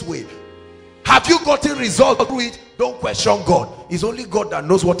been this way. Have you gotten results through it? Don't question God. It's only God that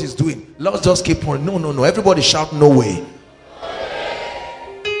knows what he's doing. Let's just keep on. No. Everybody shout no way.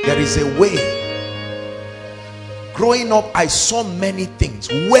 There is a way. Growing up, I saw many things,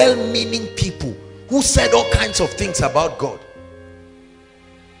 well-meaning people who said all kinds of things about God.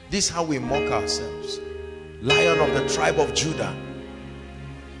 This is how we mock ourselves. Lion of the tribe of Judah.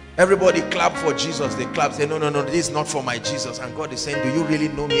 Everybody clap for Jesus. They clap, say, no, no, no, this is not for my Jesus. And God is saying, do you really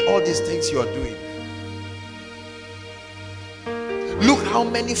know me? All these things you are doing. Look how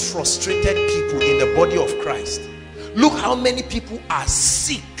many frustrated people in the body of Christ. Look how many people are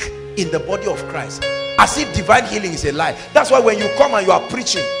sick in the body of Christ. As if divine healing is a lie. That's why when you come and you are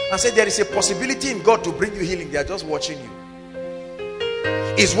preaching and say there is a possibility in God to bring you healing, they are just watching you.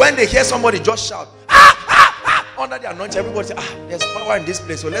 It's when they hear somebody just shout, ah, ah, ah, under the anointing, everybody say, ah, there's power in this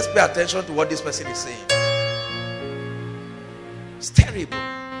place, so let's pay attention to what this person is saying. It's terrible.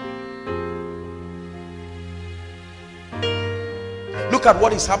 Look at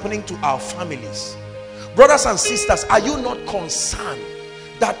what is happening to our families. Brothers and sisters, are you not concerned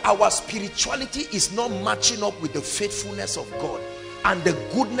that our spirituality is not matching up with the faithfulness of God and the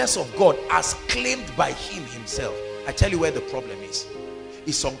goodness of God as claimed by him himself? I tell you where the problem is.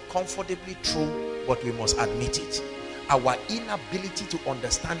 It's uncomfortably true, but we must admit it. Our inability to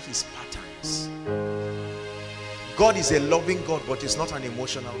understand his patterns. God is a loving God, but he's not an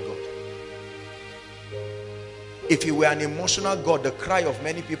emotional God. If he were an emotional God, the cry of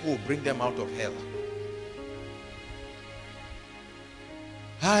many people will bring them out of hell.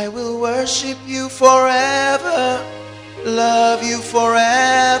 I will worship you forever, love you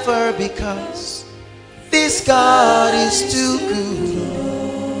forever, because this God is too good.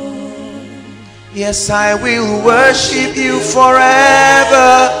 Yes, I will worship you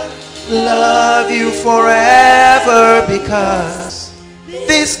forever, love you forever, because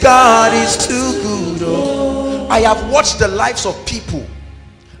this God is too good. Oh, I have watched the lives of people,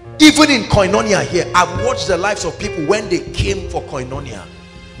 even in Koinonia here. I've watched the lives of people when they came for Koinonia,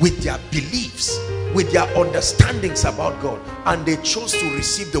 with their beliefs, with their understandings about God, and they chose to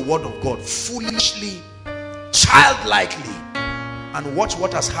receive the word of God foolishly, childlikely, and watch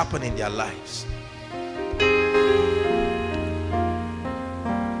what has happened in their lives.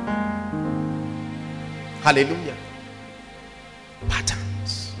 Hallelujah.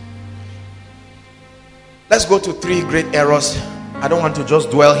 Patterns. Let's go to 3 great errors. I don't want to just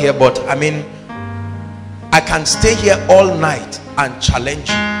dwell here, but I mean, I can stay here all night and challenge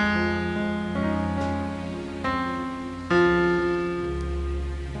you.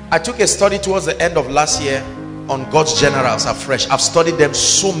 I took a study towards the end of last year on God's generals afresh. I've studied them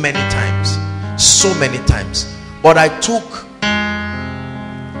so many times, but I took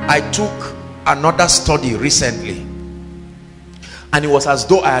another study recently, and it was as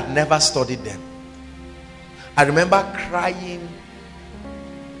though I had never studied them. I remember crying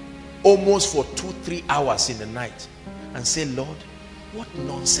almost for 2-3 hours in the night and say, Lord, what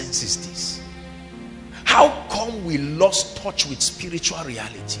nonsense is this? How come we lost touch with spiritual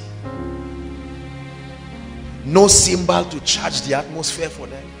reality? No cymbal to charge the atmosphere for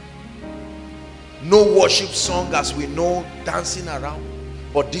them, no worship song as we know, dancing around.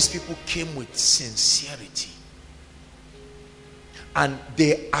 But these people came with sincerity, and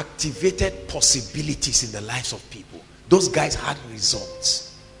they activated possibilities in the lives of people. Those guys had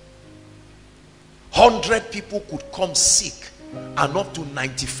results. 100 people could come sick, and up to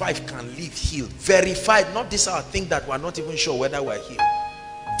 95 can leave healed. Verified, not this our thing that we're not even sure whether we're healed.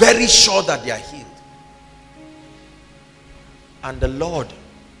 Very sure that they are healed. And the Lord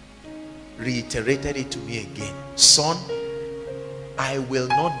reiterated it to me again. Son, I will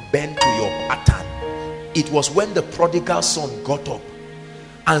not bend to your pattern. It was when the prodigal son got up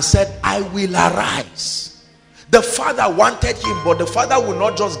and said, I will arise. The father wanted him, but the father would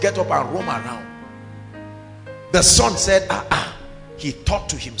not just get up and roam around. The son said, he thought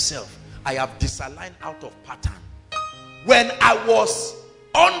to himself, I have disaligned out of pattern. When I was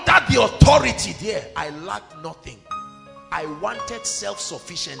under the authority there, I lacked nothing. I wanted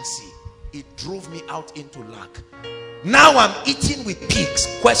self-sufficiency. It drove me out into lack. Now I'm eating with pigs.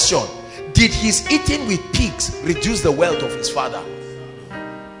 Question: did his eating with pigs reduce the wealth of his father?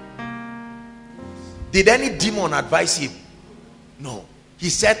 Did any demon advise him? No. He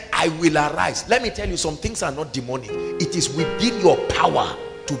said, I will arise. Let me tell you, some things are not demonic. It is within your power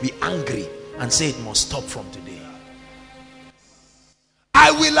to be angry and say it must stop from today. I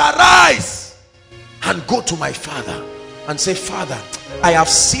will arise and go to my father and say, Father, I have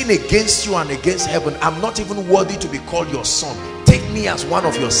sinned against you and against heaven. I'm not even worthy to be called your son. Take me as one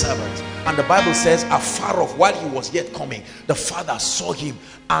of your servants. And the Bible says, afar off, while he was yet coming, the father saw him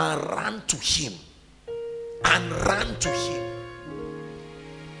and ran to him. And ran to him.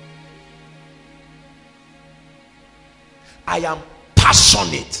 I am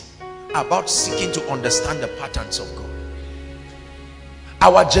passionate about seeking to understand the patterns of God.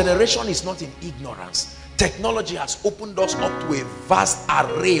 Our generation is not in ignorance. Technology has opened us up to a vast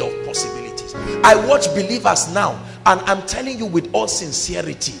array of possibilities. I watch believers now And I'm telling you with all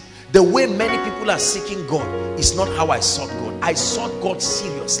sincerity, the way many people are seeking God is not how I sought God. I sought God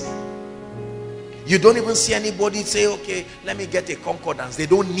seriously. You don't even see anybody say, okay, let me get a concordance. They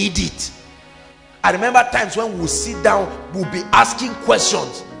don't need it. I remember times when we'll sit down, we'll be asking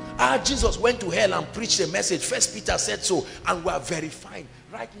questions. Jesus went to hell and preached a message. First Peter said so, and we are verifying.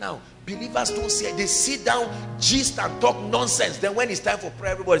 Right now, believers don't say it. They sit down, gist and talk nonsense. Then when it's time for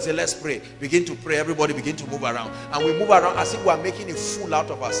prayer, everybody say, let's pray. Begin to pray. Everybody begin to move around. And we move around as if we are making a fool out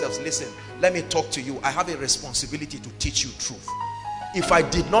of ourselves. Listen, let me talk to you. I have a responsibility to teach you truth. If I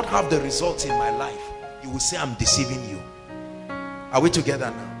did not have the results in my life, you will say I'm deceiving you. Are we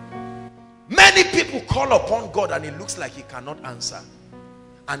together now? Many people call upon God and it looks like he cannot answer.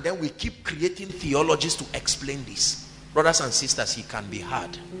 And then we keep creating theologies to explain this. Brothers and sisters, he can be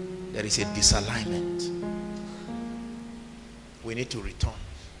hard. There is a disalignment. We need to return.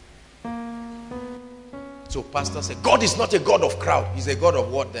 So pastor said, God is not a God of crowd. He's a God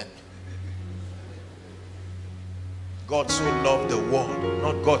of what then? God so loved the world,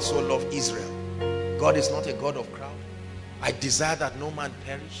 not God so loved Israel. God is not a God of crowd. I desire that no man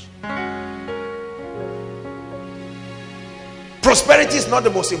perish. Prosperity is not the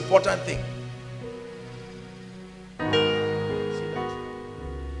most important thing.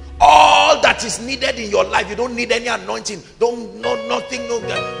 All that is needed in your life, you don't need any anointing, nothing.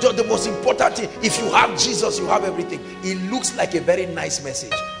 The most important thing, if you have Jesus, you have everything. It looks like a very nice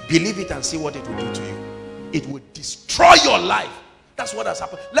message. Believe it and see what it will do to you. It will destroy your life. That's what has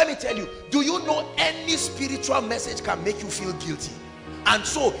happened. Let me tell you, do you know any spiritual message can make you feel guilty? And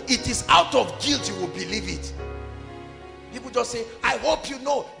so it is out of guilt you will believe it. People just say, I hope you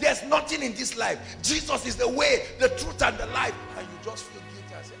know there's nothing in this life. Jesus is the way, the truth, and the life. And you just feel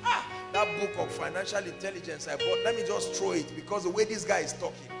guilty and say, that book of financial intelligence I bought, let me just throw it because the way this guy is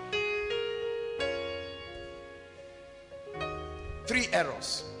talking. 3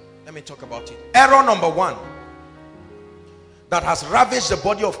 errors. Let me talk about it. Error number 1 that has ravaged the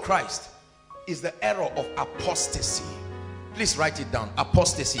body of Christ is the error of apostasy. Please write it down.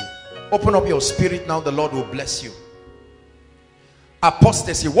 Apostasy. Open up your spirit now. The Lord will bless you.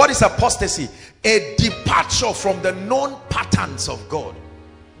 Apostasy. What is apostasy? A departure from the known patterns of God.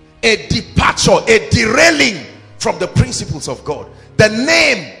 A departure, a derailing from the principles of God. The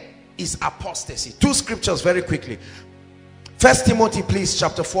name is apostasy. 2 scriptures very quickly. 1 Timothy please,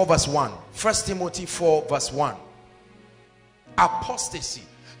 chapter 4 verse 1. 1 Timothy 4 verse 1. Apostasy.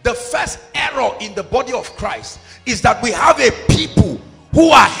 The first error in the body of Christ is that we have a people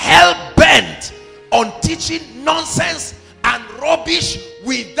who are hell-bent on teaching nonsense and rubbish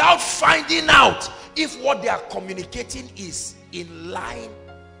without finding out if what they are communicating is in line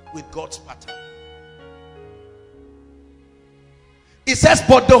with God's pattern. It says,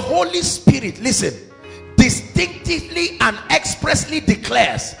 but the Holy Spirit, listen, distinctively and expressly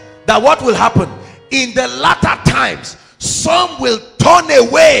declares that what will happen in the latter times, some will turn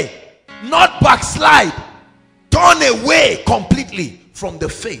away, not backslide, turn away completely from the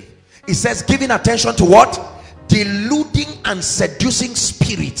faith. It says, giving attention to what? Deluding and seducing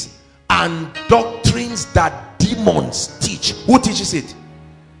spirits and doctrines that demons teach. Who teaches it?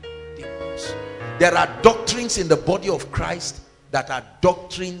 Demons. There are doctrines in the body of Christ that are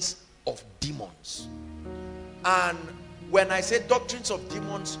doctrines of demons. And when I say doctrines of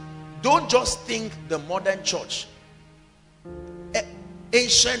demons, don't just think the modern church.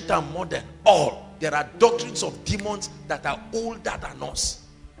 Ancient and modern, all. There are doctrines of demons that are older than us.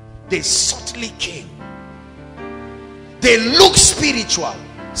 They subtly came. They look spiritual.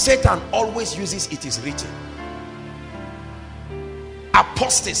 Satan always uses it is written.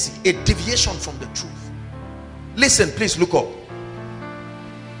 Apostasy, a deviation from the truth. Listen, please look up.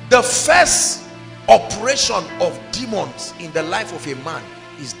 The first operation of demons in the life of a man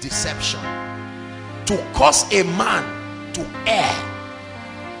is deception. To cause a man to err,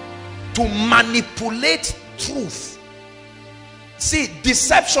 to manipulate truth. See,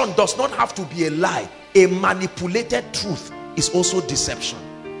 deception does not have to be a lie. A manipulated truth is also deception.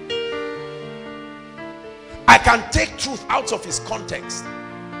 I can take truth out of its context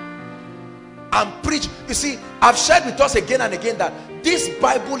and preach. You see, I've shared with us again and again that this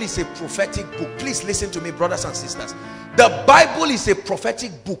Bible is a prophetic book. Please listen to me, brothers and sisters. The Bible is a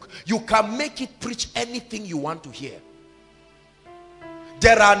prophetic book. You can make it preach anything you want to hear.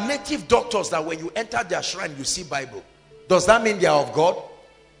 There are native doctors that when you enter their shrine, you see Bible. Does that mean they are of God?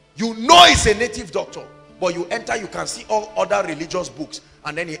 You know it's a native doctor, but you enter, you can see all other religious books,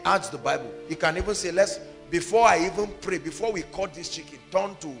 and then he adds the Bible. He can even say, let's, before I even pray, before we cut this chicken,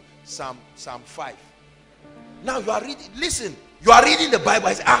 turn to Psalm 5. Now you are reading, listen, you are reading the Bible.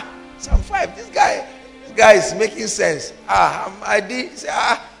 I say, Psalm 5, this guy guy is making sense. I did say,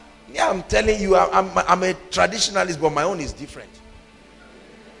 yeah, I'm telling you, I'm a traditionalist, but my own is different.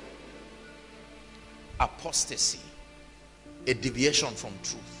 Apostasy, a deviation from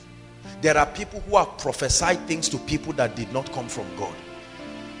truth. There are people who have prophesied things to people that did not come from God.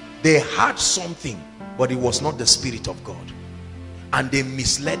 They had something, but it was not the Spirit of God, and they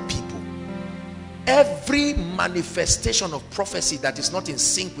misled people. Every manifestation of prophecy that is not in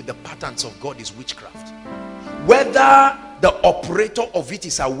sync with the patterns of God is witchcraft. Whether the operator of it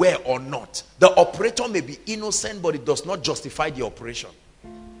is aware or not, the operator may be innocent, but it does not justify the operation.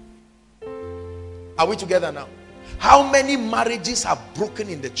 Are we together now? How many marriages have broken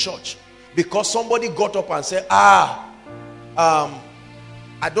in the church because somebody got up and said, I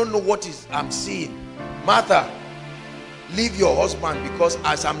don't know what I'm seeing. Martha, leave your husband, because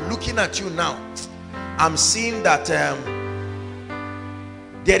as I'm looking at you now, I'm seeing that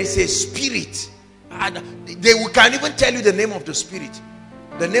there is a spirit. And they can even tell you the name of the spirit.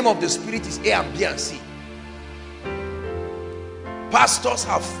 The name of the spirit is A and B and C. Pastors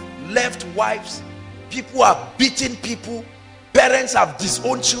have left wives. People are beating people. Parents have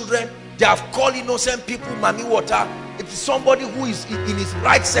disowned children. They have called innocent people Mami Water. If somebody who is in his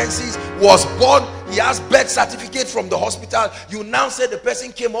right senses was born, he has birth certificate from the hospital, you now say the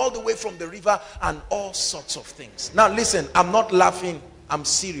person came all the way from the river, and all sorts of things. Now listen, I'm not laughing, I'm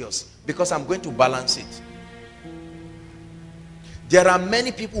serious, because I'm going to balance it. There are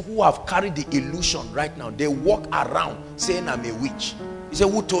many people who have carried the illusion right now. They walk around saying, I'm a witch. You say,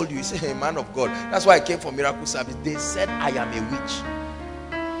 who told you? You say, hey, man of God. That's why I came for miracle service. They said, I am a witch.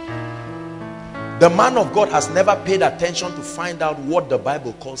 The man of God has never paid attention to find out what the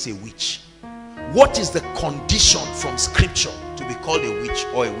Bible calls a witch. What is the condition from scripture to be called a witch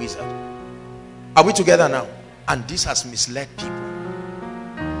or a wizard? Are we together now? And this has misled people.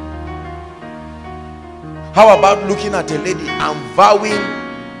 How about looking at a lady and vowing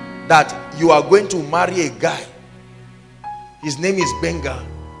that you are going to marry a guy? His name is Benga.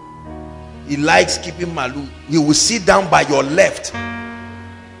 He likes keeping malu. He will sit down by your left.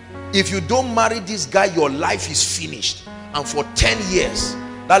 If you don't marry this guy, your life is finished. And for 10 years,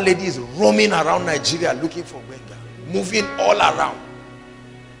 that lady is roaming around Nigeria looking for Benga, moving all around.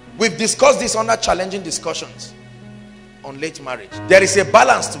 We've discussed this under challenging discussions on late marriage. There is a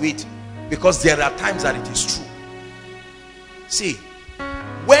balance to it, because there are times that it is true. See,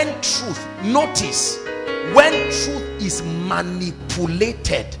 when truth, notice, when truth is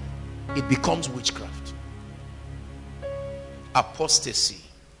manipulated, it becomes witchcraft. Apostasy.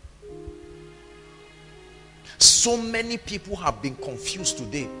 So many people have been confused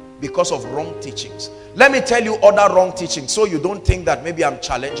today because of wrong teachings. Let me tell you other wrong teachings, so you don't think that maybe I'm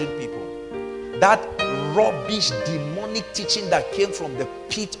challenging people. That rubbish demonic teaching that came from the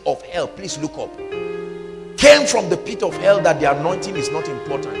pit of hell, please look up, came from the pit of hell, that the anointing is not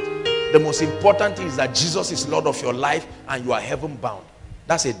important. The most important thing is that Jesus is Lord of your life and you are heaven bound.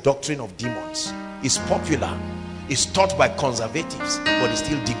 That's a doctrine of demons. It's popular, it's taught by conservatives, but it's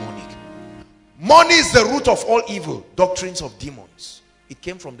still demonic. Money is the root of all evil. Doctrines of demons. It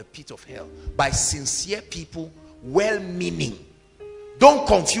came from the pit of hell by sincere people, well-meaning. Don't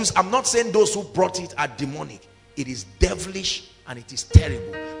confuse. I'm not saying those who brought it are demonic. It is devilish and it is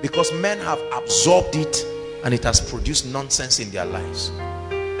terrible, because men have absorbed it and it has produced nonsense in their lives.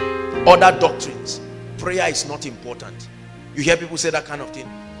 Other doctrines. Prayer is not important. You hear people say that kind of thing.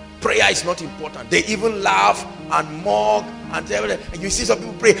 Prayer is not important. They even laugh and mock and everything. And you see some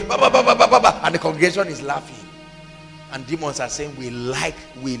people pray, bah, bah, bah, bah, bah, bah, bah, and the congregation is laughing. And demons are saying, we like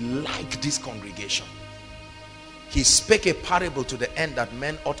this congregation. He spake a parable to the end that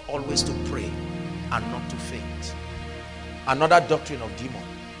men ought always to pray and not to faint. Another doctrine of demons.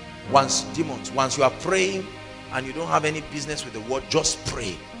 Once you are praying and you don't have any business with the word, just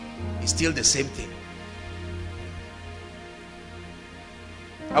pray. It's still the same thing.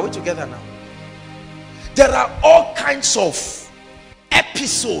 Are we together now? There are all kinds of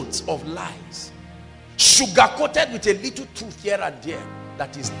episodes of lies, sugar-coated with a little truth here and there,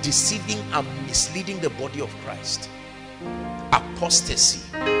 that is deceiving and misleading the body of Christ. Apostasy,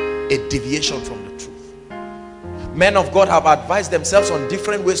 a deviation from the truth. Men of God have advised themselves on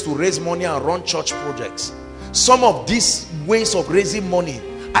different ways to raise money and run church projects. Some of these ways of raising money,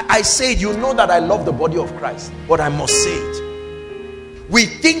 I say it, you know that I love the body of Christ, but I must say it. We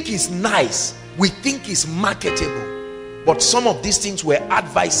think it's nice, we think it's marketable, but some of these things were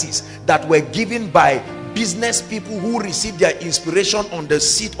advices that were given by business people who received their inspiration on the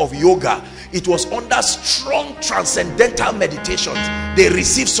seat of yoga. It was under strong transcendental meditations they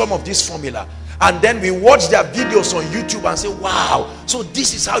received some of this formula, And then we watch their videos on YouTube and say, wow, so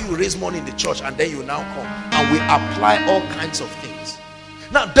this is how you raise money in the church. And then you now come and we apply all kinds of things.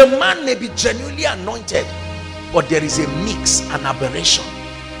 Now the man may be genuinely anointed, but there is a mix, an aberration.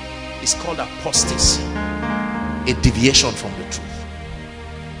 It's called apostasy, a deviation from the truth.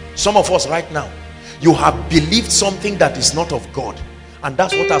 Some of us right now, you have believed something that is not of God, and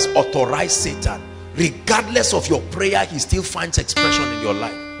that's what has authorized Satan. Regardless of your prayer, he still finds expression in your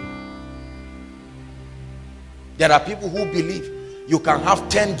life. There are people who believe you can have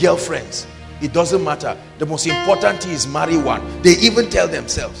 10 girlfriends. It doesn't matter. The most important thing is marry one. They even tell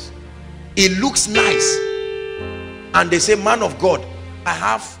themselves, it looks nice. And they say, man of God, I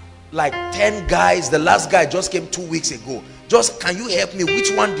have like 10 guys. The last guy just came 2 weeks ago. Just, can you help me?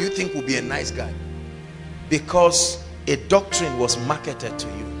 Which one do you think will be a nice guy? Because a doctrine was marketed to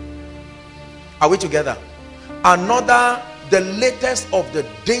you. Are we together? Another, the latest of the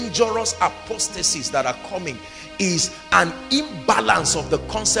dangerous apostasies that are coming is an imbalance of the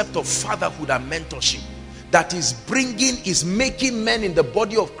concept of fatherhood and mentorship that is making men in the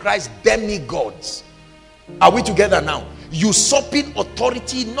body of Christ demigods. Are we together now? Usurping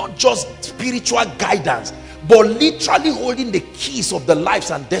authority, not just spiritual guidance, but literally holding the keys of the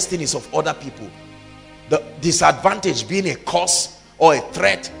lives and destinies of other people. The disadvantage being a curse or a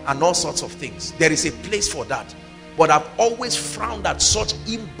threat and all sorts of things. There is a place for that. But I've always frowned at such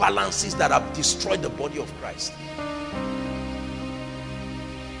imbalances that have destroyed the body of Christ.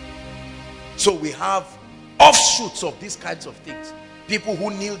 So we have offshoots of these kinds of things. People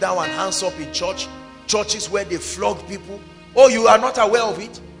who kneel down and hands up in church, churches where they flog people. Oh, you are not aware of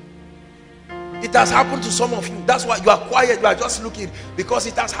it? It has happened to some of you. That's why you are quiet. You are just looking, because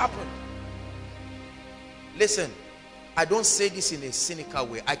it has happened. Listen, I don't say this in a cynical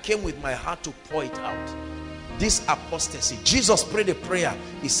way. I came with my heart to pour it out. This apostasy, Jesus prayed a prayer.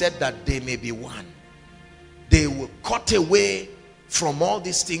 He said that they may be one. They will cut away from all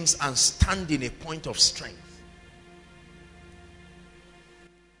these things and stand in a point of strength.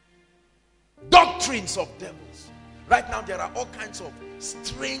 Doctrines of devils. Right now there are all kinds of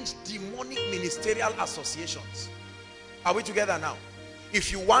strange demonic ministerial associations. Are we together now?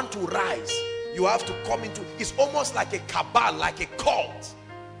 If you want to rise, you have to come into, it's almost like a cabal, like a cult.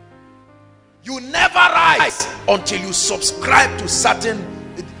 You never rise until you subscribe to certain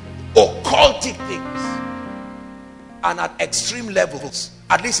occultic things. And at extreme levels,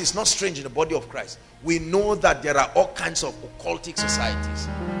 at least it's not strange in the body of Christ, we know that there are all kinds of occultic societies.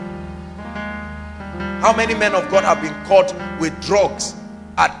 How many men of God have been caught with drugs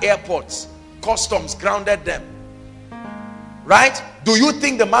at airports? Customs grounded them. Right? Do you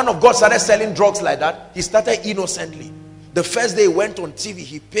think the man of God started selling drugs like that? He started innocently. The first day he went on TV,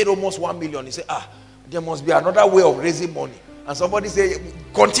 he paid almost 1 million. He said, there must be another way of raising money. And somebody said,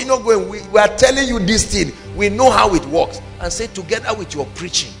 continue going. We are telling you this thing. We know how it works. And say, together with your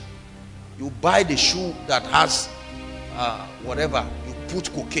preaching, you buy the shoe that has whatever, you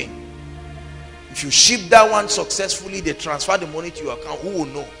put cocaine. If you ship that one successfully, they transfer the money to your account. Who will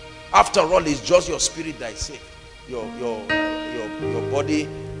know? After all, it's just your spirit that is saved. Your body,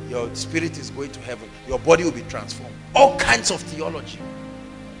 your spirit is going to heaven. Your body will be transformed. All kinds of theology.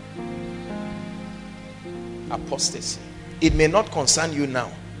 Apostasy. It may not concern you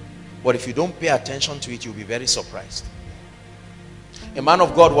now, but if you don't pay attention to it, you'll be very surprised. A man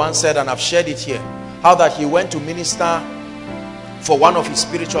of God once said, and I've shared it here, how that he went to minister for one of his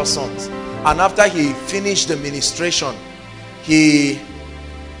spiritual sons. And after he finished the ministration, he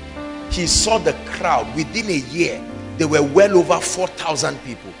saw the crowd. Within a year, there were well over 4,000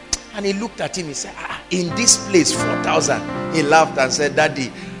 people. And he looked at him, he said, in this place, 4,000. He laughed and said,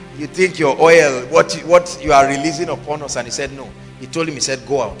 Daddy, you think your oil, what you are releasing upon us? And he said, no. He told him, he said,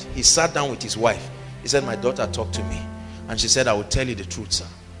 go out. He sat down with his wife. He said, my daughter talked to me. And she said, I will tell you the truth, sir.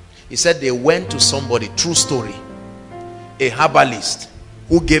 He said they went to somebody, true story, a herbalist,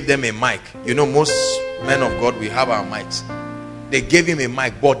 who gave them a mic. You know, most men of God, we have our mics. They gave him a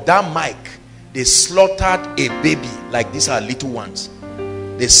mic, but that mic, they slaughtered a baby, like these are little ones.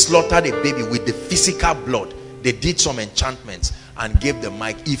 They slaughtered a baby with the physical blood. They did some enchantments and gave the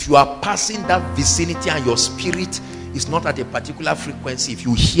mic. If you are passing that vicinity and your spirit is not at a particular frequency, if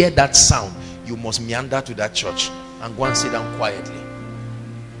you hear that sound, you must meander to that church and go and sit down quietly.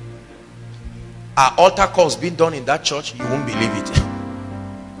 Are altar calls being done in that church? You won't believe it.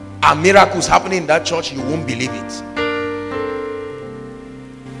 Are miracles happening in that church? You won't believe it.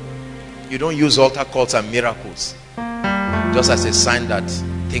 You don't use altar calls and miracles just as a sign that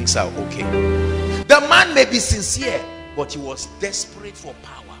things are okay. The man may be sincere, but he was desperate for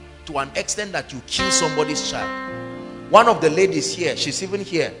power to an extent that you kill somebody's child. One of the ladies here, she's even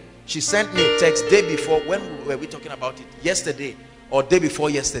here, She sent me a text day before. When were we talking about it? Yesterday or day before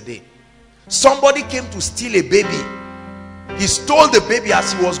yesterday. Somebody came to steal a baby. He stole the baby.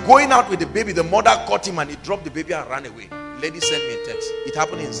 As he was going out with the baby, the mother caught him and he dropped the baby and ran away. The lady sent me a text. It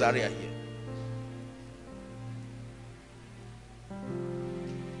happened in Zaria here.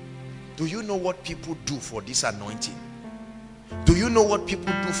 Do you know what people do for this anointing? Do you know what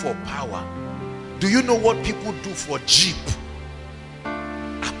people do for power? Do you know what people do for Jeep?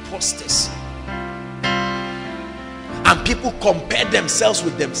 Apostasy. And people compare themselves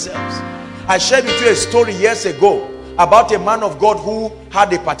with themselves. I shared with you a story years ago about a man of God who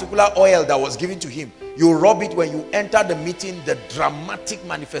had a particular oil that was given to him. You rub it when you enter the meeting, the dramatic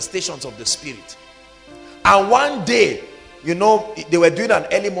manifestations of the Spirit. And one day, you know, they were doing an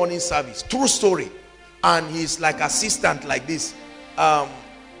early morning service. True story. And he's like assistant like this.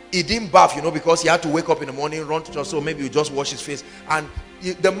 He didn't bath, you know, because he had to wake up in the morning, run to church, so maybe he just wash his face. And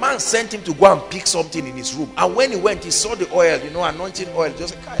the man sent him to go and pick something in his room. And when he went, he saw the oil, you know, anointing oil.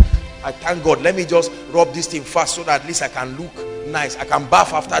 Just like, I thank God, let me just rub this thing fast so that at least I can look nice. I can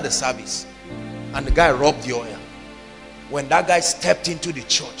bath after the service. And the guy rubbed the oil. When that guy stepped into the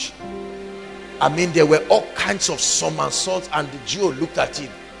church, I mean, there were all kinds of somersaults, and the Jew looked at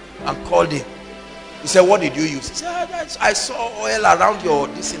him and called him. He said, what did you use? He said, I saw oil around your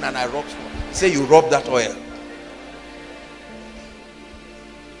this thing and I rubbed it. He said, you rubbed that oil.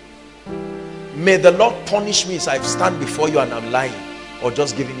 May the Lord punish me if I stand before you and I'm lying or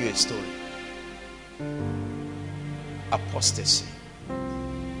just giving you a story. Apostasy.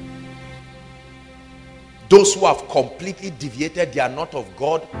 Those who have completely deviated, they are not of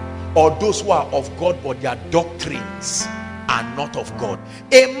God, or those who are of God but their doctrines are not of God.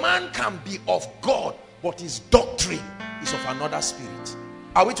 A man can be of God but his doctrine is of another spirit.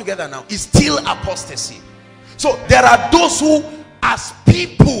 Are we together now? It's still apostasy. So there are those who as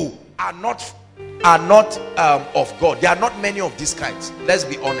people are not of God. There are not many of these kinds. Let's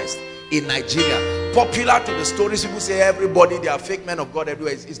be honest. In Nigeria, popular to the stories, people say everybody, they are fake men of God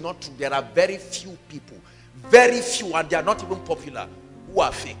everywhere. It's not true. There are very few people, very few, and they are not even popular, who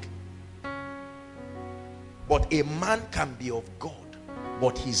are fake. But a man can be of God,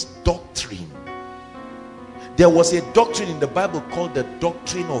 but his doctrine. There was a doctrine in the Bible called the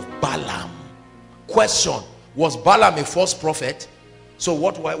doctrine of Balaam. Question: was Balaam a false prophet? So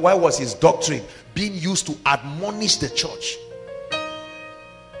why was his doctrine being used to admonish the church?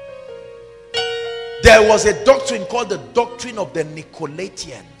 There was a doctrine called the doctrine of the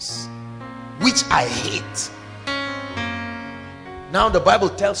Nicolaitans, which I hate. Now the Bible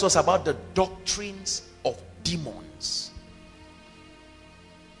tells us about the doctrines of demons.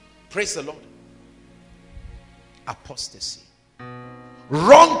 Praise the Lord. Apostasy.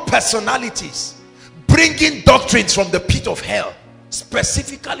 Wrong personalities bringing doctrines from the pit of hell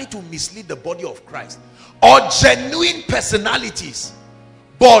specifically to mislead the body of Christ, or genuine personalities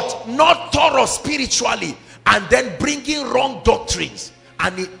but not thorough spiritually, and then bringing wrong doctrines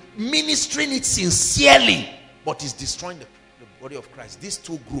and ministering it sincerely but is destroying the body of Christ. These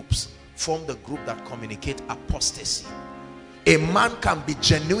two groups form the group that communicate apostasy. A man can be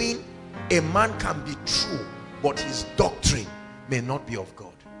genuine, a man can be true, but his doctrine may not be of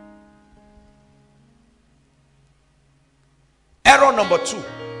God. Error number 2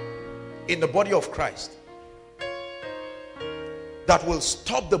 in the body of Christ that will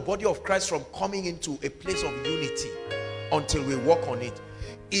stop the body of Christ from coming into a place of unity until we work on it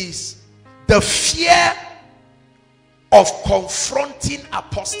is the fear of confronting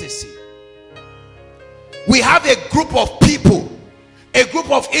apostasy. We have a group of people, a group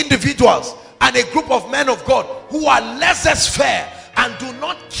of individuals, and a group of men of God who are laissez-faire and do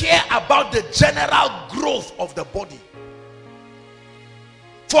not care about the general growth of the body.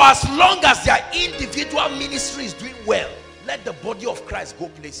 For as long as their individual ministry is doing well, let the body of Christ go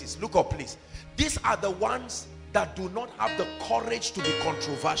places. Look up, please. These are the ones that do not have the courage to be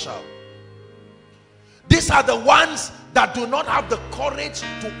controversial. These are the ones that do not have the courage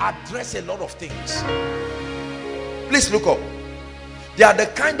to address a lot of things. Please look up. They are the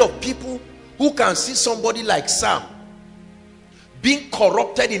kind of people who can see somebody like Sam being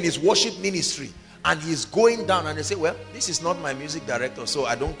corrupted in his worship ministry, and he's going down, and they say, well, this is not my music director, so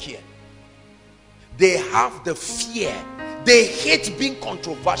I don't care. They have the fear. They hate being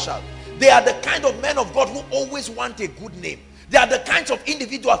controversial. They are the kind of men of God who always want a good name. They are the kinds of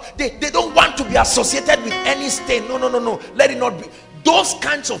individuals, they don't want to be associated with any stain. No, let it not be. Those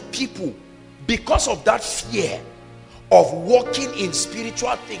kinds of people, because of that fear of walking in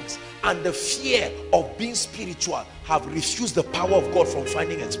spiritual things and the fear of being spiritual, have refused the power of God from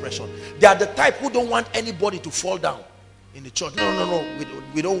finding expression. They are the type who don't want anybody to fall down. in the church. No.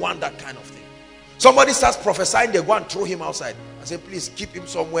 We don't want that kind of thing. Somebody starts prophesying, they go and throw him outside. I say, please keep him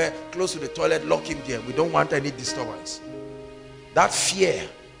somewhere close to the toilet, lock him there. We don't want any disturbance. That fear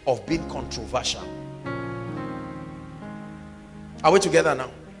of being controversial. Are we together now?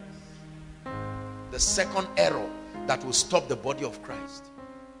 The second error that will stop the body of Christ.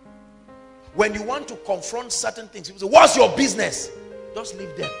 When you want to confront certain things, people say, what's your business? Just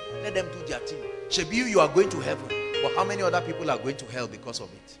leave them. Let them do their thing. Shebi, you are going to heaven. But how many other people are going to hell because of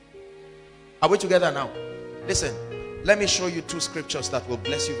it? Are we together now? Listen, let me show you two scriptures that will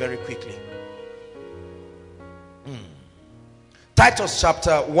bless you very quickly. Titus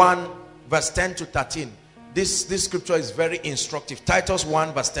chapter 1 verse 10 to 13. This scripture is very instructive. Titus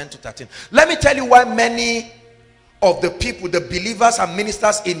 1 verse 10 to 13. Let me tell you why many of the people, the believers and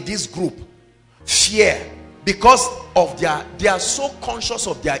ministers in this group fear. Because of they are so conscious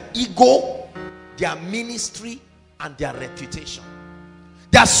of their ego, their ministry and their reputation.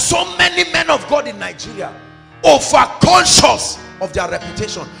 There are so many men of God in Nigeria over conscious of their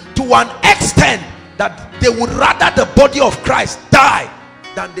reputation to an extent that they would rather the body of Christ die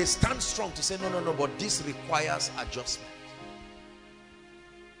than they stand strong to say no, but this requires adjustment.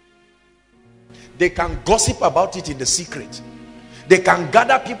 They can gossip about it in the secret. They can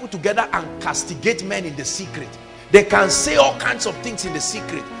gather people together and castigate men in the secret. They can say all kinds of things in the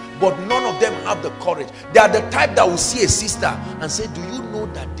secret, but none of them have the courage. They are the type that will see a sister and say, do you know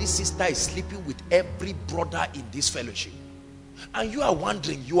that this sister is sleeping with every brother in this fellowship? And you are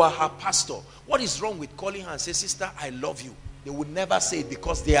wondering, you are her pastor. What is wrong with calling her and say, sister, I love you? They would never say it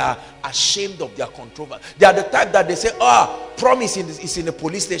because they are ashamed of their controversy. They are the type that they say, promise is in the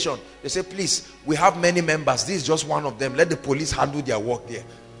police station. They say, please, we have many members. This is just one of them. Let the police handle their work there.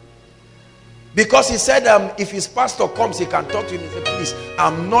 Because he said, if his pastor comes, he can talk to him and say, please,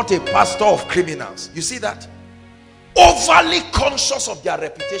 I'm not a pastor of criminals. You see that? Overly conscious of their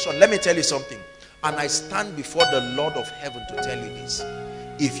reputation. Let me tell you something. And I stand before the Lord of heaven to tell you this.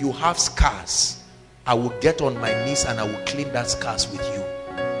 If you have scars, I will get on my knees and I will clean that scars with you.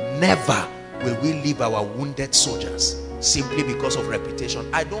 Never will we leave our wounded soldiers simply because of reputation.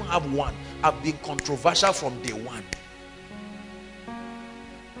 I don't have one. I've been controversial from day one.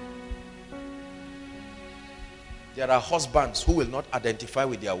 There are husbands who will not identify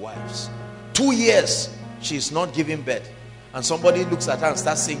with their wives. 2 years she's not giving birth, and somebody looks at her and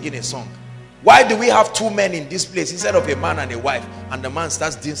starts singing a song. Why do we have two men in this place instead of a man and a wife? And the man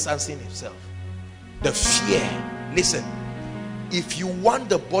starts distancing himself. The fear. Listen, if you want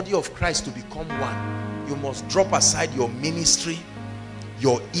the body of Christ to become one, you must drop aside your ministry,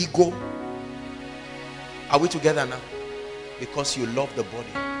 your ego. Are we together now? Because you love the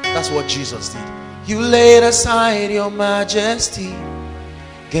body. That's what Jesus did. You laid aside your majesty,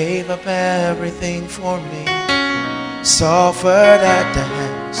 gave up everything for me, suffered at the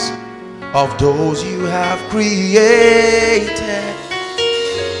hands of those you have created.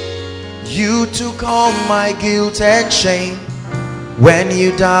 You took all my guilt and shame when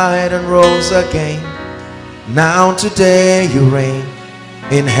you died and rose again. Now today you reign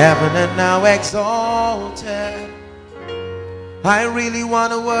in heaven and now exalted. I really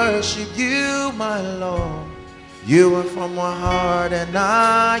want to worship you, my Lord. You are from my heart and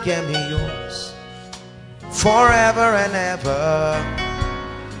I am yours forever and ever.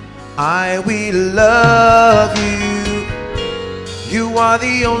 I will love you. You are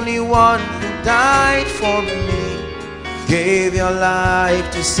the only one who died for me, gave your life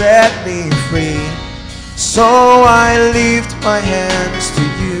to set me free. So I lift my hands to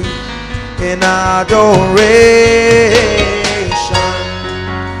you in adoration.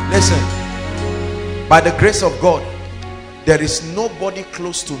 Listen, by the grace of God, there is nobody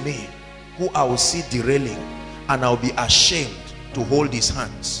close to me who I will see derailing and I'll be ashamed to hold his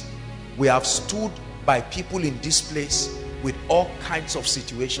hands. We have stood by people in this place with all kinds of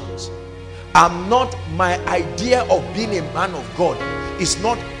situations. My idea of being a man of God is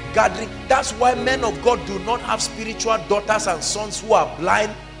not gathering. That's why men of God do not have spiritual daughters and sons who are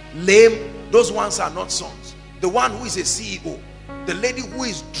blind, lame. Those ones are not sons. The one who is a CEO, the lady who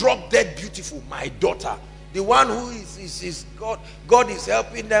is drop dead beautiful, my daughter. The one who is God is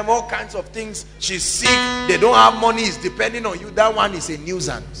helping them, all kinds of things. She's sick, they don't have money, is depending on you. That one is a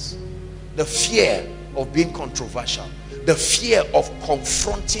nuisance. The fear of being controversial, the fear of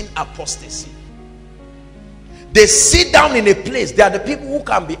confronting apostasy. They sit down in a place. They are the people who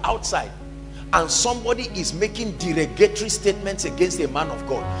can be outside and somebody is making derogatory statements against a man of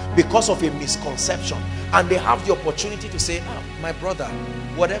God because of a misconception, and they have the opportunity to say, my brother,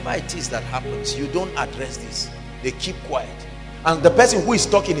 whatever it is that happens, you don't address this. They keep quiet. and the person who is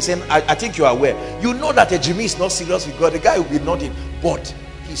talking is saying, I think you are aware. You know that a Jimmy is not serious with God. The guy will be nodding, but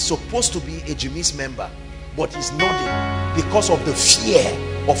he's supposed to be a Jimmy's member, but he's nodding because of the fear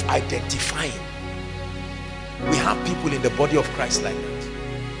of identifying. We have people in the body of Christ like that.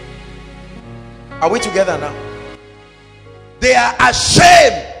 Are we together now? They are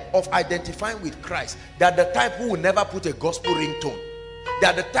ashamed of identifying with Christ. They are the type who will never put a gospel ringtone. They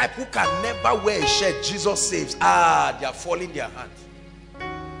are the type who can never wear a shirt, Jesus saves. They are falling their hands.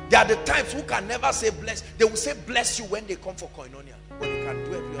 They are the types who can never say bless. They will say bless you when they come for koinonia, but they can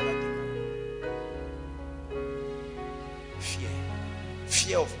do every other thing.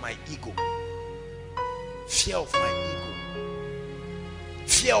 Fear of my ego, fear of my ego,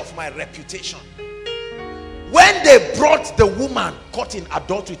 fear of my reputation. When they brought the woman caught in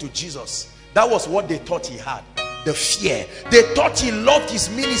adultery to Jesus, that was what they thought he had. The fear. They thought he loved his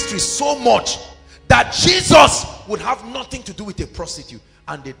ministry so much that Jesus would have nothing to do with a prostitute,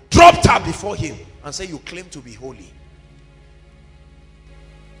 and they dropped her before him and said, you claim to be holy.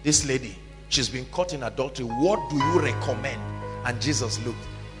 This lady, she's been caught in adultery. What do you recommend? And Jesus looked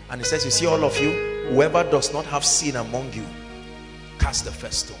and he says, you see all of you, whoever does not have sin among you, cast the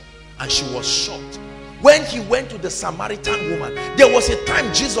first stone. And she was shocked. When he went to the Samaritan woman, there was a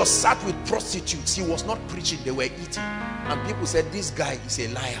time Jesus sat with prostitutes. He was not preaching, they were eating. And people said, this guy is a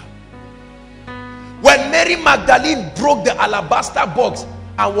liar. When Mary Magdalene broke the alabaster box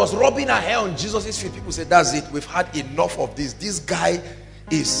and was rubbing her hair on Jesus' feet, people said, that's it, we've had enough of this. This guy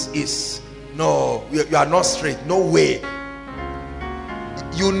is no, you are not straight, no way.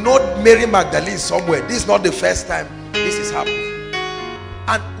 You know Mary Magdalene somewhere. This is not the first time this is happening.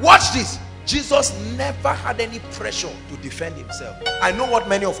 And watch this. Jesus never had any pressure to defend himself. I know what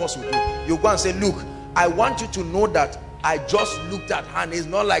many of us will do. You go and say, look, I want you to know that I just looked at her and it's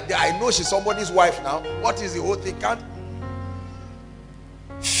not like that. I know she's somebody's wife now. What is the whole thing? Can't.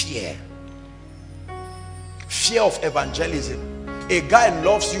 Fear. Fear of evangelism. A guy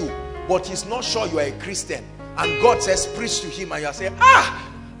loves you, but he's not sure you are a Christian. And God says, preach to him. And you're saying,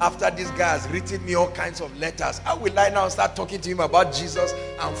 after this guy has written me all kinds of letters, how will I now start talking to him about Jesus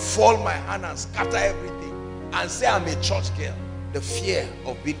and fall my hand and scatter everything and say I'm a church girl? The fear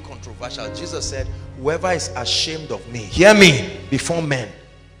of being controversial. Jesus said, whoever is ashamed of me, hear me, before men.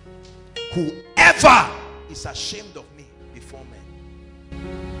 Whoever is ashamed of me before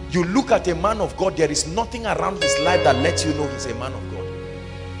men. You look at a man of God, there is nothing around his life that lets you know he's a man of God.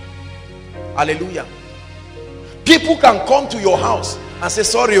 Hallelujah. People can come to your house and say,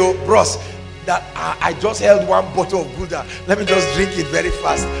 sorry, oh, bros, that I just held one bottle of Gouda. Let me just drink it very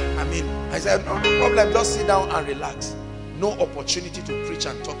fast. I said, no problem, just sit down and relax. No opportunity to preach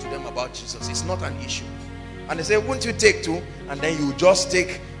and talk to them about Jesus. It's not an issue. And they say, won't you take two? And then you just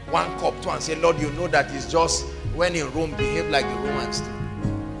take one cup too and say, Lord, you know that it's just when in Rome, behave like the Romans do.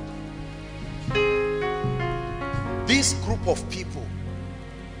 This group of people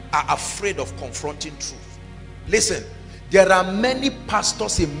are afraid of confronting truth. Listen, there are many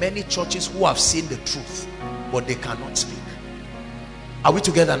pastors in many churches who have seen the truth, but they cannot speak. Are we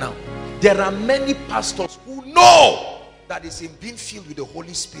together now? There are many pastors who know that it's in being filled with the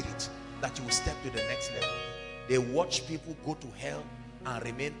Holy Spirit that you will step to the next level. They watch people go to hell and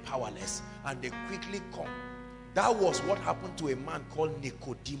remain powerless, and they quickly come. That was what happened to a man called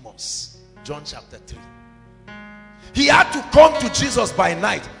Nicodemus, John chapter 3. He had to come to Jesus by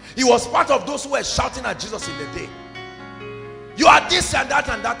night. He was part of those who were shouting at Jesus in the day. You are this and that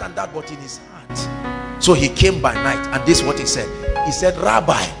and that and that, but in his heart. So he came by night, and this is what he said. He said,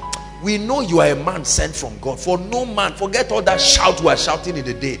 Rabbi, we know you are a man sent from God. For no man, forget all that shout we are shouting in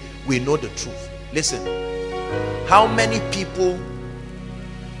the day. We know the truth. Listen, how many people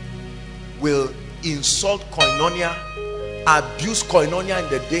will insult koinonia, abuse koinonia in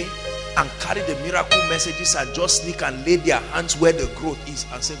the day, and carry the miracle messages and just sneak and lay their hands where the growth is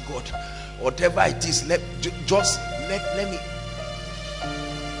and say, God, whatever it is, let me.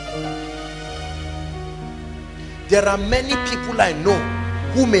 There are many people I know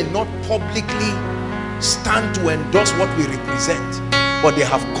who may not publicly stand to endorse what we represent, but they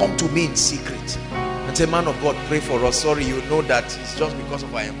have come to me in secret and say, man of God, pray for us. Sorry, you know that it's just because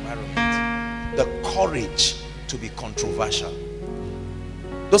of our environment. The courage to be controversial.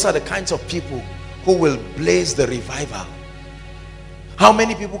 Those are the kinds of people who will blaze the revival. How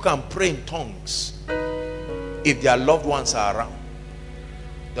many people can pray in tongues if their loved ones are around?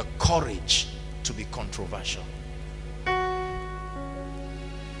 The courage to be controversial.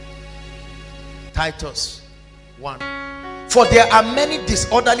 Titus 1. For there are many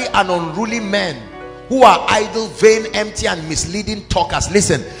disorderly and unruly men who are idle, vain, empty, and misleading talkers.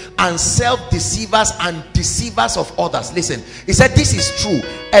 Listen, and self-deceivers and deceivers of others. Listen, he said this is true,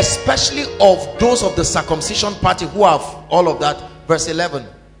 especially of those of the circumcision party who have all of that. Verse 11.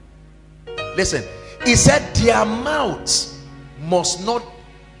 Listen, he said their mouths must not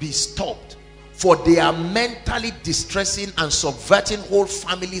be stopped, for they are mentally distressing and subverting whole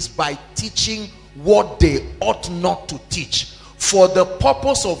families by teaching what they ought not to teach, for the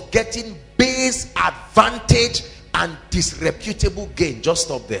purpose of getting base advantage and disreputable gain. Just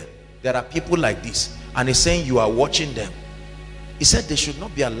stop there. There are people like this, and he's saying you are watching them. He said they should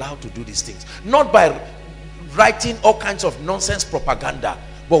not be allowed to do these things, not by writing all kinds of nonsense propaganda,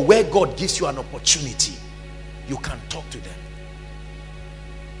 but where God gives you an opportunity, you can talk to them.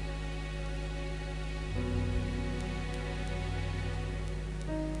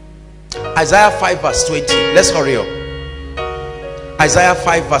 Isaiah 5 verse 20. Let's hurry up. Isaiah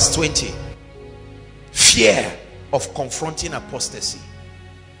 5 verse 20. Fear of confronting apostasy.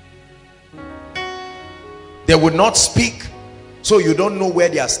 They would not speak, so you don't know where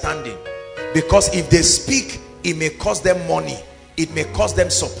they are standing, because if they speak, it may cost them money, it may cost them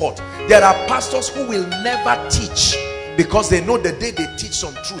support. There are pastors who will never teach because they know the day they teach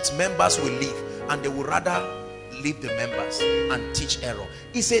some truths, members will leave, and they would rather leave the members and teach error.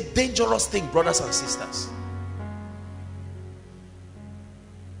 It's a dangerous thing, brothers and sisters.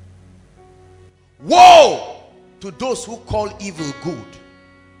 Woe to those who call evil good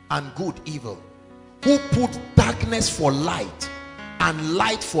and good evil, who put darkness for light and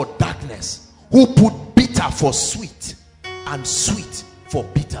light for darkness, who put bitter for sweet and sweet for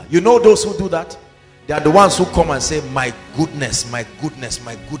bitter. You know those who do that? They are the ones who come and say, my goodness, my goodness,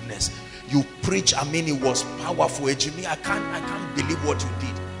 my goodness. You preach, I mean, it was powerful. Jimmy, I can't believe what you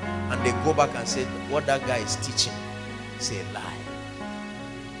did. And they go back and say, what that guy is teaching is a lie.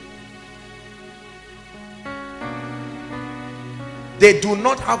 They do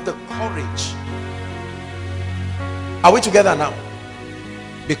not have the courage. Are we together now?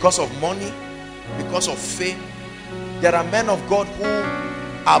 Because of money, because of fame. There are men of God who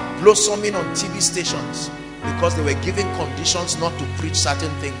are blossoming on TV stations because they were given conditions not to preach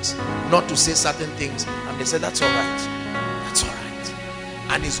certain things, not to say certain things, and they said that's all right, that's all right,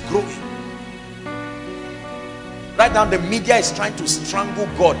 and it's growing. Right now the media is trying to strangle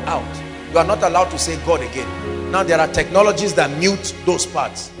God out. You are not allowed to say God again. Now there are technologies that mute those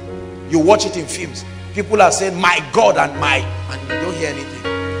parts. You watch it in films, people are saying my God and you don't hear anything.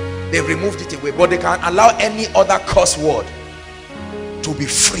 They removed it away, but they can allow any other curse word to be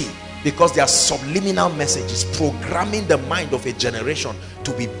free, because their subliminal messages programming the mind of a generation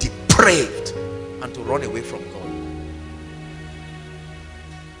to be depraved and to run away from God.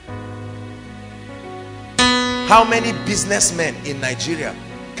 How many businessmen in Nigeria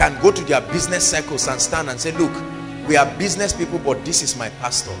can go to their business circles and stand and say, look, we are business people, but this is my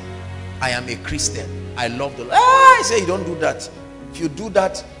pastor, I am a Christian, I love the Lord. I say you don't do that. If you do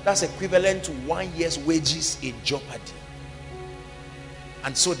that, that's equivalent to 1 year's wages in jeopardy.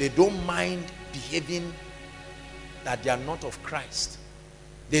 And so they don't mind behaving that they are not of Christ.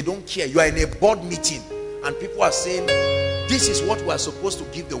 They don't care. You are in a board meeting and people are saying, this is what we are supposed to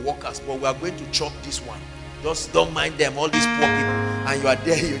give the workers, but we are going to chop this one. Just don't mind them, all these poor people. And you are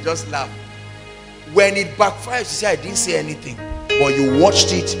there, you just laugh. When it backfires, you say, I didn't say anything. But you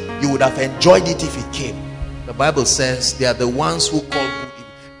watched it, you would have enjoyed it if it came. The Bible says they are the ones who call good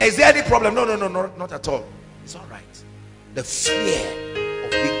evil. Is there any problem? No, not at all. It's all right. The fear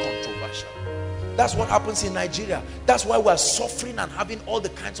of being controversial. That's what happens in Nigeria. That's why we're suffering and having all the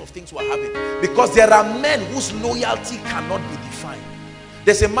kinds of things we're having. Because there are men whose loyalty cannot be defined.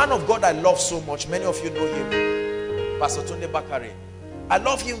 There's a man of God I love so much. Many of you know him. Pastor Tunde Bakare. I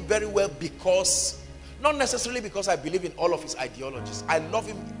love him very well because, not necessarily because I believe in all of his ideologies. I love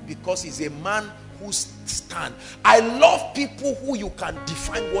him because he's a man who stands. I love people who you can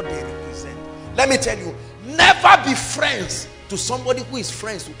define what they represent. Let me tell you, never be friends to somebody who is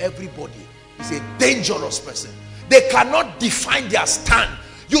friends to everybody. He's a dangerous person. They cannot define their stand.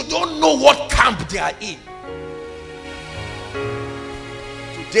 You don't know what camp they are in.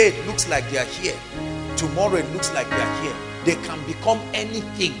 Today it looks like they are here. Tomorrow it looks like they are here. They can become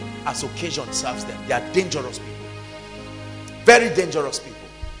anything as occasion serves them. They are dangerous people. Very dangerous people.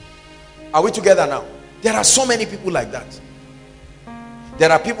 Are we together now? There are so many people like that.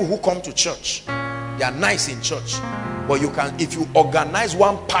 There are people who come to church. They are nice in church. But you can, if you organize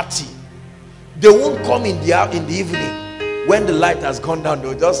one party, they won't come in the evening. When the light has gone down,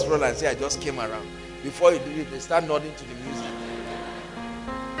 they'll just roll and say, I just came around. Before you do it, they start nodding to the music.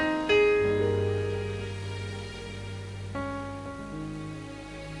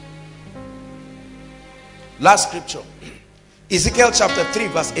 Last scripture. Ezekiel chapter 3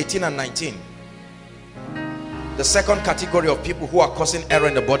 verse 18 and 19. The second category of people who are causing error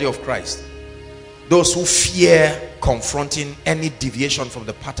in the body of Christ. Those who fear confronting any deviation from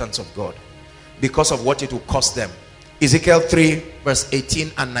the patterns of God because of what it will cost them. Ezekiel 3 verse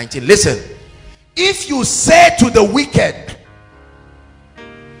 18 and 19. Listen. If you say to the wicked,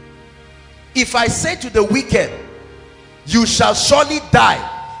 if I say to the wicked, you shall surely die,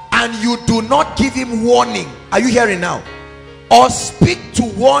 and you do not give him warning, are you hearing now? Or speak to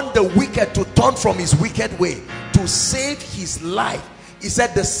warn the wicked to turn from his wicked way, to save his life, he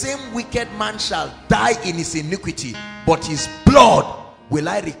said, the same wicked man shall die in his iniquity, but his blood will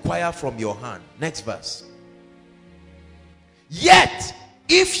I require from your hand. Next verse. Yet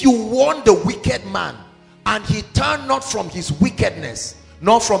if you warn the wicked man, and he turn not from his wickedness,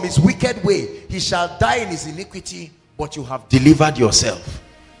 nor from his wicked way, he shall die in his iniquity, but you have delivered yourself.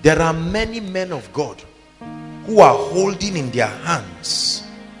 There are many men of God who are holding in their hands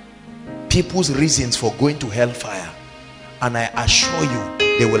people's reasons for going to hellfire, and I assure you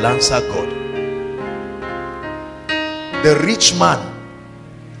they will answer God. The rich man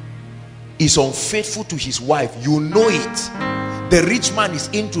is unfaithful to his wife, you know it. The rich man is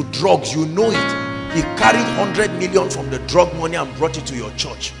into drugs, you know it. He carried 100 million from the drug money and brought it to your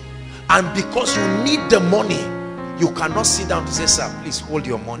church, and because you need the money, you cannot sit down to say, sir, please hold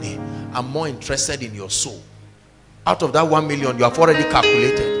your money, I'm more interested in your soul. Out of that 1 million, you have already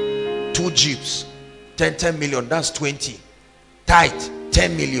calculated 2 jeeps, 10 million, that's 20. Tithe,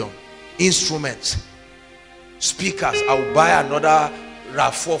 10 million. Instruments, speakers, I'll buy another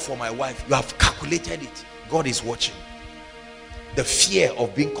RAV4 for my wife. You have calculated it. God is watching. The fear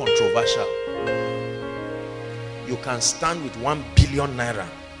of being controversial. You can stand with 1 billion naira.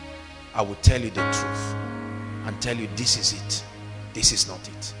 I will tell you the truth and tell you this is it, this is not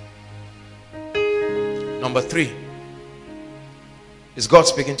it. Number 3, is God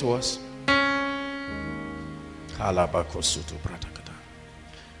speaking to us?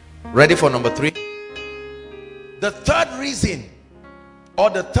 Ready for number 3? The third reason, or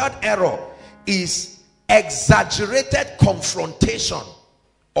the third error, is exaggerated confrontation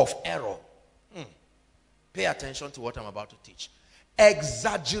of error. Pay attention to what I'm about to teach.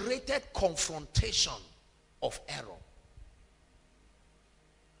 Exaggerated confrontation of error.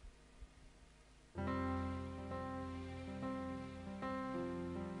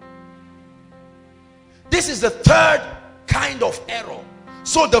 This is the third kind of error.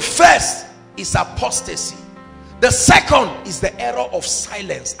 So the first is apostasy. The second is the error of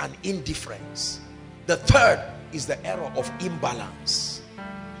silence and indifference. The third is the error of imbalance.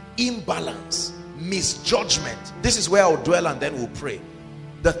 Imbalance, misjudgment. This is where I'll dwell and then we'll pray.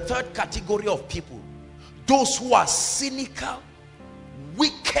 The third category of people, those who are cynical,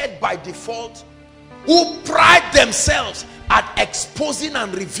 wicked by default, who pride themselves at exposing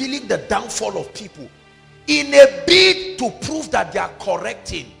and revealing the downfall of people. In a bid to prove that they are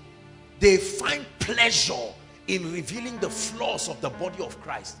correcting, they find pleasure in revealing the flaws of the body of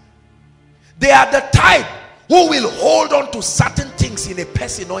Christ. They are the type who will hold on to certain things in a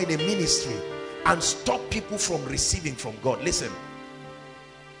person or in a ministry and stop people from receiving from God. Listen,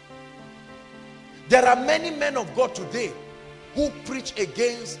 there are many men of God today who preach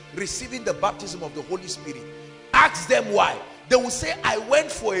against receiving the baptism of the Holy Spirit. Ask them why. They will say, I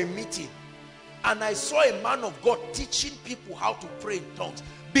went for a meeting and I saw a man of God teaching people how to pray in tongues.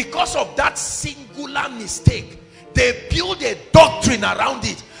 Because of that singular mistake, they build a doctrine around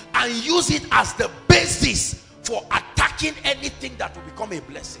it and use it as the basis for attacking anything that will become a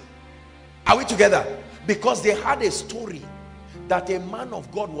blessing. Are we together? Because they had a story that a man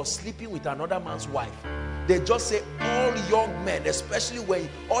of God was sleeping with another man's wife. They just say all young men, especially when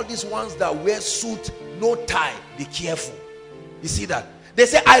all these ones that wear suit, no tie, be careful. You see that? They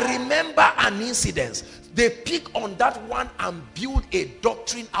say, I remember an incident. They pick on that one and build a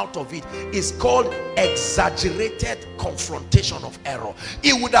doctrine out of it. It's called exaggerated confrontation of error.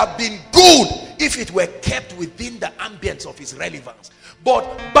 It would have been good if it were kept within the ambience of its relevance. But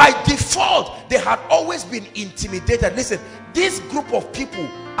by default, they had always been intimidated. Listen, this group of people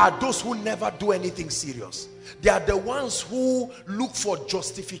are those who never do anything serious. They are the ones who look for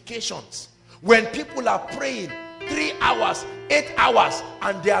justifications. When people are praying 3 hours, 8 hours,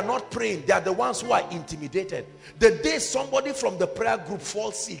 and they are not praying, they are the ones who are intimidated. The day somebody from the prayer group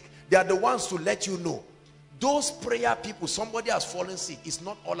falls sick, they are the ones to let you know. Those prayer people, somebody has fallen sick, it's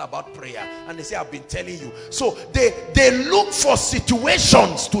not all about prayer. And they say, I've been telling you. So they look for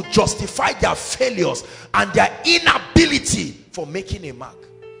situations to justify their failures and their inability for making a mark.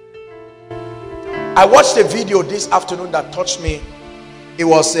 I watched a video this afternoon that touched me. It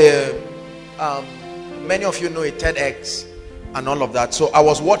was many of you know a TEDx and all of that. So I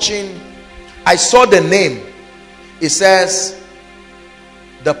was watching, I saw the name. It says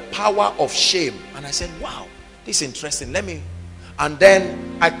The Power of Shame, and I said, wow, this is interesting. Let me, and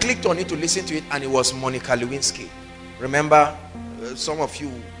then I clicked on it to listen to it, and it was Monica Lewinsky. Remember, some of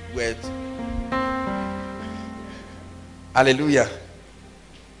you were, hallelujah,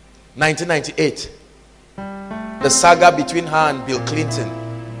 1998, the saga between her and Bill Clinton,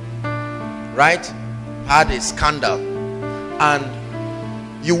 right, had a scandal. And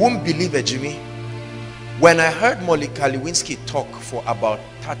you won't believe it, Jimmy, when I heard Monica Lewinsky talk for about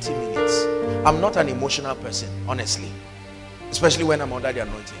 30 minutes, I'm not an emotional person, honestly, especially when I'm under the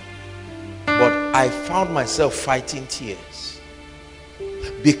anointing, but I found myself fighting tears,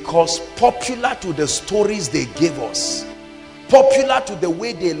 because popular to the stories they gave us, popular to the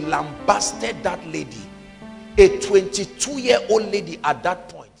way they lambasted that lady, a 22-year-old lady at that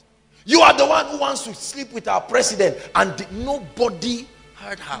point. You are the one who wants to sleep with our president, and nobody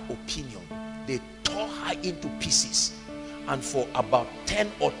heard her opinion. They tore her into pieces, and for about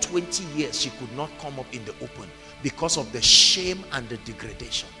 10 or 20 years she could not come up in the open because of the shame and the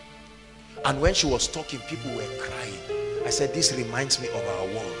degradation. And when she was talking, people were crying. I said, this reminds me of our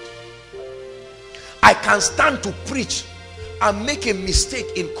world. I can stand to preach and make a mistake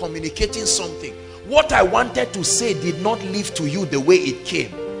in communicating something. What I wanted to say did not live to you the way it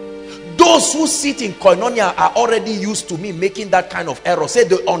came. Those who sit in koinonia are already used to me making that kind of error. Say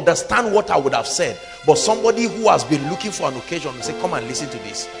they understand what I would have said. But somebody who has been looking for an occasion will say, come and listen to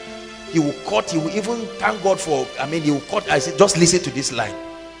this. He will cut, he will even thank God for, he will cut. I said, just listen to this line.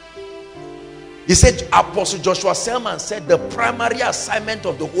 He said, Apostle Joshua Selman said, the primary assignment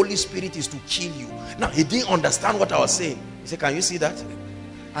of the Holy Spirit is to kill you. Now, he didn't understand what I was saying. He said, can you see that?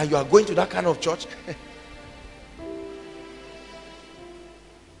 And you are going to that kind of church?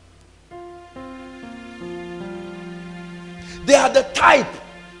 They are the type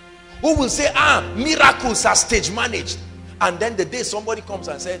who will say, miracles are stage managed. And then the day somebody comes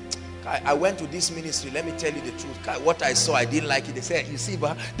and said, I went to this ministry, let me tell you the truth. What I saw, I didn't like it. They say, you see,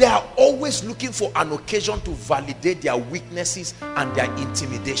 but they are always looking for an occasion to validate their weaknesses and their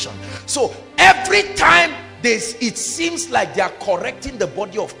intimidation. So every time it seems like they are correcting the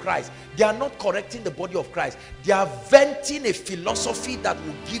body of Christ, they are not correcting the body of Christ. They are venting a philosophy that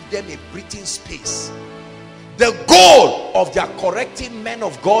will give them a breathing space. The goal of their correcting men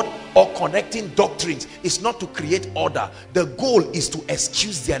of God or correcting doctrines is not to create order. The goal is to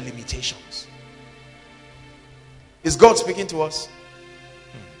excuse their limitations. Is God speaking to us?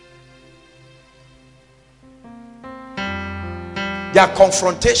 Their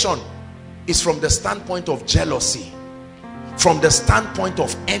confrontation is from the standpoint of jealousy, from the standpoint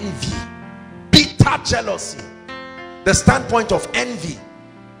of envy, bitter jealousy, the standpoint of envy.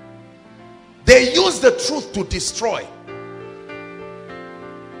 They use the truth to destroy.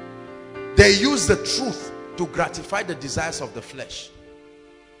 They use the truth to gratify the desires of the flesh.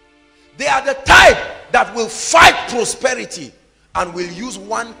 They are the type that will fight prosperity and will use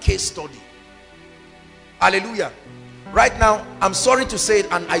one case study. Hallelujah. Right now, I'm sorry to say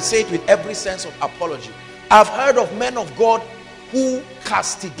it, and I say it with every sense of apology. I've heard of men of God who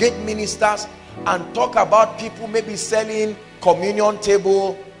castigate ministers and talk about people maybe selling communion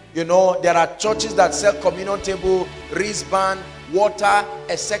table. You know, there are churches that sell communion table, wristband, water,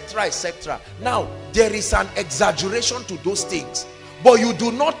 etc., etc. Now, there is an exaggeration to those things, but you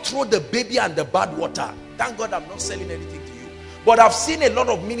do not throw the baby and the bad water. Thank God I'm not selling anything to you. But I've seen a lot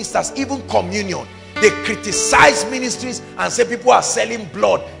of ministers, even communion, they criticize ministries and say people are selling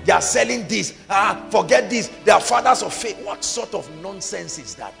blood, they are selling this, forget this, they are fathers of faith. What sort of nonsense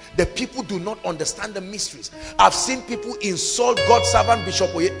is that? The people do not understand the mysteries. I've seen people insult God's servant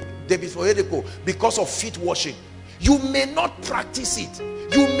Bishop David Oyedepo because of feet washing. You may not practice it,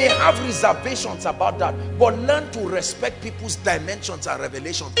 you may have reservations about that, but learn to respect people's dimensions and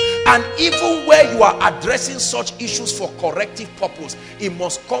revelations. And even where you are addressing such issues for corrective purpose, it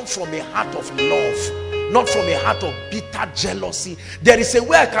must come from a heart of love, not from a heart of bitter jealousy. There is a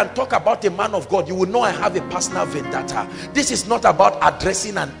way I can talk about a man of God, you will know I have a personal vendetta. This is not about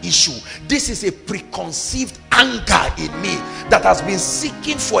addressing an issue. This is a preconceived anger in me that has been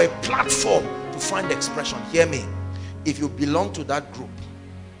seeking for a platform to find expression. Hear me. If you belong to that group,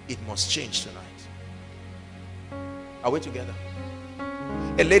 it must change tonight. Are we together?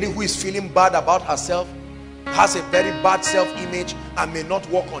 A lady who is feeling bad about herself, has a very bad self-image and may not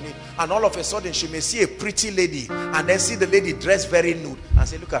work on it, and all of a sudden she may see a pretty lady and then see the lady dressed very nude and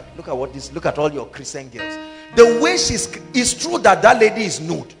say, look at all your Christian girls. The way it's true that that lady is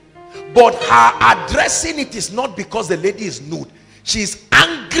nude, but her addressing it is not because the lady is nude. She's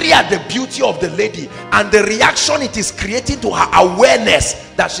angry angry at the beauty of the lady, and the reaction it is creating to her awareness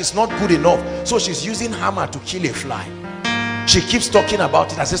that she's not good enough. So she's using hammer to kill a fly. She keeps talking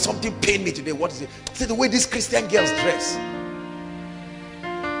about it. I said, something pained me today. What is it? I said, the way these Christian girls dress.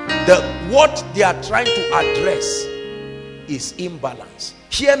 What they are trying to address is imbalance.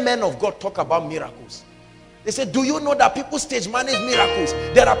 Hear men of God talk about miracles. They say, do you know that people stage manage miracles?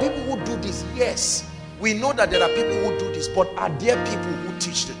 There are people who do this. Yes, we know that there are people who do this, but are there people who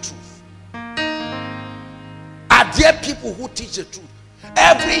teach the truth? Are there people who teach the truth?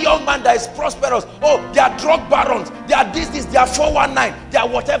 Every young man that is prosperous, oh, they are drug barons, they are this, they are 419, they are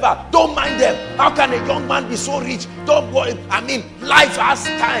whatever. Don't mind them. How can a young man be so rich? Don't worry. I mean, life has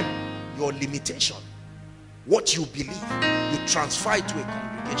time. Your limitation, what you believe, you transfer it to a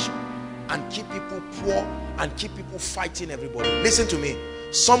congregation and keep people poor and keep people fighting everybody. Listen to me.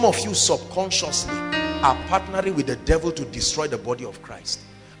 Some of you subconsciously are partnering with the devil to destroy the body of Christ.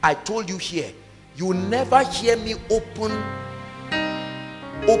 I told you here, you never hear me open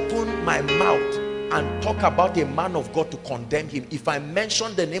my mouth and talk about a man of God to condemn him. If I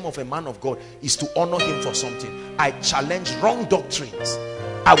mention the name of a man of God, is to honor him for something. I challenge wrong doctrines.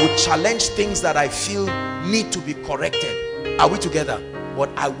 I will challenge things that I feel need to be corrected. Are we together? But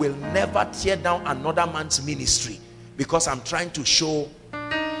I will never tear down another man's ministry because I'm trying to show.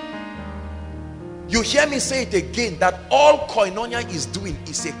 You hear me say it again, that all Koinonia is doing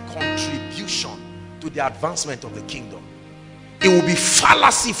is a contribution to the advancement of the kingdom. It will be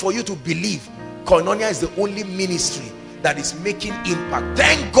fallacy for you to believe Koinonia is the only ministry that is making impact.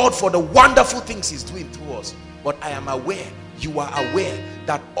 Thank God for the wonderful things he's doing through us. But I am aware, you are aware,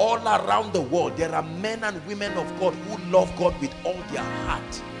 that all around the world there are men and women of God who love God with all their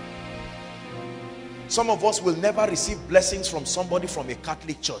heart. Some of us will never receive blessings from somebody from a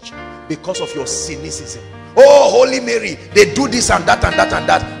Catholic church because of your cynicism. Oh, Holy Mary, they do this and that and that and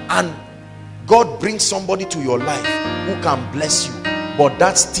that, and God brings somebody to your life who can bless you, but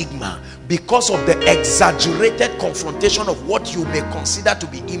that stigma, because of the exaggerated confrontation of what you may consider to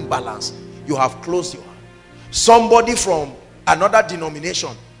be imbalance, you have closed your heart. Somebody from another denomination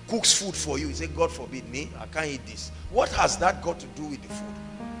cooks food for you. You say, God forbid me, I can't eat this. What has that got to do with the food?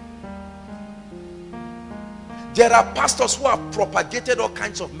 There are pastors who have propagated all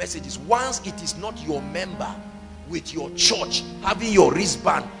kinds of messages. Once it is not your member with your church having your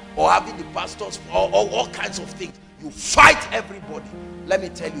wristband or having the pastors or all kinds of things, you fight everybody. Let me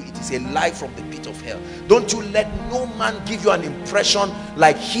tell you, it is a lie from the pit of hell. Don't you let no man give you an impression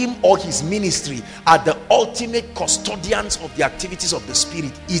like him or his ministry are the ultimate custodians of the activities of the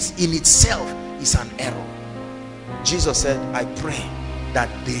spirit. It in itself is an error. Jesus said, I pray that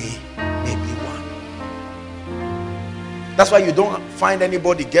they may be one. That's why you don't find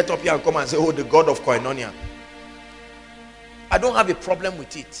anybody get up here and come and say, oh, the God of Koinonia. I don't have a problem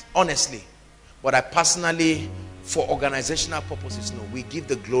with it, honestly. But I personally, for organizational purposes, no, we give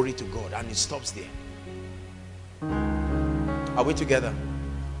the glory to God and it stops there. Are we together?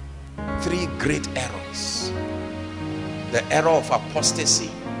 3 great errors. The error of apostasy,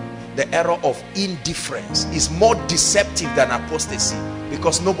 the error of indifference is more deceptive than apostasy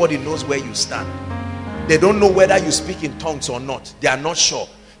because nobody knows where you stand. They don't know whether you speak in tongues or not. They are not sure.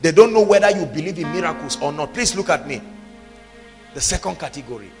 They don't know whether you believe in miracles or not. Please look at me. The second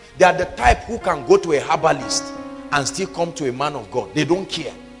category, they are the type who can go to a herbalist and still come to a man of God. They don't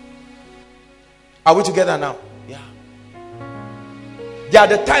care. Are we together now? Yeah. They are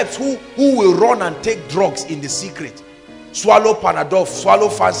the types who will run and take drugs in the secret. Swallow Panadol, swallow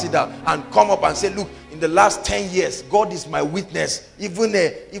Fansidar, and come up and say, look, in the last 10 years, God is my witness. Even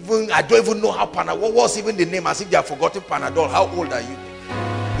I don't even know how Panadol, what was even the name, as if they have forgotten Panadol. How old are you?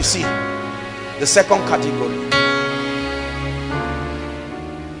 You see, the second category.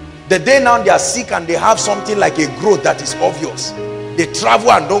 The day now they are sick and they have something like a growth that is obvious, they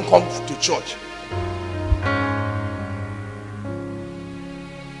travel and don't come to church.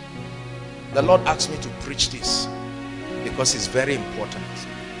 The Lord asked me to preach this because it's very important.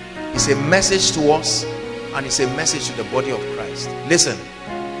 It's a message to us and it's a message to the body of Christ. Listen.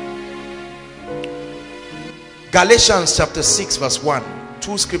 Galatians chapter 6 verse 1.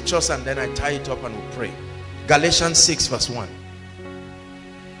 2 scriptures and then I tie it up and we'll pray. Galatians 6 verse 1.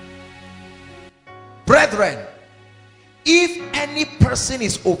 Brethren, if any person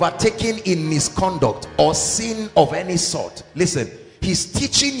is overtaken in misconduct or sin of any sort, listen, he's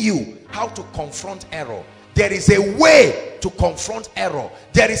teaching you how to confront error. There is a way to confront error.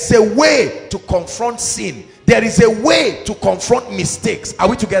 There is a way to confront sin. There is a way to confront mistakes. Are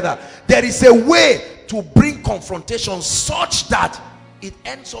we together? There is a way to bring confrontation such that it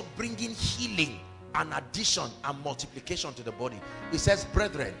ends up bringing healing an addition and multiplication to the body. It says,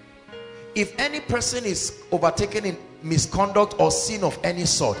 brethren, if any person is overtaken in misconduct or sin of any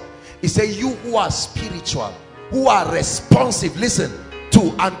sort, it says, you who are spiritual, who are responsive, listen,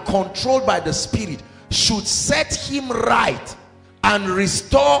 to and controlled by the Spirit, should set him right and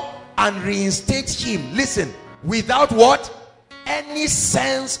restore and reinstate him, listen, without what? Any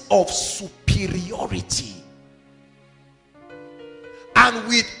sense of superiority, and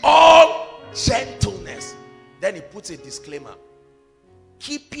with all gentleness. Then he puts a disclaimer,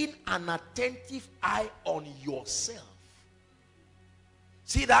 keeping an attentive eye on yourself.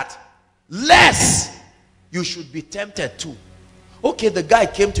 See that? Lest you should be tempted too. Okay, the guy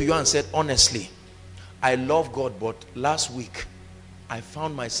came to you and said, honestly, I love God, but last week I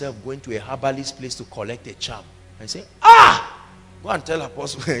found myself going to a herbalist place to collect a charm. I say, go and tell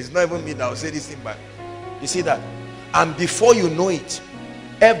Apostle. It's not even me that will say this thing back. You see that? And before you know it,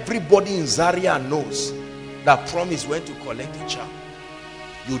 everybody in Zaria knows that Promise went to collect a charm.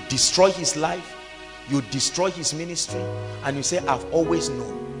 You destroy his life, you destroy his ministry, and you say, I've always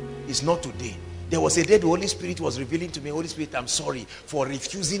known. It's not today. There was a day the Holy Spirit was revealing to me, Holy Spirit, I'm sorry for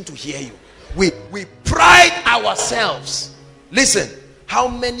refusing to hear you. We pride ourselves. Listen, how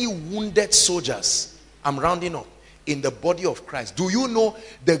many wounded soldiers, I'm rounding up, in the body of Christ. Do you know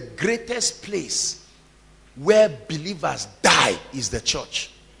the greatest place where believers die is the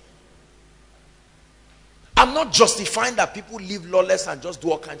church? I'm not justifying that people live lawless and just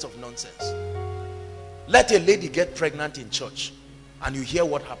do all kinds of nonsense. Let a lady get pregnant in church and you hear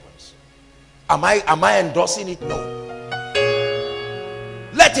what happens. Am I endorsing it? No.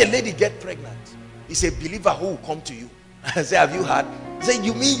 Let a lady get pregnant. It's a believer who will come to you and say, have you heard? Say,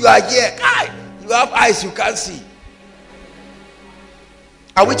 you mean you are here? You have eyes you can't see.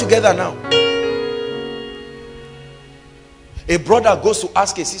 Are we together now? A brother goes to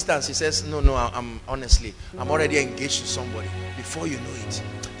ask a sister and she says, no, I'm already engaged to somebody. Before you know it,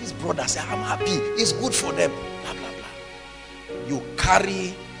 this brother says, I'm happy, it's good for them, blah blah blah. You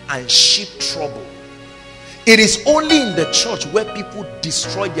carry and ship trouble. It is only in the church where people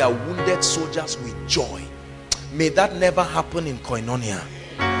destroy their wounded soldiers with joy. May that never happen in Koinonia,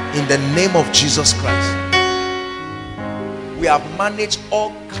 in the name of Jesus Christ. We have managed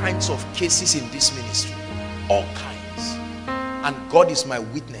all kinds of cases in this ministry, all kinds. And God is my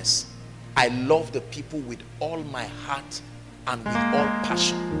witness. I love the people with all my heart and with all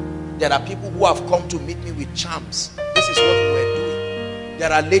passion. There are people who have come to meet me with charms. This is what we're doing.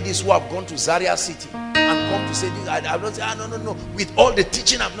 There are ladies who have gone to Zaria City and come to say this. I don't say, no. With all the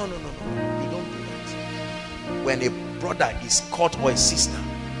teaching, no. You don't do that. When a brother is caught or a sister,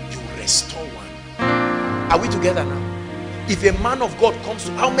 you restore one. Are we together now? If a man of God comes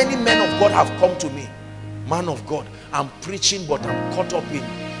to, how many men of God have come to me? Man of God, I'm preaching, but I'm caught up in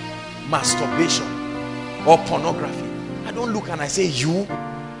masturbation or pornography. I don't look and I say, you,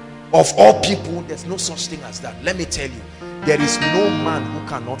 of all people, there's no such thing as that. Let me tell you, there is no man who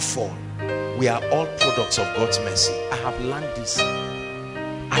cannot fall. We are all products of God's mercy. I have learned this.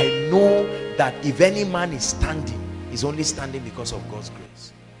 I know that if any man is standing, he's only standing because of God's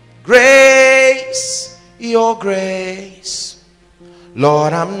grace. Grace, your grace.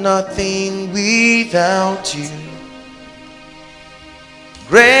 Lord, I'm nothing without you.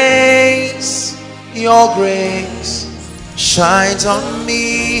 Grace, your grace shines on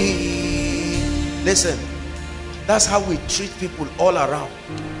me. Listen, that's how we treat people all around.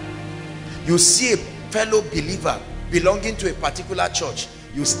 You see a fellow believer belonging to a particular church,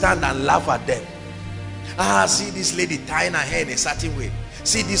 you stand and laugh at them. See this lady tying her hair in a certain way.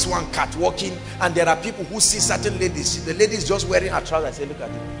 See this one catwalking, and there are people who see certain ladies. The lady is just wearing her trousers and say, look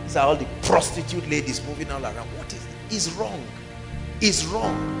at it. These are all the prostitute ladies moving all around. What is it? It's wrong. It's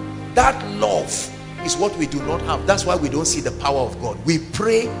wrong. That love is what we do not have. That's why we don't see the power of God. We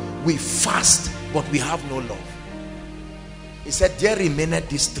pray, we fast, but we have no love. He said, there remaineth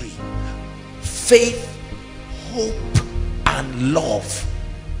these three: faith, hope, and love.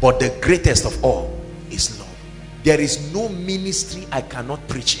 But the greatest of all is love. There is no ministry I cannot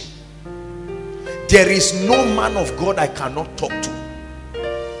preach in. There is no man of God I cannot talk to.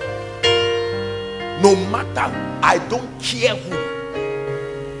 No matter, I don't care who.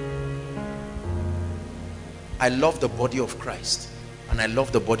 I love the body of Christ, and I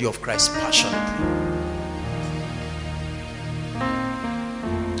love the body of Christ passionately.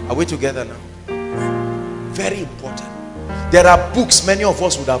 Are we together now? Very important. There are books many of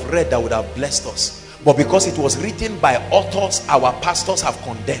us would have read that would have blessed us. But because it was written by authors our pastors have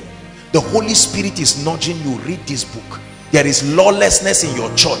condemned, the Holy Spirit is nudging you, read this book. There is lawlessness in your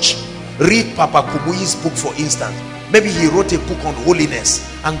church. Read Papa Kumuyi's book, for instance. Maybe he wrote a book on holiness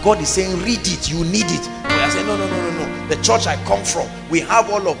and God is saying, read it, you need it. But I say, no. The church I come from, we have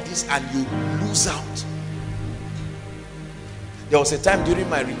all of this, and you lose out. There was a time during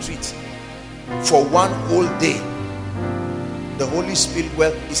my retreat, for one whole day, the Holy Spirit,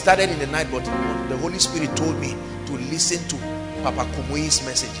 well, it started in the night, but the Holy Spirit told me to listen to Papa Kumuyi's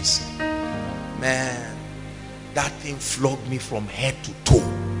messages. Man, that thing flogged me from head to toe.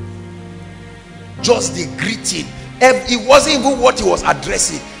 Just the greeting. It wasn't even what he was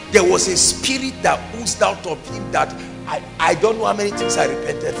addressing. There was a spirit that oozed out of him that I don't know how many things I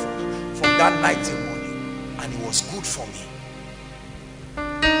repented from that night till morning, and it was good for me.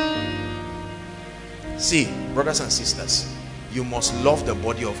 See, brothers and sisters, you must love the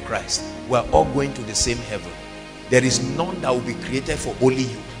body of Christ. We are all going to the same heaven. There is none that will be created for only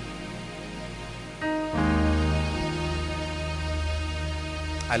you.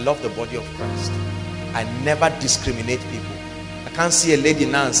 I love the body of Christ. I never discriminate people. I can't see a lady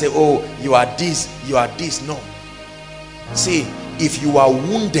now and say, oh, you are this, you are this. No. See, if you are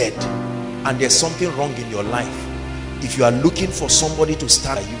wounded and there's something wrong in your life, if you are looking for somebody to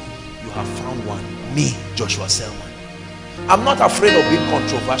stand by you, you have found one. Me, Joshua Selman. I'm not afraid of being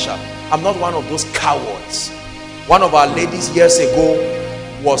controversial. I'm not one of those cowards. One of our ladies years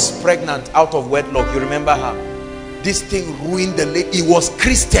ago was pregnant out of wedlock. You remember her? This thing ruined the lady. It was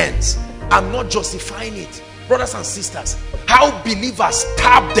Christians. I'm not justifying it. Brothers and sisters, how believers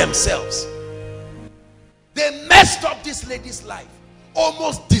starved themselves. They messed up this lady's life,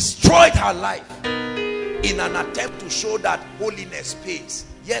 almost destroyed her life in an attempt to show that holiness pays.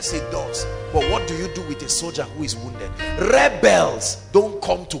 Yes, it does. But what do you do with a soldier who is wounded? Rebels don't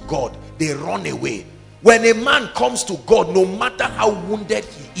come to God. They run away. When a man comes to God, no matter how wounded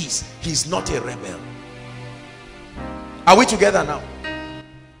he is, he's not a rebel. Are we together now?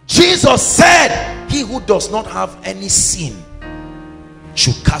 Jesus said, he who does not have any sin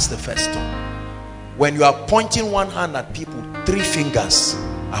should cast the first stone. When you are pointing one hand at people, 3 fingers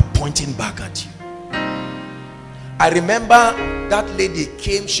are pointing back at you. I remember that lady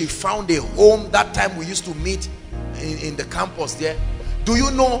came, she found a home. That time we used to meet in the campus there. Do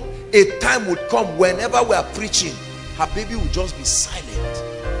you know, a time would come whenever we are preaching, her baby would just be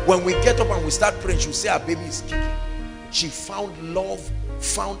silent. When we get up and we start praying, she will say her baby is kicking. She found love,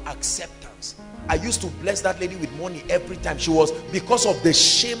 found acceptance. I used to bless that lady with money every time. She was, because of the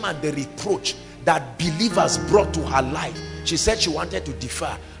shame and the reproach that believers brought to her life, she said she wanted to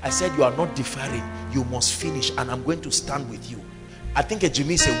defer. I said, you are not deferring, you must finish, and I'm going to stand with you. I think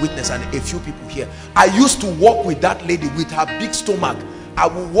Jimmy is a witness, and a few people here. I used to walk with that lady with her big stomach. I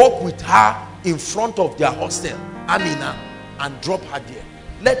would walk with her in front of their hostel, Amina, and drop her there.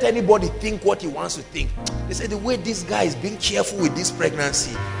 Let anybody think what he wants to think. They say, the way this guy is being careful with this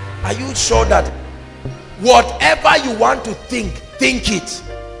pregnancy, are you sure that whatever you want to think, think it?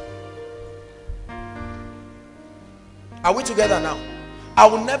 Are we together now? I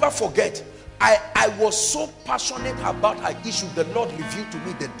will never forget. I was so passionate about her issue. The Lord revealed to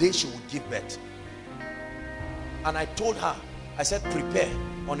me the day she would give birth. And I told her, I said, prepare.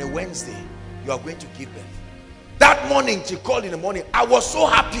 On a Wednesday, you are going to give birth. That morning, she called in the morning. I was so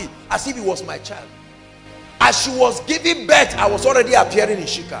happy, as if it was my child. As she was giving birth, I was already appearing in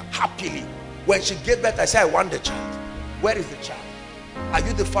Shika, happily. When she gave birth, I said, I want the child. Where is the child? Are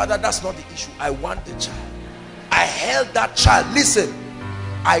you the father? That's not the issue. I want the child. I held that child. Listen,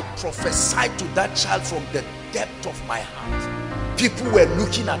 I prophesied to that child from the depth of my heart. People were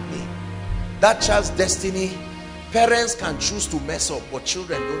looking at me. That child's destiny, parents can choose to mess up, but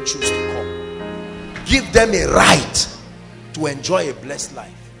children don't choose to come. Give them a right to enjoy a blessed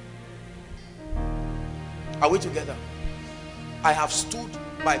life. Are we together? I have stood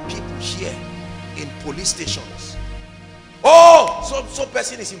by people here in police stations. Oh, so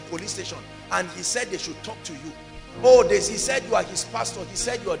person is in police station, and he said they should talk to you. Oh, he said you are his pastor. He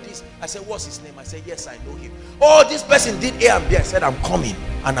said you are this. I said, what's his name? I said, yes, I know him. Oh, this person did A and B. I said, I'm coming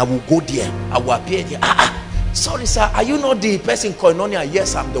and I will go there. I will appear there. Sorry, sir. Are you not the person Koinonia?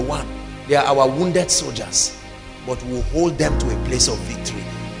 Yes, I'm the one. They are our wounded soldiers, but we'll hold them to a place of victory.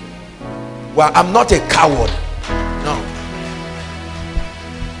 Well, I'm not a coward. No.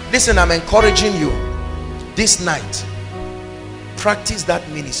 Listen, I'm encouraging you this night. Practice that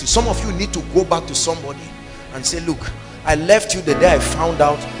ministry. Some of you need to go back to somebody and say, look, I left you the day I found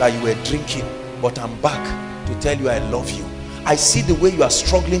out that you were drinking, but I'm back to tell you I love you. I see the way you are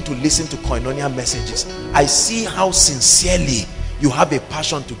struggling to listen to Koinonia messages. I see how sincerely you have a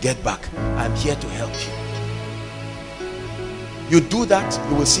passion to get back. I'm here to help you. You do that,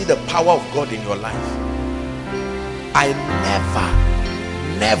 you will see the power of God in your life. I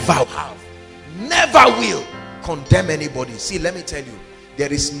never have, never will condemn anybody. See, let me tell you,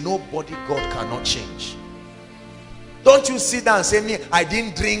 there is nobody God cannot change. Don't you sit down and say, me, I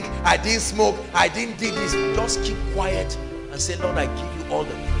didn't drink, I didn't smoke, I didn't do this. Just keep quiet and say, Lord, I give you all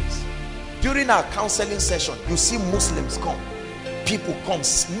the praise. During our counseling session, you see Muslims come. People come,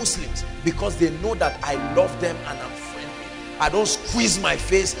 Muslims, because they know that I love them and I'm friendly. I don't squeeze my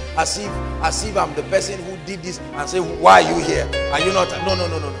face as if I'm the person who did this and say, why are you here? Are you not? No, no,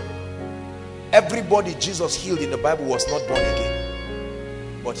 no, no, no. Everybody Jesus healed in the Bible was not born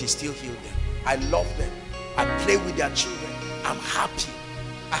again, but he still healed them. I love them. I play with their children. I'm happy.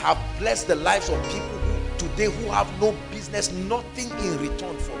 I have blessed the lives of people today who have no business, nothing in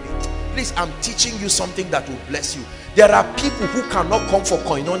return for me. Please, I'm teaching you something that will bless you. There are people who cannot come for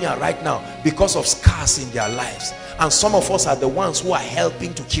koinonia right now because of scars in their lives. And some of us are the ones who are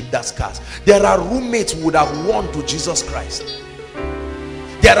helping to keep that scars. There are roommates who would have won to Jesus Christ.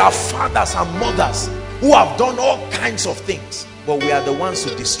 There are fathers and mothers who have done all kinds of things, but we are the ones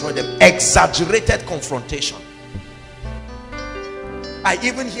who destroy them. Exaggerated confrontation. I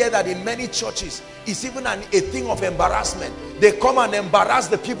even hear that in many churches, it's even a thing of embarrassment. They come and embarrass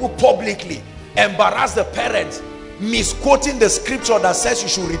the people publicly, embarrass the parents, misquoting the scripture that says you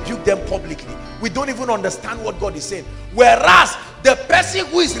should rebuke them publicly. We don't even understand what God is saying. Whereas the person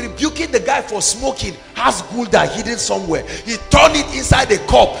who is rebuking the guy for smoking has gulda hidden somewhere. He turned it inside a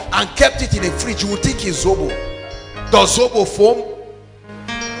cup and kept it in a fridge. You would think it's Zobo. Does Zobo foam?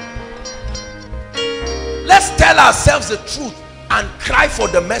 Let's tell ourselves the truth and cry for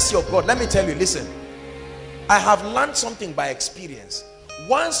the mercy of God. Let me tell you, listen, I have learned something by experience.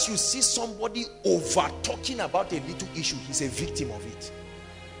 Once you see somebody over talking about a little issue, he's a victim of it.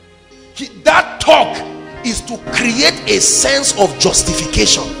 That talk is to create a sense of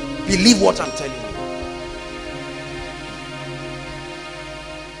justification. Believe what I'm telling you.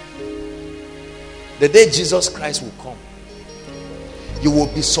 The day Jesus Christ will come, you will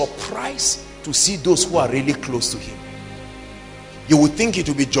be surprised to see those who are really close to him. You would think it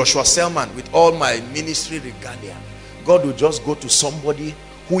will be Joshua Selman with all my ministry regalia. God will just go to somebody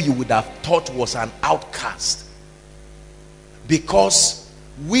who you would have thought was an outcast. Because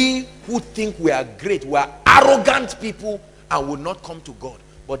we who think we are great, we are arrogant people and will not come to God.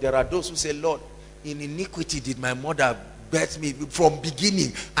 But there are those who say, Lord, in iniquity did my mother birth me from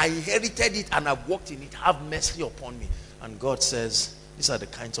beginning. I inherited it and I've walked in it. Have mercy upon me. And God says, these are the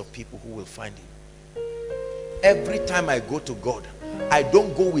kinds of people who will find him. Every time I go to God, I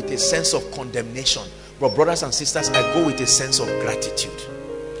don't go with a sense of condemnation, but brothers and sisters, I go with a sense of gratitude.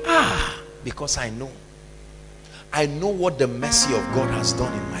 Because I know what the mercy of God has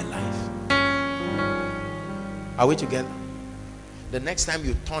done in my life. Are we together? The next time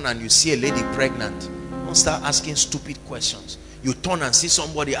you turn and you see a lady pregnant, don't start asking stupid questions. You turn and see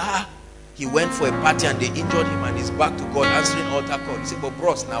somebody, he went for a party and they injured him and he's back to God answering altar call. You say, but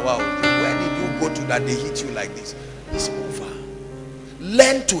bros, now where did you go to that they hit you like this? It's over.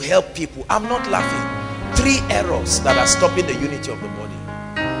 Learn to help people. I'm not laughing. 3 errors that are stopping the unity of the body.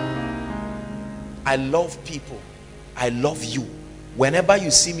 I love people. I love you. Whenever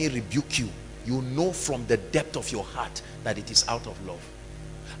you see me rebuke you, you know from the depth of your heart that it is out of love.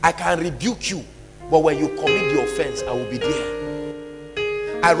 I can rebuke you, but when you commit the offense, I will be there.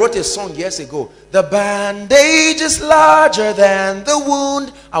 I wrote a song years ago. The bandage is larger than the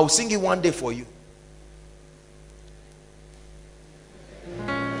wound. I will sing it one day for you.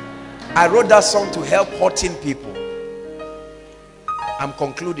 I wrote that song to help hurting people. I'm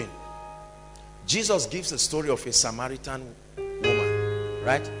concluding. Jesus gives a story of a Samaritan woman,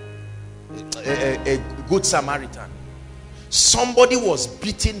 right? A good Samaritan. Somebody was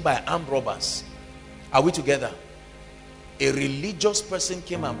beaten by armed robbers. Are we together? A religious person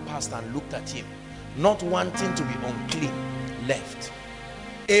came and passed and looked at him, not wanting to be unclean, left.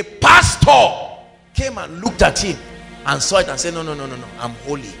 A pastor came and looked at him and saw it and said, no, I'm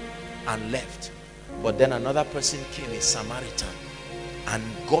holy, and left. But then another person came, a Samaritan, and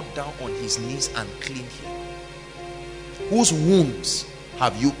got down on his knees and cleaned him. Whose wounds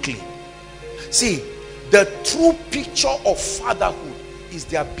have you cleaned? See, the true picture of fatherhood is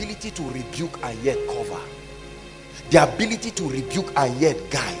the ability to rebuke and yet cover. The ability to rebuke and yet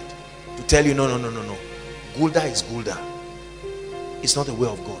guide. To tell you, no. Gulda is Gulda. It's not the way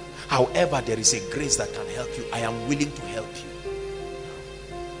of God. However, there is a grace that can help you. I am willing to help you.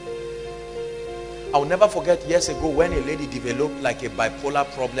 I'll never forget years ago when a lady developed like a bipolar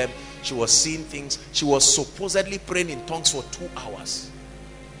problem. She was seeing things. She was supposedly praying in tongues for 2 hours.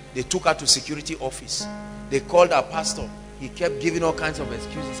 They took her to security office. They called her pastor. He kept giving all kinds of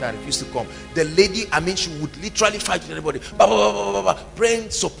excuses. I refused to come. The lady, I mean, she would literally fight with everybody. Bah, bah, bah, bah, bah, bah,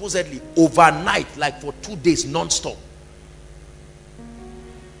 praying supposedly overnight, like for 2 days, non-stop.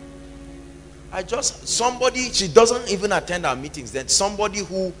 Somebody, she doesn't even attend our meetings. Then somebody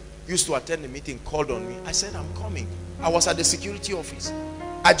who used to attend the meeting called on me. I said, I'm coming. I was at the security office.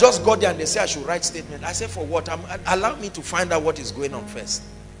 I just got there and they said I should write statement. I said, for what? Allow me to find out what is going on first.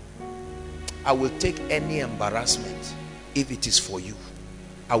 I will take any embarrassment if it is for you.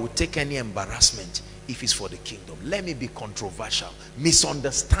 I will take any embarrassment if it's for the kingdom. Let me be controversial.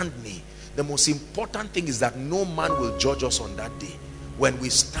 Misunderstand me. The most important thing is that no man will judge us on that day. When we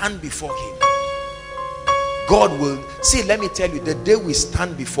stand before him, God will see. Let me tell you, the day we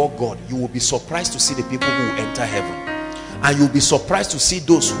stand before God, you will be surprised to see the people who will enter heaven, and you'll be surprised to see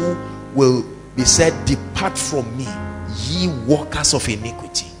those who will be said, depart from me, ye workers of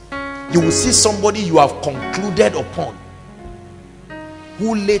iniquity. You will see somebody you have concluded upon,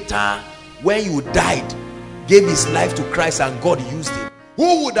 who later, when you died, gave his life to Christ and God used him.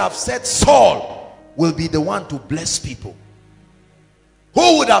 Who would have said Saul will be the one to bless people?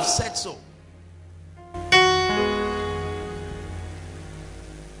 Who would have said so?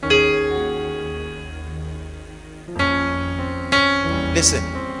 Listen,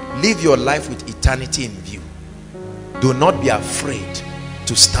 live your life with eternity in view. Do not be afraid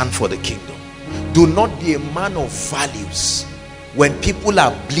to stand for the kingdom. Do not be a man of values. When people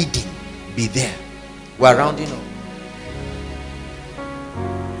are bleeding, be there. We're rounding up.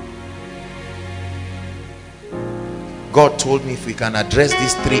 God told me if we can address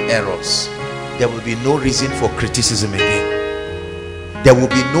these 3 errors, there will be no reason for criticism again. There will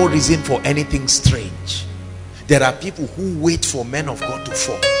be no reason for anything strange. There are people who wait for men of God to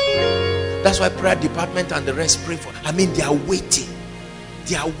fall. That's why prayer department and the rest pray for. I mean, they are waiting.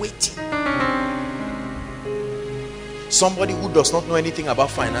 They are waiting. Somebody who does not know anything about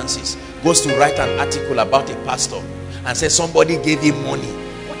finances goes to write an article about a pastor and says somebody gave him money.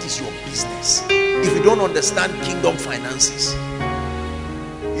 What is your business? If you don't understand kingdom finances,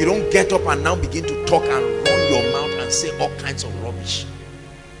 you don't get up and now begin to talk and run your mouth and say all kinds of rubbish.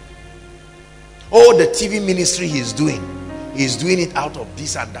 Oh, the TV ministry he's doing it out of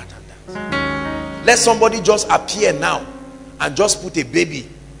this and that and that. Let somebody just appear now and just put a baby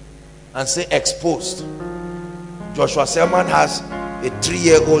and say exposed. Joshua Selman has a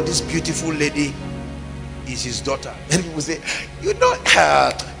 3-year-old, this beautiful lady is his daughter. And he will say, you know,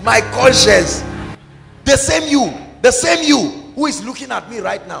 my conscience. The same you who is looking at me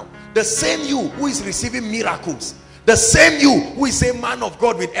right now, the same you who is receiving miracles, the same you who is a man of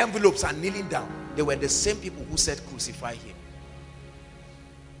God with envelopes and kneeling down, they were the same people who said crucify him.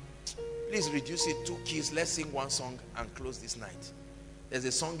 Please reduce it 2 keys. Let's sing one song and close this night. There's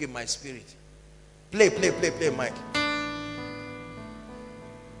a song in my spirit. Play, Mike.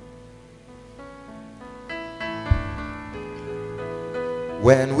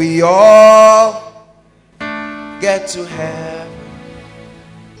 When we all get to heaven,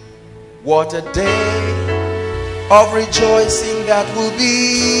 what a day of rejoicing that will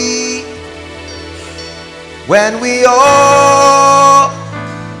be. When we all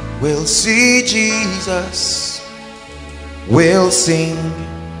will see Jesus, we'll sing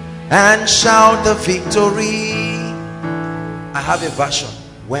and shout the victory. I have a version.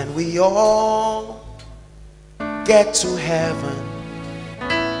 When we all get to heaven,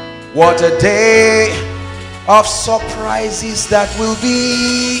 what a day of surprises that will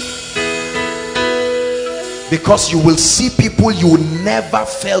be. Because you will see people you never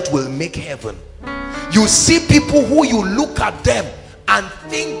felt will make heaven. You see people who you look at them and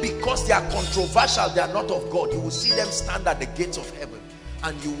think because they are controversial, they are not of God. You will see them stand at the gates of heaven,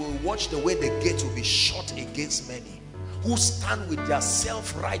 and you will watch the way the gates will be shut against many who stand with their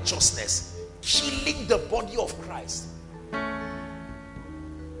self-righteousness, killing the body of Christ.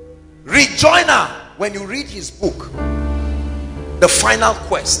 Rejoiner, when you read his book, The Final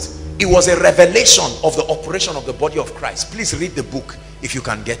Quest, it was a revelation of the operation of the body of Christ. Please read the book if you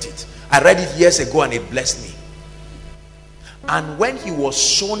can get it. I read it years ago and it blessed me. And when he was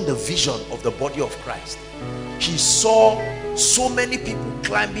shown the vision of the body of Christ, he saw so many people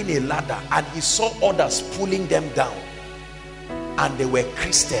climbing a ladder, and he saw others pulling them down, and they were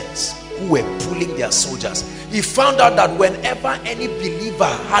Christians who were pulling their soldiers. He found out that whenever any believer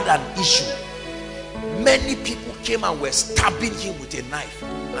had an issue, many people came and were stabbing him with a knife,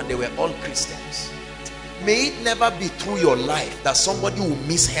 and they were all Christians. May it never be through your life that somebody will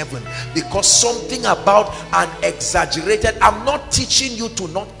miss heaven because something about an exaggerated. I'm not teaching you to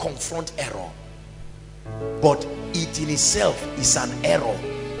not confront error, but it in itself is an error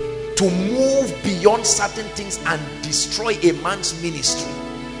to move beyond certain things and destroy a man's ministry.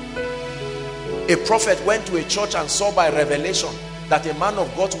 A prophet went to a church and saw by revelation that a man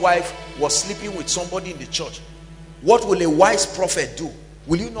of God's wife was sleeping with somebody in the church. What will a wise prophet do?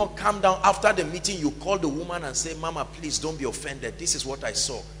 Will you not come down after the meeting? You call the woman and say, Mama, please don't be offended. This is what I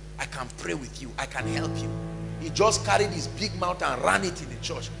saw. I can pray with you. I can help you. He just carried his big mouth and ran it in the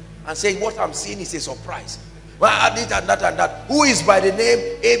church and saying, what I'm seeing is a surprise. Well, I did and that and that. Who is by the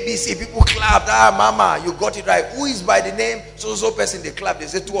name ABC? People clapped. Ah, Mama, you got it right. Who is by the name so person? They clapped. They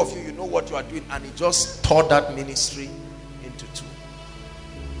said, two of you, you know what you are doing. And he just tore that ministry into two.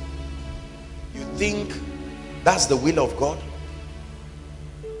 You think that's the will of God?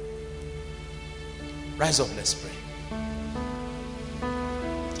 Rise up, let's pray.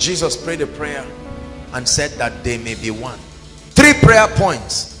 Jesus prayed a prayer and said that they may be one. 3 prayer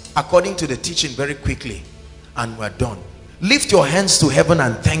points according to the teaching, very quickly, and we're done. Lift your hands to heaven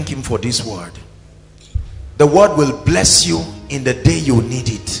and thank him for this word. The word will bless you in the day you need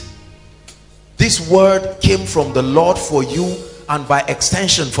it. This word came from the Lord for you and by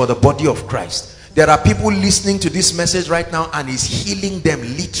extension for the body of Christ. There are people listening to this message right now and is healing them,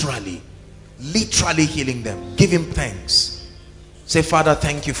 literally healing them. Give him thanks. Say, Father,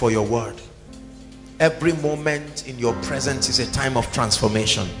 thank you for your word. Every moment in your presence is a time of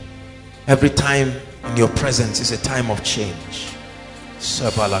transformation. Every time in your presence is a time of change.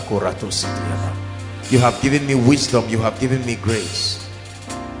 You have given me wisdom. You have given me grace.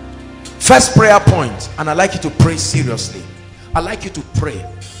 First prayer point, and I'd like you to pray seriously. I'd like you to pray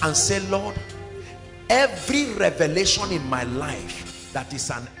and say, Lord, every revelation in my life that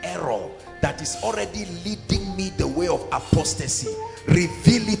is an error, that is already leading me the way of apostasy,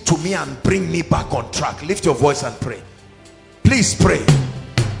 reveal it to me and bring me back on track. Lift your voice and pray. Please pray.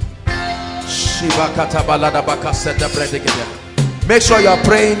 Make sure you are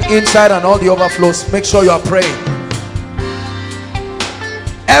praying inside and all the overflows. Make sure you are praying.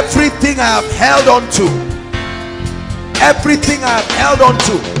 Everything I have held on to, everything I have held on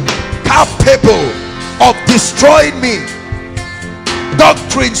to, capable of destroying me,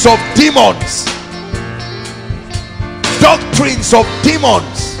 doctrines of demons,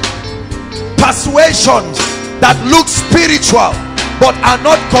 persuasions that look spiritual but are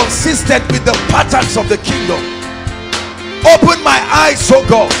not consistent with the patterns of the kingdom. Open my eyes, oh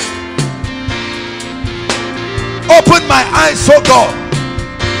God. Open my eyes, oh God,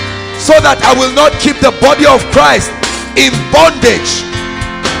 so that I will not keep the body of Christ in bondage.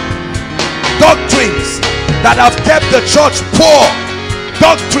 Doctrines that have kept the church poor,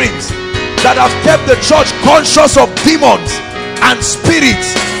 doctrines that have kept the church conscious of demons and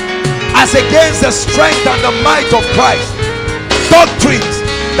spirits as against the strength and the might of Christ. Doctrines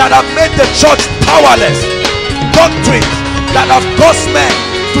that have made the church powerless. Doctrines that have caused men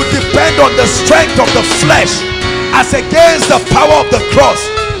to depend on the strength of the flesh as against the power of the cross.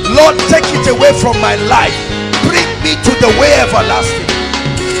 Lord, take it away from my life. Bring me to the way everlasting.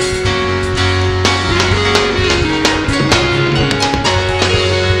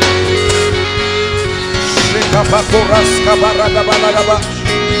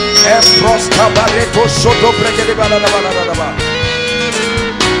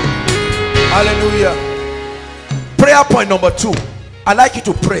 Hallelujah. Prayer point number 2. I'd like you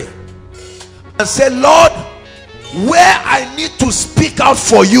to pray and say, Lord, where I need to speak out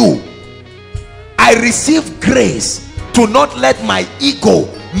for you, I receive grace to not let my ego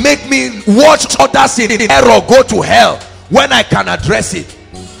make me watch others in error go to hell when I can address it.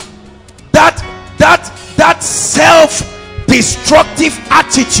 That self-destructive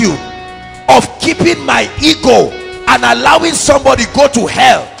attitude of keeping my ego and allowing somebody go to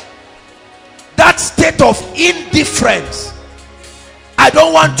hell, that state of indifference, I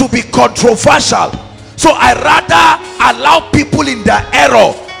don't want to be controversial, so I rather allow people in their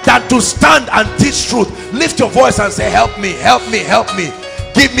error than to stand and teach truth. Lift your voice and say, help me, help me, help me.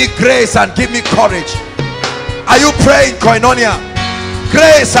 Give me grace and give me courage. Are you praying, Koinonia?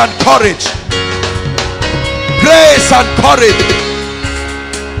 Grace and courage. Grace and courage.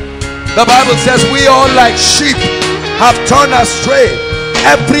 The Bible says we all like sheep have turned astray.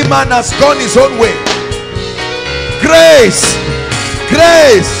 Every man has gone his own way. Grace,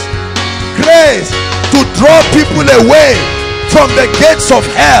 grace, grace to draw people away from the gates of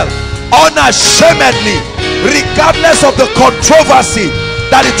hell unashamedly, regardless of the controversy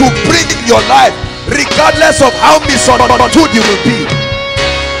that it will bring in your life, regardless of how misunderstood you will be.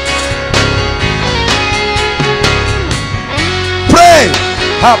 Pray.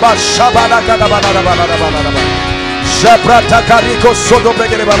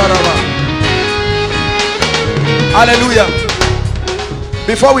 Hallelujah.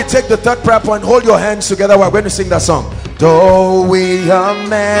 Before we take the third prayer point, hold your hands together. We're going to sing that song. Though we are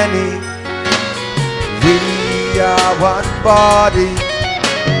many, we are one body.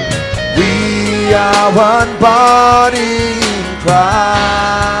 We are one body in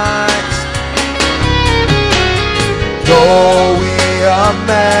Christ. Though we are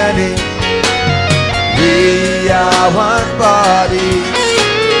many, we are one body.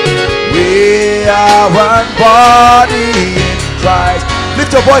 We are one body in Christ.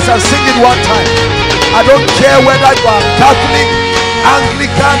 Lift your voice and sing it one time. I don't care whether you are Catholic,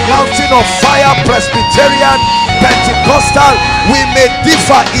 Anglican, Mountain of Fire, Presbyterian, Pentecostal. We may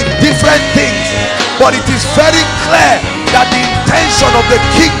differ in different things, but it is very clear that the intention of the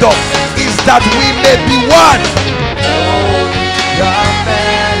kingdom is that we may be one. We are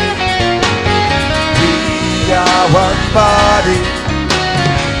many, we are one body.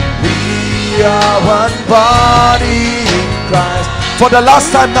 We are one body in Christ. For the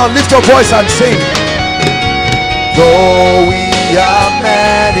last time now, lift your voice and sing. Though we are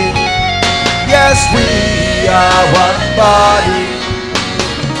many, yes, we are one body.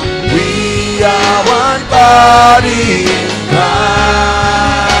 We are one body in Christ.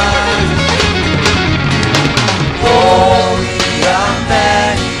 Though we are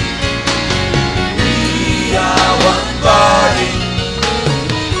many, we are one body.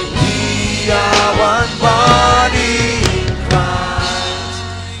 We are one body in Christ.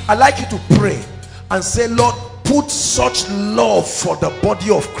 I'd like you to pray and say, Lord, put such love for the body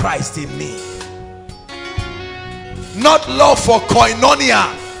of Christ in me. Not love for koinonia,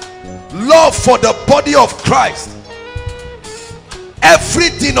 love for the body of Christ. Every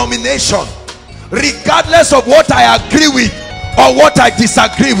denomination, regardless of what I agree with or what I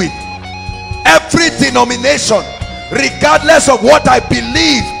disagree with, every denomination, regardless of what I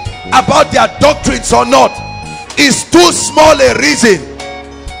believe about their doctrines or not, is too small a reason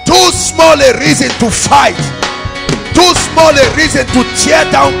to fight, too small a reason to tear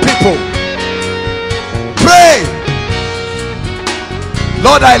down people. Pray,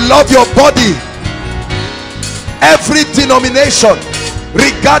 Lord, I love your body. Every denomination,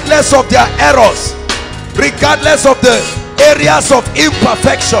 regardless of their errors, regardless of the areas of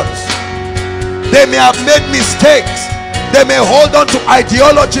imperfections, they may have made mistakes, they may hold on to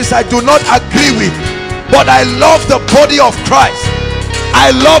ideologies I do not agree with, but I love the body of Christ. I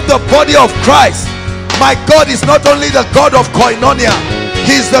love the body of Christ. My God is not only the God of koinonia,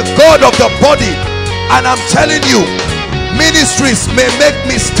 he is the God of the body. And I'm telling you, ministries may make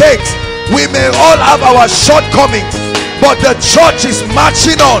mistakes, we may all have our shortcomings, but the church is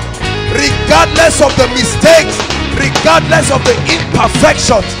marching on regardless of the mistakes, regardless of the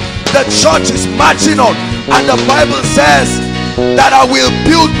imperfections. The church is marching on, and the Bible says that I will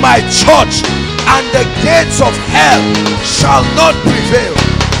build my church and the gates of hell shall not prevail.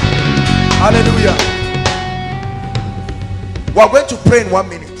 Hallelujah. We're going to pray in 1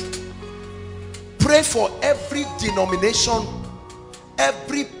 minute. Pray for every denomination,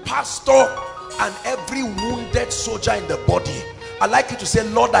 every pastor, and every wounded soldier in the body. I'd like you to say,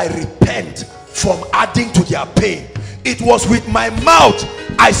 Lord, I repent from adding to their pain. It was with my mouth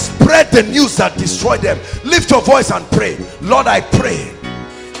I spread the news that destroyed them. Lift your voice and pray. Lord, I pray,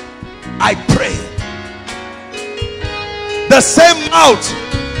 the same mouth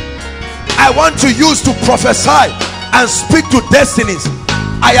I want to use to prophesy and speak to destinies.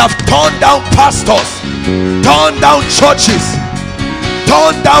 I have torn down pastors, torn down churches,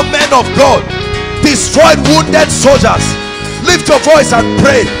 torn down men of God, destroyed wounded soldiers. Lift your voice and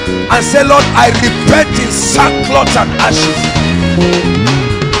pray and say, Lord, I repent in sackcloth and ashes.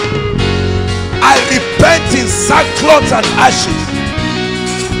 I repent in sackcloth and ashes.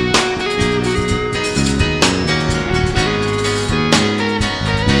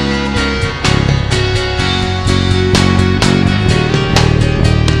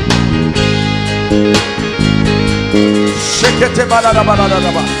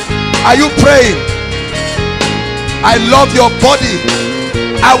 Are you praying? I love your body.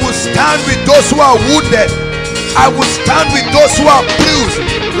 I will stand with those who are wounded. I will stand with those who are bruised,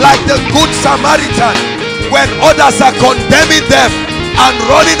 like the good Samaritan. When others are condemning them and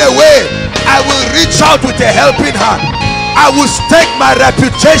running away, I will reach out with a helping hand. I will stake my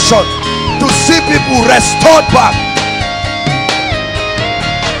reputation to see people restored back.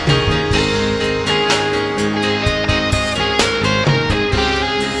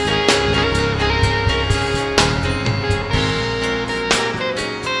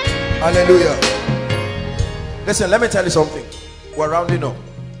 Hallelujah. Listen, let me tell you something. We're rounding up.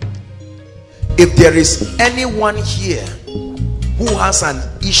 If there is anyone here who has an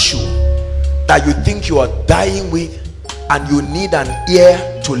issue that you think you are dying with and you need an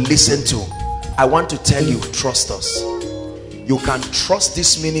ear to listen to, I want to tell you, trust us. You can trust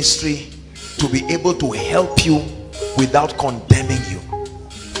this ministry to be able to help you without condemning you.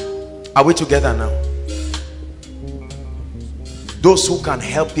 Are we together now? Those who can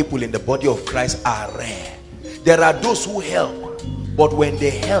help people in the body of Christ are rare. There are those who help, but when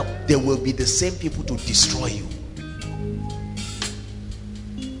they help, they will be the same people to destroy you.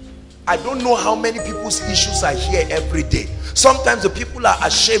 I don't know how many people's issues are here every day. Sometimes the people are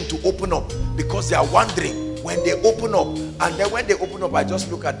ashamed to open up because they are wondering when they open up. And then when they open up, I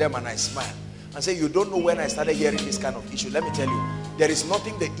just look at them and I smile and say, you don't know when I started hearing this kind of issue. Let me tell you, there is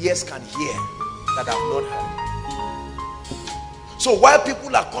nothing the ears can hear that I've not heard. So while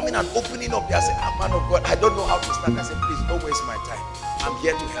people are coming and opening up, they are saying, oh, man of God, I don't know how to start. I say, please don't waste my time. I'm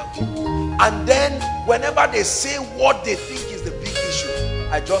here to help you. And then whenever they say what they think is the big issue,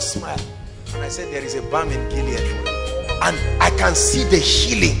 I just smile and I say, there is a balm in Gilead for you. And I can see the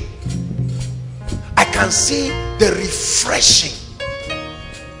healing. I can see the refreshing.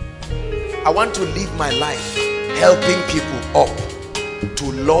 I want to live my life helping people up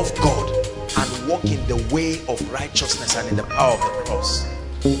to love God and walk in the way of righteousness and in the power of the cross.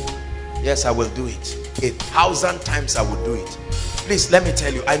 Yes, I will do it. 1,000 times I will do it. Please, let me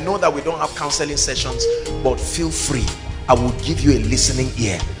tell you, I know that we don't have counseling sessions, but feel free. I will give you a listening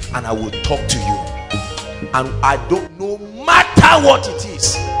ear and I will talk to you. And I don't, no matter what it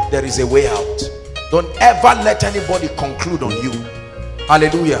is, there is a way out. Don't ever let anybody conclude on you.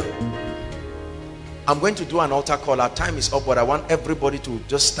 Hallelujah. I'm going to do an altar call. Our time is up, but I want everybody to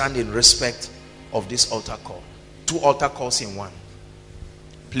just stand in respect of this altar call. 2 altar calls in one.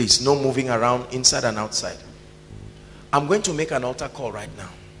 Please, no moving around inside and outside. I'm going to make an altar call right now.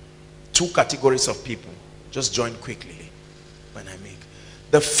 2 categories of people. Just join quickly when I make.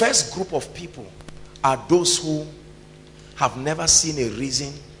 The first group of people are those who have never seen a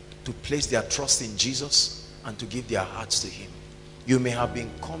reason to place their trust in Jesus and to give their hearts to him. You may have been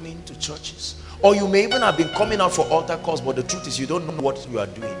coming to churches, or you may even have been coming out for altar calls, but the truth is you don't know what you are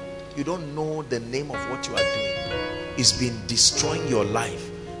doing. You don't know the name of what you are doing. It's been destroying your life.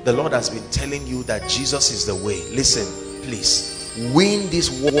 The Lord has been telling you that Jesus is the way. Listen, please, win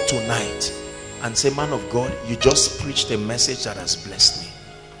this war tonight and say, man of God, you just preached a message that has blessed me.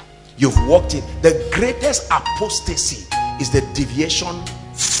 You've walked in. The greatest apostasy is the deviation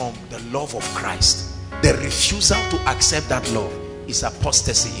from the love of Christ. The refusal to accept that love is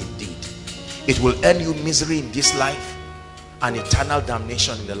apostasy indeed. It will earn you misery in this life and eternal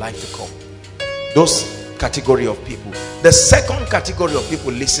damnation in the life to come. Those category of people. The second category of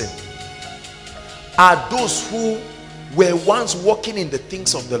people, listen, are those who were once walking in the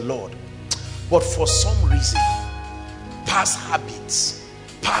things of the Lord, but for some reason, past habits,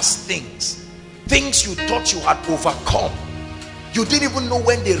 past things you thought you had overcome, you didn't even know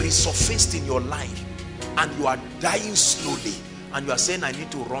when they resurfaced in your life, and you are dying slowly, and you are saying, I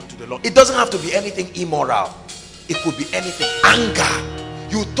need to run to the Lord. It doesn't have to be anything immoral. It could be anything.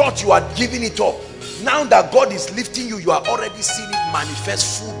 Anger. You thought you had given it up. Now that God is lifting you, you are already seeing it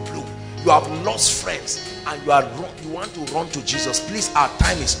manifest full bloom. You have lost friends and you want to run to Jesus. Please, our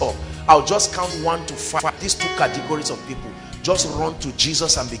time is up. I'll just count 1 to 5. These 2 categories of people, just run to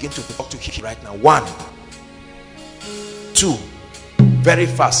Jesus and begin to talk to him right now. 1, 2, very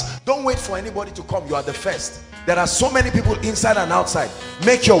fast. Don't wait for anybody to come. You are the first. There are so many people inside and outside.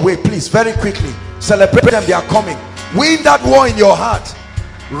 Make your way, please, very quickly. Celebrate them. They are coming. Win that war in your heart.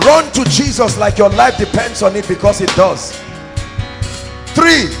 Run to Jesus like your life depends on it, because it does.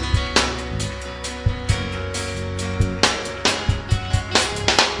 3.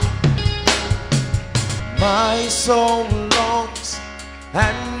 My soul longs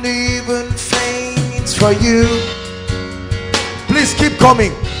and even faints for you. Please keep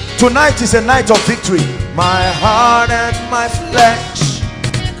coming. Tonight is a night of victory. My heart and my flesh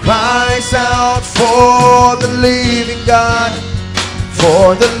cries out for the living God.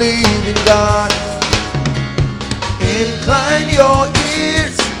 For the living God. Incline your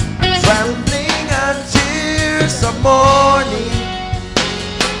ears, trembling and tears of mourning,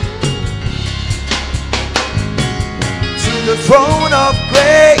 to the throne of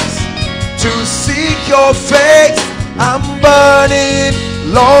grace to seek your face. I'm burning,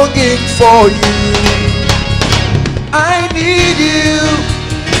 longing for you. I need you.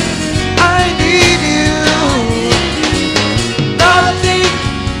 I need you. Nothing,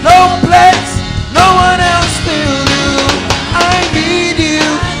 no place, no one else will do. I need you.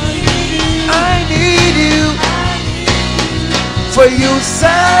 I need you. For you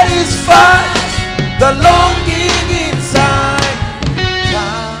satisfy the longing inside.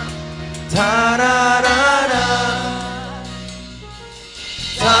 Ta, ta, da, da, da.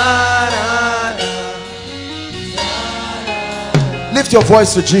 Lift your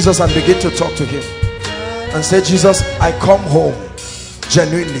voice to Jesus and begin to talk to him and say, Jesus, I come home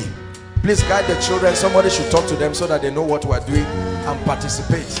genuinely. Please guide the children. Somebody should talk to them so that they know what we're doing and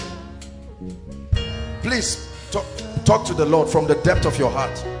participate. Please talk to the Lord from the depth of your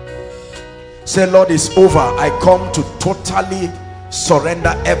heart. Say, Lord, it's over. I come to totally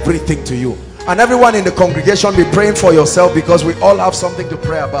surrender everything to you. And everyone in the congregation, be praying for yourself, because we all have something to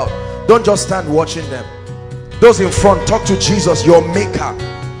pray about. Don't just stand watching them. Those in front, talk to Jesus, your maker.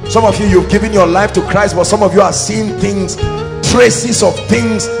 Some of you, you've given your life to Christ, but some of you are seeing things, traces of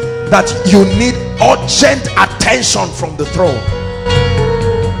things that you need urgent attention from the throne.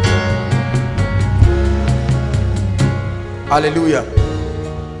 Hallelujah.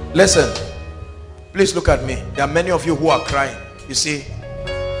 Listen, please look at me. There are many of you who are crying. You see,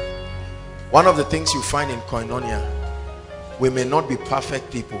 one of the things you find in Koinonia, we may not be perfect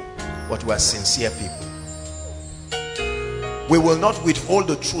people, but we are sincere people. We will not withhold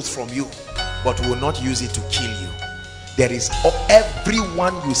the truth from you, but we will not use it to kill you. There is,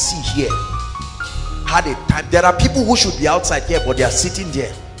 everyone you see here had a time. There are people who should be outside here, but they are sitting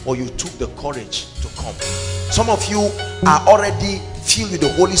there, or you took the courage to come. Some of you are already filled with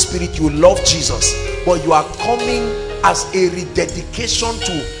the Holy Spirit. You love Jesus, but you are coming as a rededication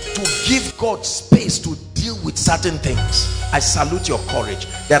to give God space to deal with certain things. I salute your courage.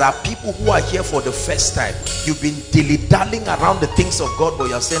 There are people who are here for the first time. You've been dilly-dallying around the things of God, but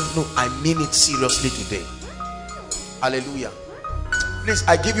you're saying, no, I mean it seriously today. Hallelujah. Please,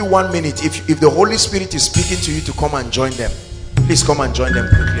 I give you 1 minute. If the Holy Spirit is speaking to you to come and join them, please come and join them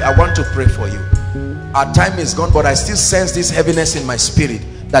quickly. I want to pray for you. Our time is gone, but I still sense this heaviness in my spirit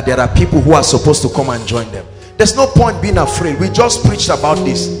that there are people who are supposed to come and join them. There's no point being afraid. We just preached about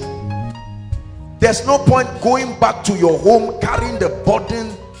this. There's no point going back to your home carrying the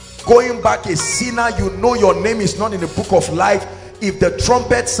burden, going back a sinner. You know your name is not in the book of life. If the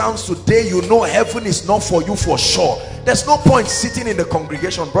trumpet sounds today, you know heaven is not for you for sure. There's no point sitting in the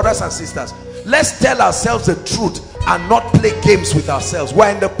congregation. Brothers and sisters, let's tell ourselves the truth and not play games with ourselves.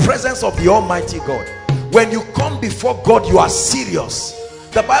 We're in the presence of the Almighty God. When you come before God, you are serious.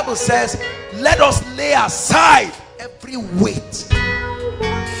 The Bible says, let us lay aside every weight.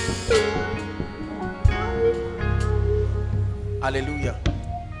 Hallelujah.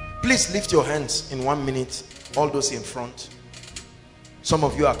 Please lift your hands in 1 minute. All those in front. Some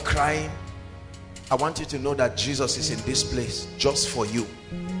of you are crying. I want you to know that Jesus is in this place just for you,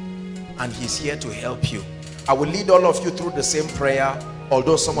 and he's here to help you. I will lead all of you through the same prayer.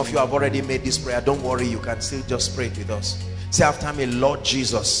 Although some of you have already made this prayer, don't worry, you can still just pray it with us. Say after me, Lord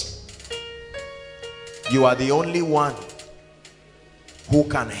Jesus, you are the only one who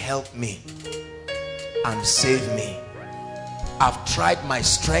can help me and save me. I've tried my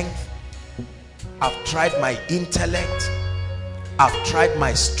strength, I've tried my intellect, I've tried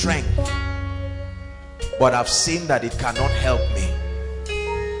my strength, but I've seen that it cannot help me.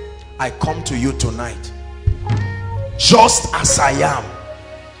 I come to you tonight just as I am.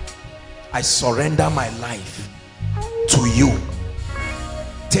 I surrender my life to you.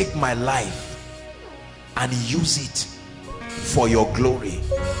 Take my life and use it for your glory.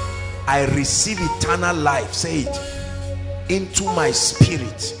 I receive eternal life, say it, into my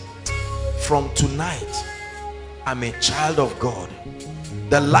spirit. From tonight, I'm a child of God.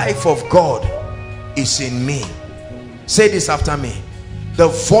 The life of God is in me. Say this after me. The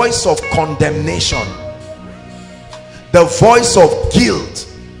voice of condemnation, the voice of guilt,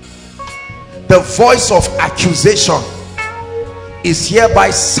 the voice of accusation is hereby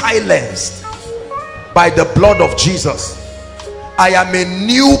silenced by the blood of Jesus. I am a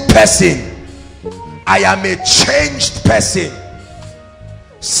new person. I am a changed person.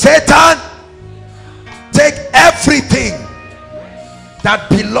 Satan, take everything that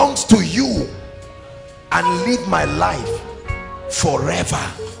belongs to you and live my life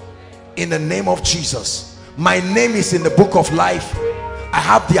forever in the name of Jesus. My name is in the book of life. I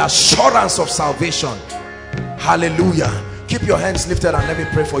have the assurance of salvation. Hallelujah. Keep your hands lifted and let me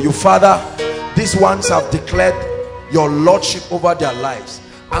pray for you. Father, these ones have declared your lordship over their lives.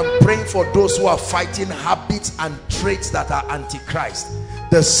 I'm praying for those who are fighting habits and traits that are antichrist.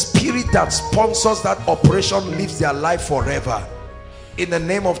 The spirit that sponsors that operation lives their life forever in the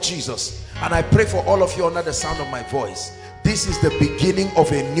name of Jesus. And I pray for all of you under the sound of my voice. This is the beginning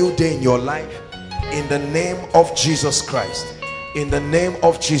of a new day in your life in the name of Jesus Christ. In the name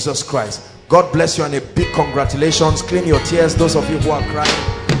of Jesus Christ. God bless you and a big congratulations. Clean your tears, those of you who are crying.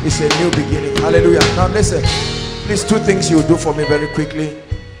 It's a new beginning. Hallelujah. Now listen, please, two things you will do for me very quickly.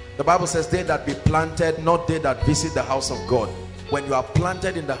 The Bible says, they that be planted, not they that visit the house of God. When you are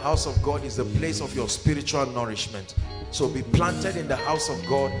planted in the house of God, is the place of your spiritual nourishment. So be planted in the house of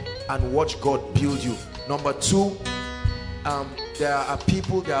God and watch God build you. Number two, there are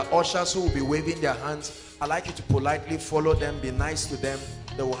people, there are ushers who will be waving their hands. I'd like you to politely follow them, be nice to them.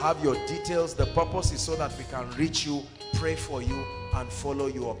 They will have your details. The purpose is so that we can reach you, pray for you, and follow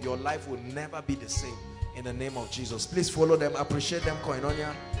you up. Your life will never be the same in the name of Jesus. Please follow them, appreciate them,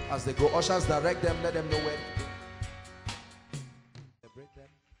 koinonia, as they go. Ushers, direct them, let them know where to go. Celebrate them.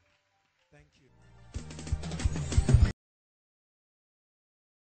 Thank you.